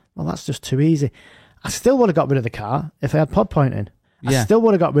 well, that's just too easy. I still would have got rid of the car if I had pod pointing. I still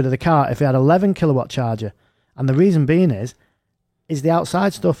would have got rid of the car if it had 11 kilowatt charger. And the reason being is the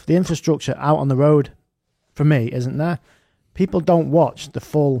outside stuff, the infrastructure out on the road, for me, isn't there. People don't watch the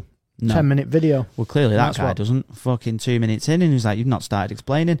full 10-minute video. Well, clearly that guy doesn't. Fucking 2 minutes in, and he's like, you've not started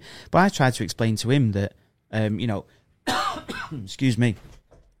explaining. But I tried to explain to him that, excuse me,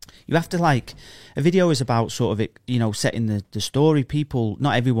 you have to, like, a video is about sort of, setting the story. People,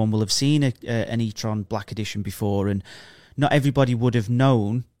 not everyone will have seen an e-tron Black Edition before, and not everybody would have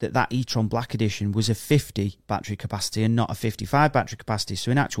known that e-tron Black Edition was a 50 battery capacity and not a 55 battery capacity.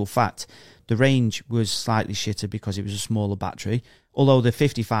 So in actual fact, the range was slightly shitter because it was a smaller battery. Although the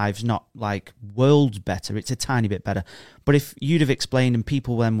 55's not like worlds better, it's a tiny bit better. But if you'd have explained and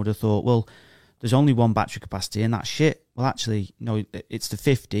people then would have thought, well, there's only one battery capacity and that's shit. Well, actually, no, it's the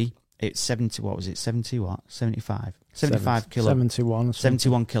 50. It's 70, what was it? 70 what? 75?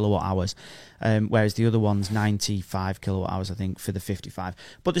 71 kilowatt hours. Whereas the other one's 95 kilowatt hours, I think, for the 55.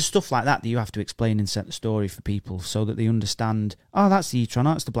 But there's stuff like that you have to explain and set the story for people so that they understand, oh, that's the e-tron,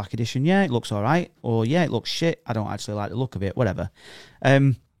 oh, that's the Black Edition. Yeah, it looks all right. Or, yeah, it looks shit. I don't actually like the look of it, whatever.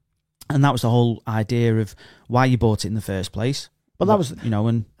 And that was the whole idea of why you bought it in the first place. But that was,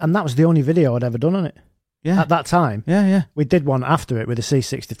 and that was the only video I'd ever done on it. Yeah. At that time. Yeah. We did one after it with the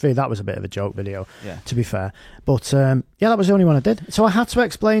C63. That was a bit of a joke video, to be fair. But, that was the only one I did. So I had to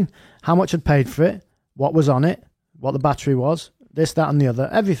explain how much I'd paid for it, what was on it, what the battery was, this, that, and the other,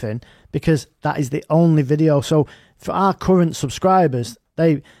 everything, because that is the only video. So for our current subscribers,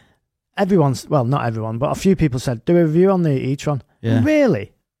 not everyone, but a few people said, do a review on the e-tron. Yeah.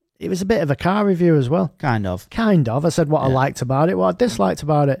 Really? It was a bit of a car review as well. Kind of. I said what I liked about it, what I disliked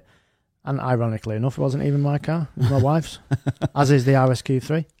about it. And ironically enough, it wasn't even my car. It was my wife's. As is the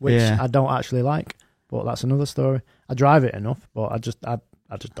RSQ3, which I don't actually like. But that's another story. I drive it enough, but I just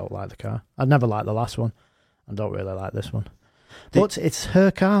don't like the car. I'd never liked the last one. I don't really like this one. But it's her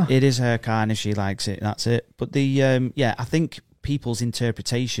car. It is her car, and if she likes it, that's it. But I think people's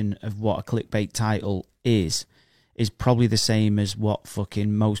interpretation of what a clickbait title is probably the same as what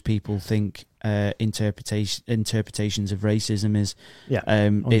fucking most people think interpretations of racism is. Yeah,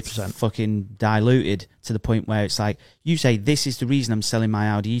 it's fucking diluted to the point where it's like, you say, this is the reason I'm selling my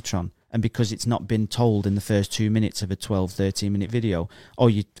Audi e-tron, and because it's not been told in the first 2 minutes of a 13-minute video,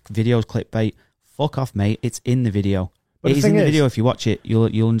 your video's clickbait. Fuck off, mate. It's in the video. But it is in the video. If you watch it,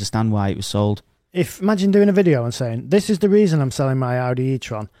 you'll understand why it was sold. Imagine doing a video and saying, this is the reason I'm selling my Audi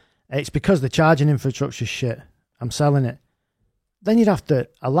e-tron. It's because the charging infrastructure's shit. I'm selling it. Then you'd have to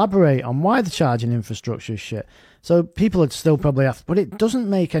elaborate on why the charging infrastructure is shit. So people would still probably have to, but it doesn't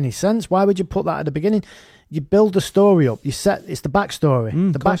make any sense. Why would you put that at the beginning? You build the story up. It's the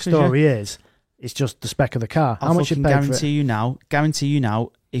backstory. The backstory is it's just the spec of the car. How much you paid for it? Guarantee you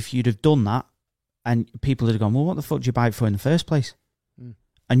now, if you'd have done that and people would have gone, well, what the fuck did you buy it for in the first place?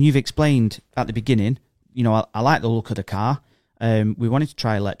 And you've explained at the beginning, I like the look of the car. We wanted to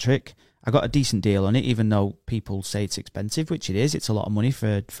try electric. I got a decent deal on it, even though people say it's expensive, which it is. It's a lot of money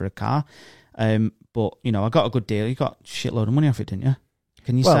for a car. But, I got a good deal. You got a shitload of money off it, didn't you?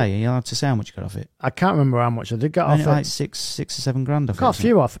 Can you say? Are you allowed to say how much you got off it? I can't remember how much I did get off it. Like six or 7 grand off it. Got a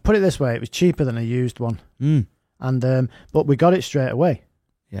few off. Put it this way, it was cheaper than a used one. And but we got it straight away.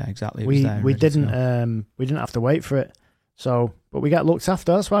 Yeah, exactly. We didn't have to wait for it. So, but we get looked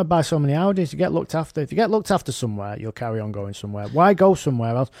after. That's why I buy so many Audis. You get looked after. If you get looked after somewhere, you'll carry on going somewhere. Why go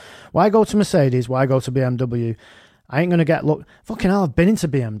somewhere else? Why go to Mercedes? Why go to BMW? I ain't going to get looked. Fucking hell, I've been into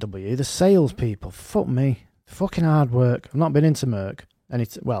BMW. The salespeople, fuck me. Fucking hard work. I've not been into Merc. I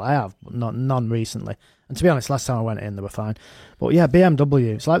have, but none recently. And to be honest, last time I went in, they were fine. But yeah,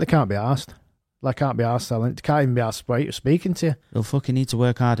 BMW, it's like they can't be arsed. Like, can't be arsed selling. They can't even be arsed speaking to you. They'll fucking need to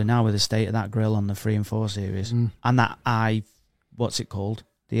work harder now with the state of that grille on the 3 and 4 series. And that what's it called?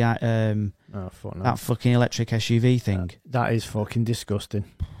 That fucking electric SUV thing. That is fucking disgusting.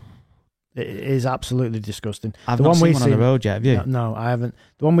 It is absolutely disgusting. I've not seen one on the road yet, have you? No, I haven't.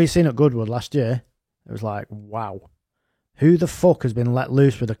 The one we seen at Goodwood last year, it was like, wow. Who the fuck has been let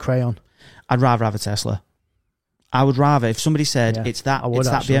loose with a crayon? I'd rather have a Tesla. I would rather, if somebody said it's that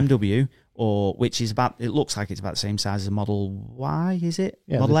BMW, or which is about, it looks like it's about the same size as a Model Y, is it?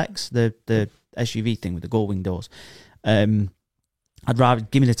 Yeah, Model X, the SUV thing with the gull wing doors. I'd rather,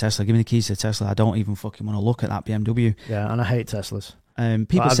 give me the Tesla, give me the keys to the Tesla. I don't even fucking want to look at that BMW. Yeah, and I hate Teslas.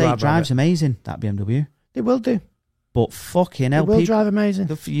 People say it drives amazing, that BMW. It will do. But fucking hell, it will drive amazing.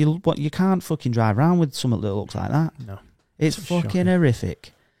 You can't fucking drive around with something that looks like that. No. It's fucking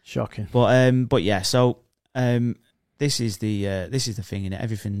horrific. Shocking. But yeah, so this is the thing,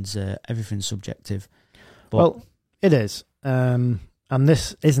 innit? Everything's subjective. But, well, it is. And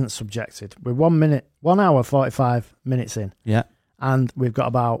this isn't subjected. We're 1 hour 45 minutes in. Yeah. And we've got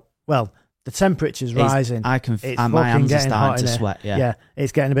about, well, the temperature's rising. My hands are starting to sweat. Yeah,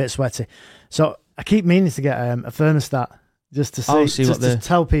 it's getting a bit sweaty. So I keep meaning to get a thermostat just to see to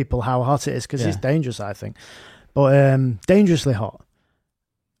tell people how hot it is, because it's dangerous, I think. But dangerously hot.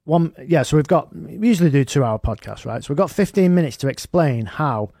 So we usually do 2 hour podcasts, right? So we've got 15 minutes to explain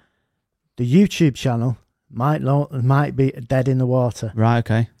how the YouTube channel might be dead in the water. Right,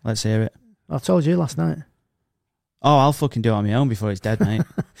 okay. Let's hear it. I told you last night. Oh, I'll fucking do it on my own before it's dead, mate.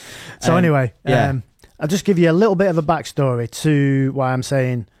 So anyway, I'll just give you a little bit of a backstory to why I'm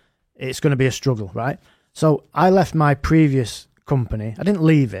saying it's going to be a struggle, right? So I left my previous company. I didn't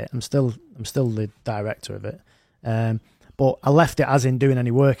leave it. I'm still the director of it. But I left it as in doing any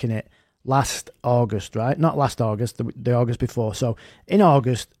work in it last August, right? Not last August, the August before. So in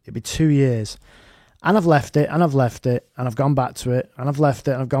August, it'd be 2 years. And I've left it, and I've left it, and I've gone back to it, and I've left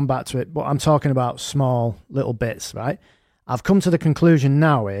it, and I've gone back to it. But I'm talking about small little bits, right? I've come to the conclusion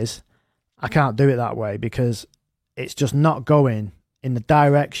now is I can't do it that way, because it's just not going in the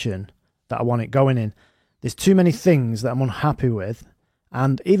direction that I want it going in. There's too many things that I'm unhappy with.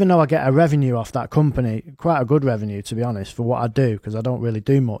 And even though I get a revenue off that company, quite a good revenue, to be honest, for what I do, because I don't really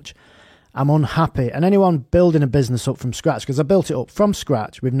do much, I'm unhappy. And anyone building a business up from scratch, because I built it up from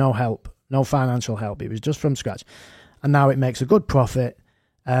scratch with no help, no financial help. It was just from scratch. And now it makes a good profit.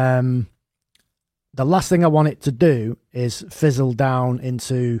 The last thing I want it to do is fizzle down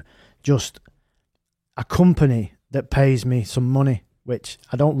into just a company that pays me some money, which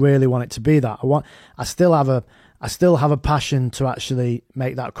I don't really want it to be that. I still have a passion to actually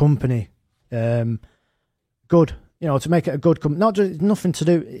make that company good. You know, to make it a good company. Nothing to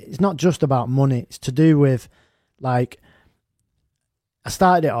do. It's not just about money. It's to do with, like, I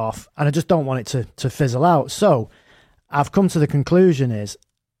started it off and I just don't want it to fizzle out. So I've come to the conclusion is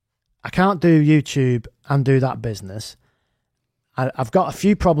I can't do YouTube and do that business. I've got a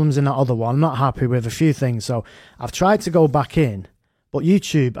few problems in that other one. I'm not happy with a few things. So I've tried to go back in. But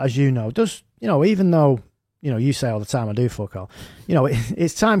YouTube, as you know, does, you know, even though, you know, you say all the time I do fuck all, you know,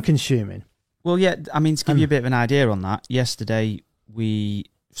 it's time consuming. Well, yeah, I mean, to give you a bit of an idea on that, yesterday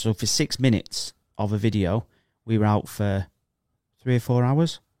for 6 minutes of a video, we were out for 3 or 4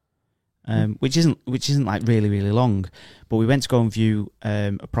 hours, which isn't like really, really long. But we went to go and view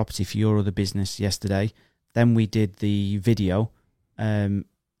a property for your other business yesterday. Then we did the video, and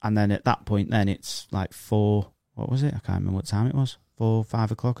then at that point, then it's like 4. What was it? I can't remember what time it was. 4,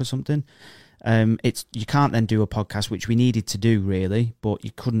 5 o'clock or something. You can't then do a podcast, which we needed to do really, but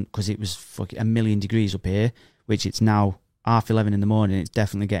you couldn't because it was fucking 1,000,000 degrees up here, which it's now 11:30 in the morning. It's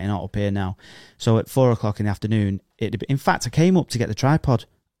definitely getting hot up here now. So at 4 o'clock in the afternoon, in fact, I came up to get the tripod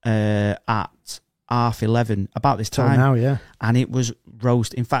at 11:30 about this time. Now, yeah. And it was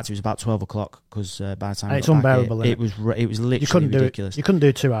roast. In fact, it was about 12 o'clock because by the time it's unbearable. It was literally ridiculous. You couldn't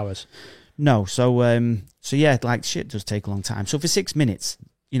do 2 hours. No, so yeah, like shit does take a long time. So for 6 minutes,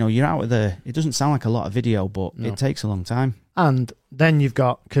 you know, you're out of it doesn't sound like a lot of video, but it takes a long time. And then you've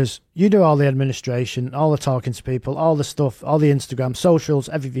got, because you do all the administration, all the talking to people, all the stuff, all the Instagram, socials,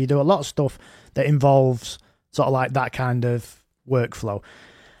 everything. You do a lot of stuff that involves sort of like that kind of workflow.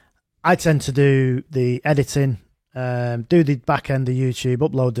 I tend to do the editing, do the back end of YouTube,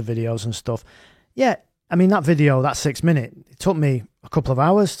 upload the videos and stuff. Yeah, I mean, that video, that 6 minute, it took me a couple of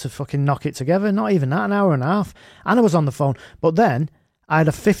hours to fucking knock it together. Not even that, an hour and a half. And I was on the phone. But then I had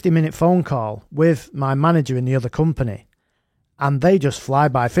a 50-minute phone call with my manager in the other company. And they just fly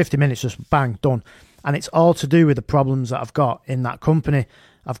by. 50 minutes, just bang, done. And it's all to do with the problems that I've got in that company.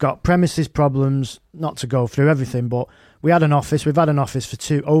 I've got premises problems, not to go through everything, but we've had an office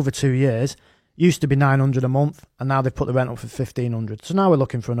for over 2 years. Used to be $900 a month, and now they've put the rent up for $1,500. So now we're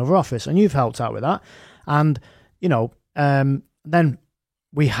looking for another office, and you've helped out with that. And, you know, then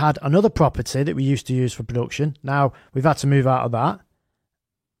we had another property that we used to use for production. Now we've had to move out of that.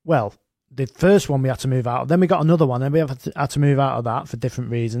 Well, the first one we had to move out of. Then we got another one, and we had to move out of that for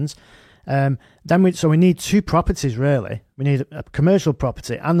different reasons. So we need 2 properties, really. We need a commercial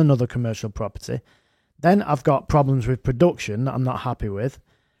property and another commercial property. Then I've got problems with production that I'm not happy with.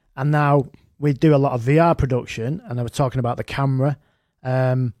 And now we do a lot of VR production, and I was talking about the camera.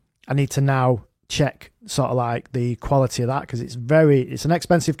 I need to now check sort of like the quality of that, because it's an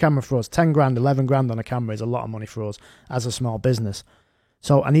expensive camera for us. 10 grand, 11 grand on a camera is a lot of money for us as a small business.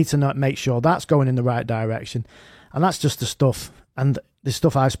 So I need to make sure that's going in the right direction. And that's just the stuff, and the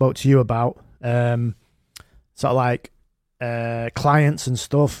stuff I spoke to you about, sort of like clients and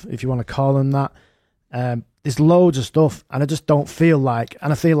stuff, if you want to call them that. There's loads of stuff, and I just don't feel like,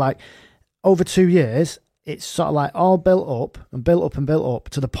 and I feel like over 2 years, it's sort of like all built up and built up and built up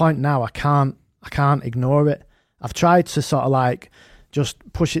to the point now I can't ignore it. I've tried to sort of like just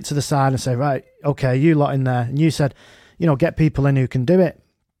push it to the side and say, right, okay, you lot in there. And you said, get people in who can do it.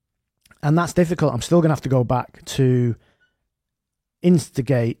 And that's difficult. I'm still going to have to go back to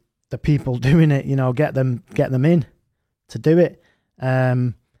instigate the people doing it, get them in to do it.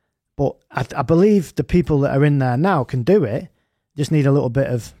 But I believe the people that are in there now can do it. Just need a little bit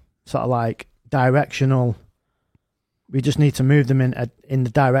of sort of like directional. We just need to move them in the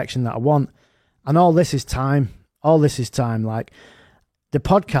direction that I want. And all this is time. Like the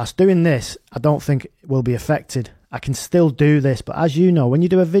podcast, doing this, I don't think will be affected. I can still do this. But as you know, when you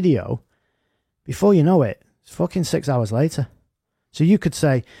do a video, before you know it, it's fucking 6 hours later. So you could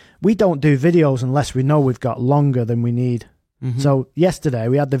say, we don't do videos unless we know we've got longer than we need. Mm-hmm. So yesterday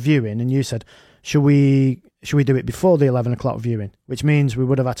we had the viewing, and you said, should we do it before the 11 o'clock viewing? Which means we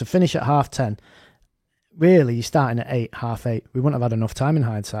would have had to finish at 10:30. Really, you're starting at 8, 8:30. We wouldn't have had enough time in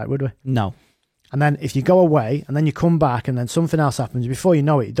hindsight, would we? No. And then if you go away and then you come back and then something else happens, before you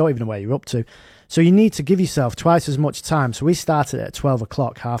know it, you don't even know where you're up to. So you need to give yourself twice as much time. So we started at 12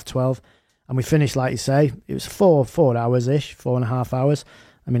 o'clock, 12:30, and we finished, like you say, it was 4 hours-ish, 4.5 hours.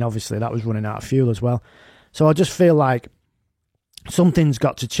 I mean, obviously that was running out of fuel as well. So I just feel like something's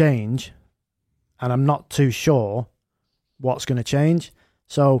got to change, and I'm not too sure what's going to change.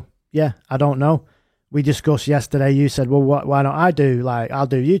 So, yeah, I don't know. We discussed yesterday, you said, well, why don't I'll do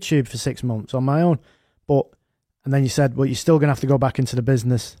YouTube for 6 months on my own. And then you said, well, you're still going to have to go back into the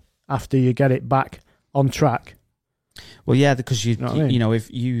business after you get it back on track. Well, yeah, because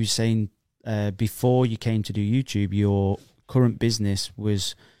if you were saying before you came to do YouTube, your current business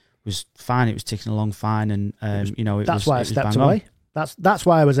was fine. It was ticking along fine, and that's why I stepped away. That's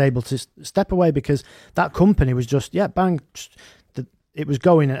why I was able to step away, because that company was just bang. It was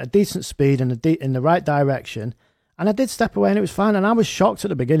going at a decent speed and in the right direction, and I did step away, and it was fine. And I was shocked at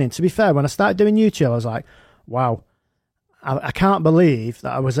the beginning. To be fair, when I started doing YouTube, I was like, "Wow, I can't believe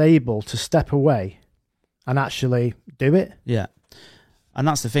that I was able to step away and actually do it." Yeah, and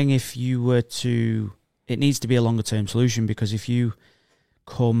that's the thing. If you were to, it needs to be a longer term solution, because if you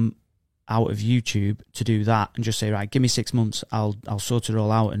come out of YouTube to do that and just say, right, give me 6 months, I'll sort it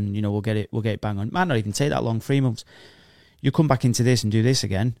all out, and we'll get it bang on. It might not even take that long, 3 months. You come back into this and do this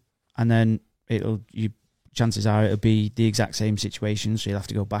again, and then chances are it'll be the exact same situation, so you'll have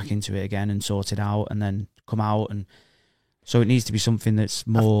to go back into it again and sort it out, and then come out. And so it needs to be something that's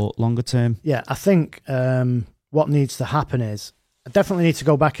more longer term. Yeah, I think what needs to happen is I definitely need to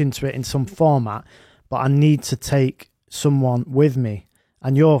go back into it in some format, but I need to take someone with me.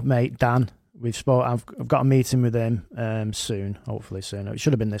 And your mate Dan, I've got a meeting with him soon, hopefully soon. It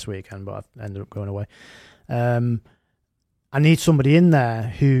should have been this weekend, but I ended up going away. I need somebody in there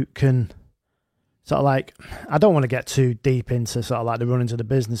who can sort of like, I don't want to get too deep into sort of like the runnings of the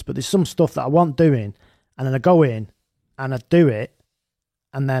business, but there's some stuff that I want doing, and then I go in and I do it,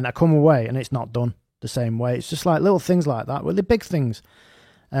 and then I come away and it's not done the same way. It's just like little things like that. Well, the big things.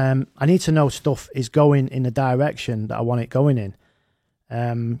 I need to know stuff is going in the direction that I want it going in.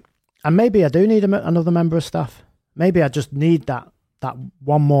 And maybe I do need another member of staff. Maybe I just need that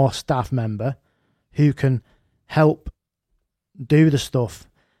one more staff member who can help do the stuff.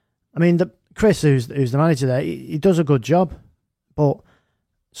 I mean, Chris, who's the manager there, he does a good job, but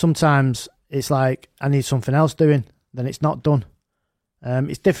sometimes it's like I need something else doing, then it's not done.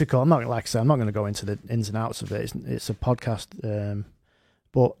 It's difficult. I'm not going to go into the ins and outs of it. It's a podcast,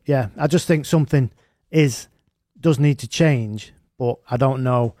 but yeah, I just think something does need to change, but I don't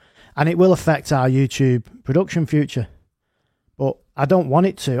know, and it will affect our YouTube production future. But I don't want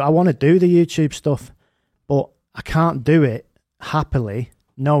it to. I want to do the YouTube stuff, but I can't do it happily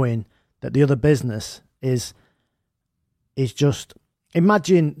knowing that the other business is just,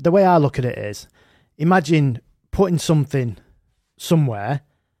 imagine, the way I look at it is, imagine putting something somewhere,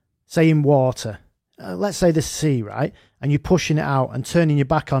 say in water, let's say the sea, right, and you're pushing it out and turning your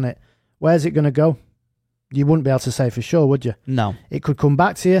back on it where's it going to go? You wouldn't be able to say for sure, would you? No. It could come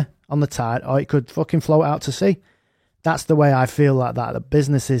back to you on the tide, or it could fucking float out to sea. That's the way I feel like that. The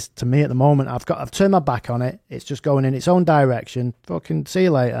business is, to me at the moment, I've turned my back on it. It's just going in its own direction. Fucking see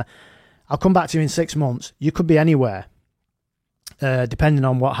you later. I'll come back to you in 6 months. You could be anywhere, depending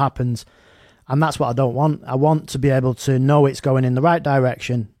on what happens. And that's what I don't want. I want to be able to know it's going in the right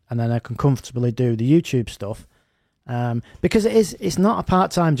direction, and then I can comfortably do the YouTube stuff. Because it's not a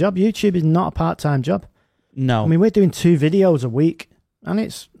part-time job. YouTube is not a part-time job. No. I mean, we're doing 2 videos a week, and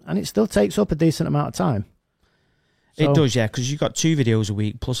it still takes up a decent amount of time. So, it does, yeah, because you've got 2 videos a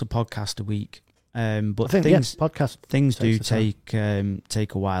week plus a podcast a week. But I think, things do take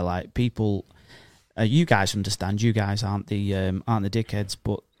a while. Like people, you guys understand. You guys aren't the dickheads,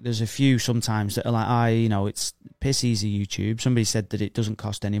 but there's a few sometimes that are like, it's piss easy YouTube. Somebody said that it doesn't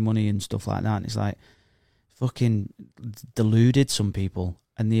cost any money and stuff like that, and it's like fucking deluded some people.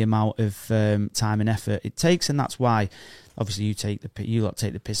 And the amount of time and effort it takes, and that's why, obviously, you lot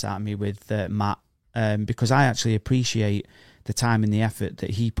take the piss out of me with Matt, because I actually appreciate the time and the effort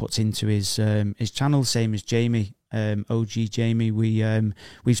that he puts into his channel. Same as Jamie, OG Jamie.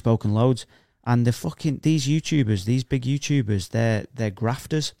 We've spoken loads, and these YouTubers, these big YouTubers, they're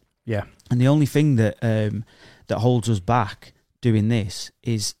grafters. Yeah, and the only thing that holds us back doing this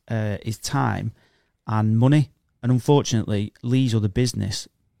is time and money. And unfortunately, Lee's other business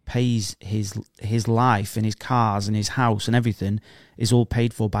pays his life and his cars and his house and everything is all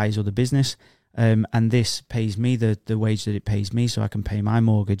paid for by his other business. And this pays me the wage that it pays me, so I can pay my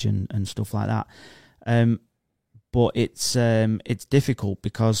mortgage and stuff like that. But it's difficult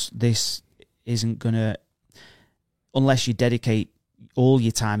because this isn't gonna, unless you dedicate all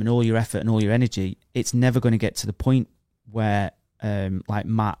your time and all your effort and all your energy, it's never going to get to the point where like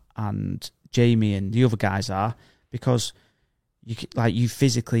Matt and Jamie and the other guys are, because you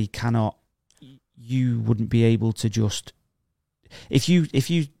physically cannot. You wouldn't be able to just if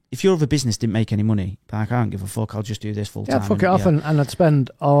your other business didn't make any money, I can't give a fuck. I'll just do this full time. Yeah, fuck it off, and I'd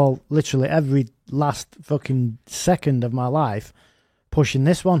spend literally every last fucking second of my life pushing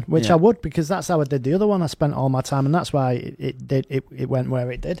this one, which I would, because that's how I did the other one. I spent all my time, and that's why it went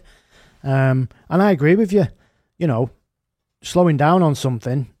where it did. And I agree with you. Slowing down on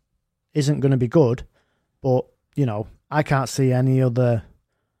something isn't going to be good, but I can't see any other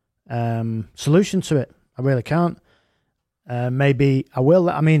solution to it. I really can't. Maybe I will.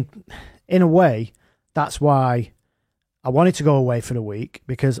 I mean, in a way, that's why I wanted to go away for the week,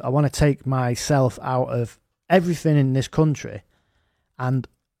 because I want to take myself out of everything in this country. And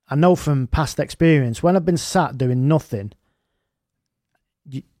I know from past experience, when I've been sat doing nothing,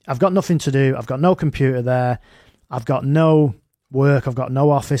 I've got nothing to do. I've got no computer there. I've got no work. I've got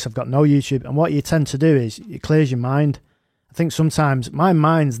no office. I've got no YouTube. And what you tend to do is it clears your mind. I think sometimes my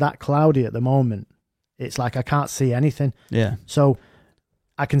mind's that cloudy at the moment. It's like I can't see anything. Yeah. So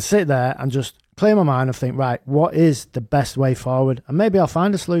I can sit there and just clear my mind and think, right, what is the best way forward? And maybe I'll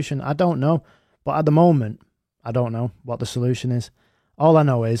find a solution. I don't know. But at the moment, I don't know what the solution is. All I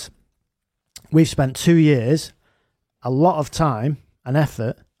know is we've spent 2 years, a lot of time and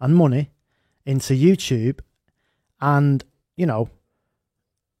effort and money into YouTube. And, I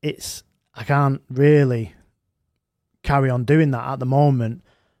can't really carry on doing that at the moment,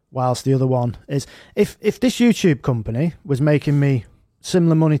 whilst the other one is, if this YouTube company was making me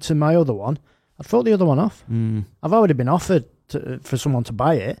similar money to my other one, I'd throw the other one off. I've already been offered for someone to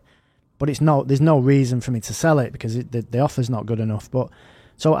buy it, but there's no reason for me to sell it because the offer's not good enough. But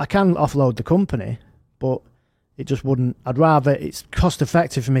so I can offload the company, but it just wouldn't. I'd rather, it's cost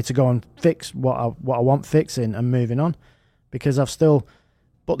effective for me to go and fix what I want fixing and moving on, because I've still.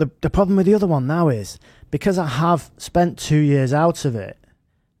 But the problem with the other one now is, because I have spent 2 years out of it,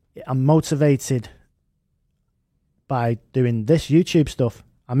 I'm motivated by doing this YouTube stuff.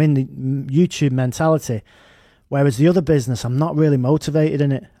 I'm in the YouTube mentality. Whereas the other business, I'm not really motivated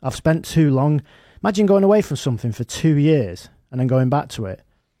in it. I've spent too long. Imagine going away from something for 2 years and then going back to it.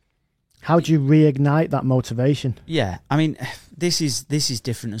 How do you reignite that motivation? Yeah, I mean, this is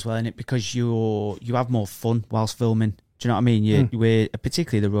different as well, isn't it? Because you have more fun whilst filming. Do you know what I mean? We're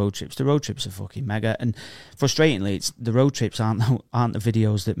particularly the road trips. The road trips are fucking mega, and frustratingly, the road trips aren't the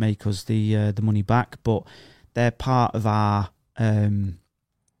videos that make us the money back, but they're part of our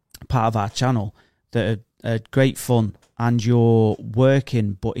channel that are great fun, and you're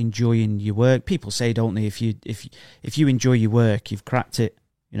working but enjoying your work. People say, don't they, if you enjoy your work, you've cracked it.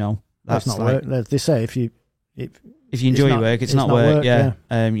 That's not like, work. They say if you enjoy your work, it's not work. Yeah.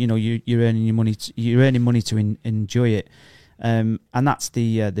 You're earning your money. You're earning money to enjoy it, and that's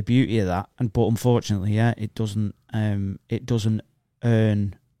the beauty of that. But unfortunately, it doesn't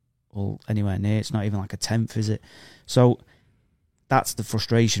earn anywhere near. It's not even like a 10th, is it? So that's the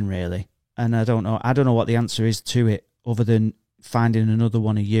frustration, really. And I don't know what the answer is to it, other than finding another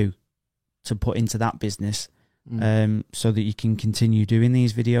one of you to put into that business, so that you can continue doing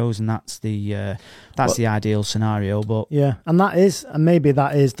these videos. And that's the ideal scenario. But yeah, and maybe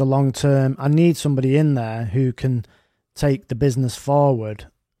that is the long term. I need somebody in there who can take the business forward.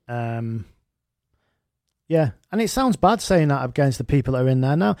 Yeah, and it sounds bad saying that against the people that are in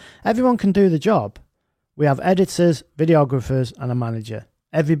there now. Everyone can do the job. We have editors, videographers, and a manager.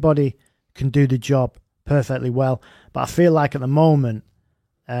 Everybody can do the job perfectly well. But I feel like at the moment,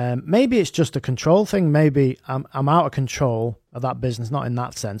 maybe it's just a control thing. Maybe I'm out of control of that business, not in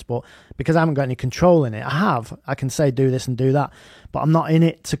that sense, but because I haven't got any control in it. I can say do this and do that, but I'm not in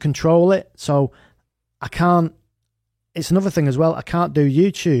it to control it. So I can't. It's another thing as well. I can't do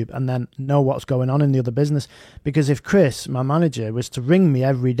YouTube and then know what's going on in the other business, because if Chris, my manager, was to ring me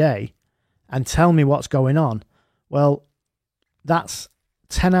every day and tell me what's going on, well, that's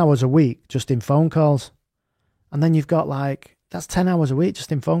 10 hours a week just in phone calls. And then you've got that's 10 hours a week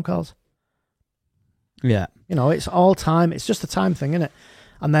just in phone calls. Yeah. It's all time. It's just a time thing, isn't it?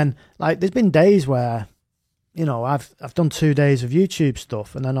 And then there's been days where, I've done 2 days of YouTube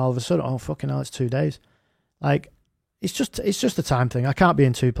stuff, and then all of a sudden, oh, fucking hell, it's 2 days. It's just a time thing. I can't be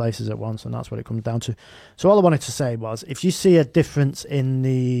in two places at once, and that's what it comes down to. So all I wanted to say was, if you see a difference in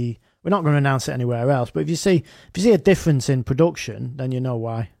we're not going to announce it anywhere else, but if you see a difference in production, then you know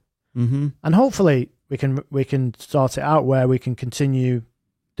why. Mm-hmm. And hopefully we can sort it out where we can continue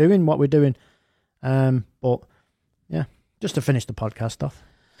doing what we're doing. But yeah, just to finish the podcast off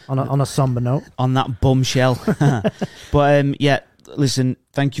on a somber note, on that bombshell. But yeah. Listen,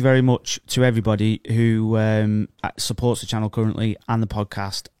 thank you very much to everybody who supports the channel currently and the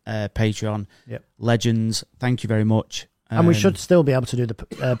podcast, Patreon, legends. Thank you very much. And we should still be able to do the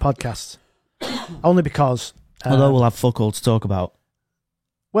podcasts, only because although we'll have fuck all to talk about.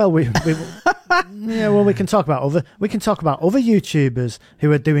 Well, we can talk about other YouTubers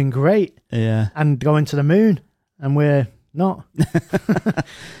who are doing great, and going to the moon, and we're not.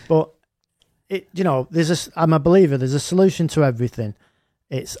 But. I'm a believer. There's a solution to everything.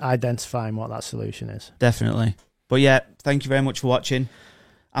 It's identifying what that solution is. Definitely. But yeah, thank you very much for watching.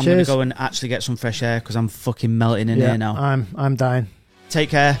 I'm going to go and actually get some fresh air because I'm fucking melting in here now. I'm dying. Take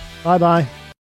care. Bye bye.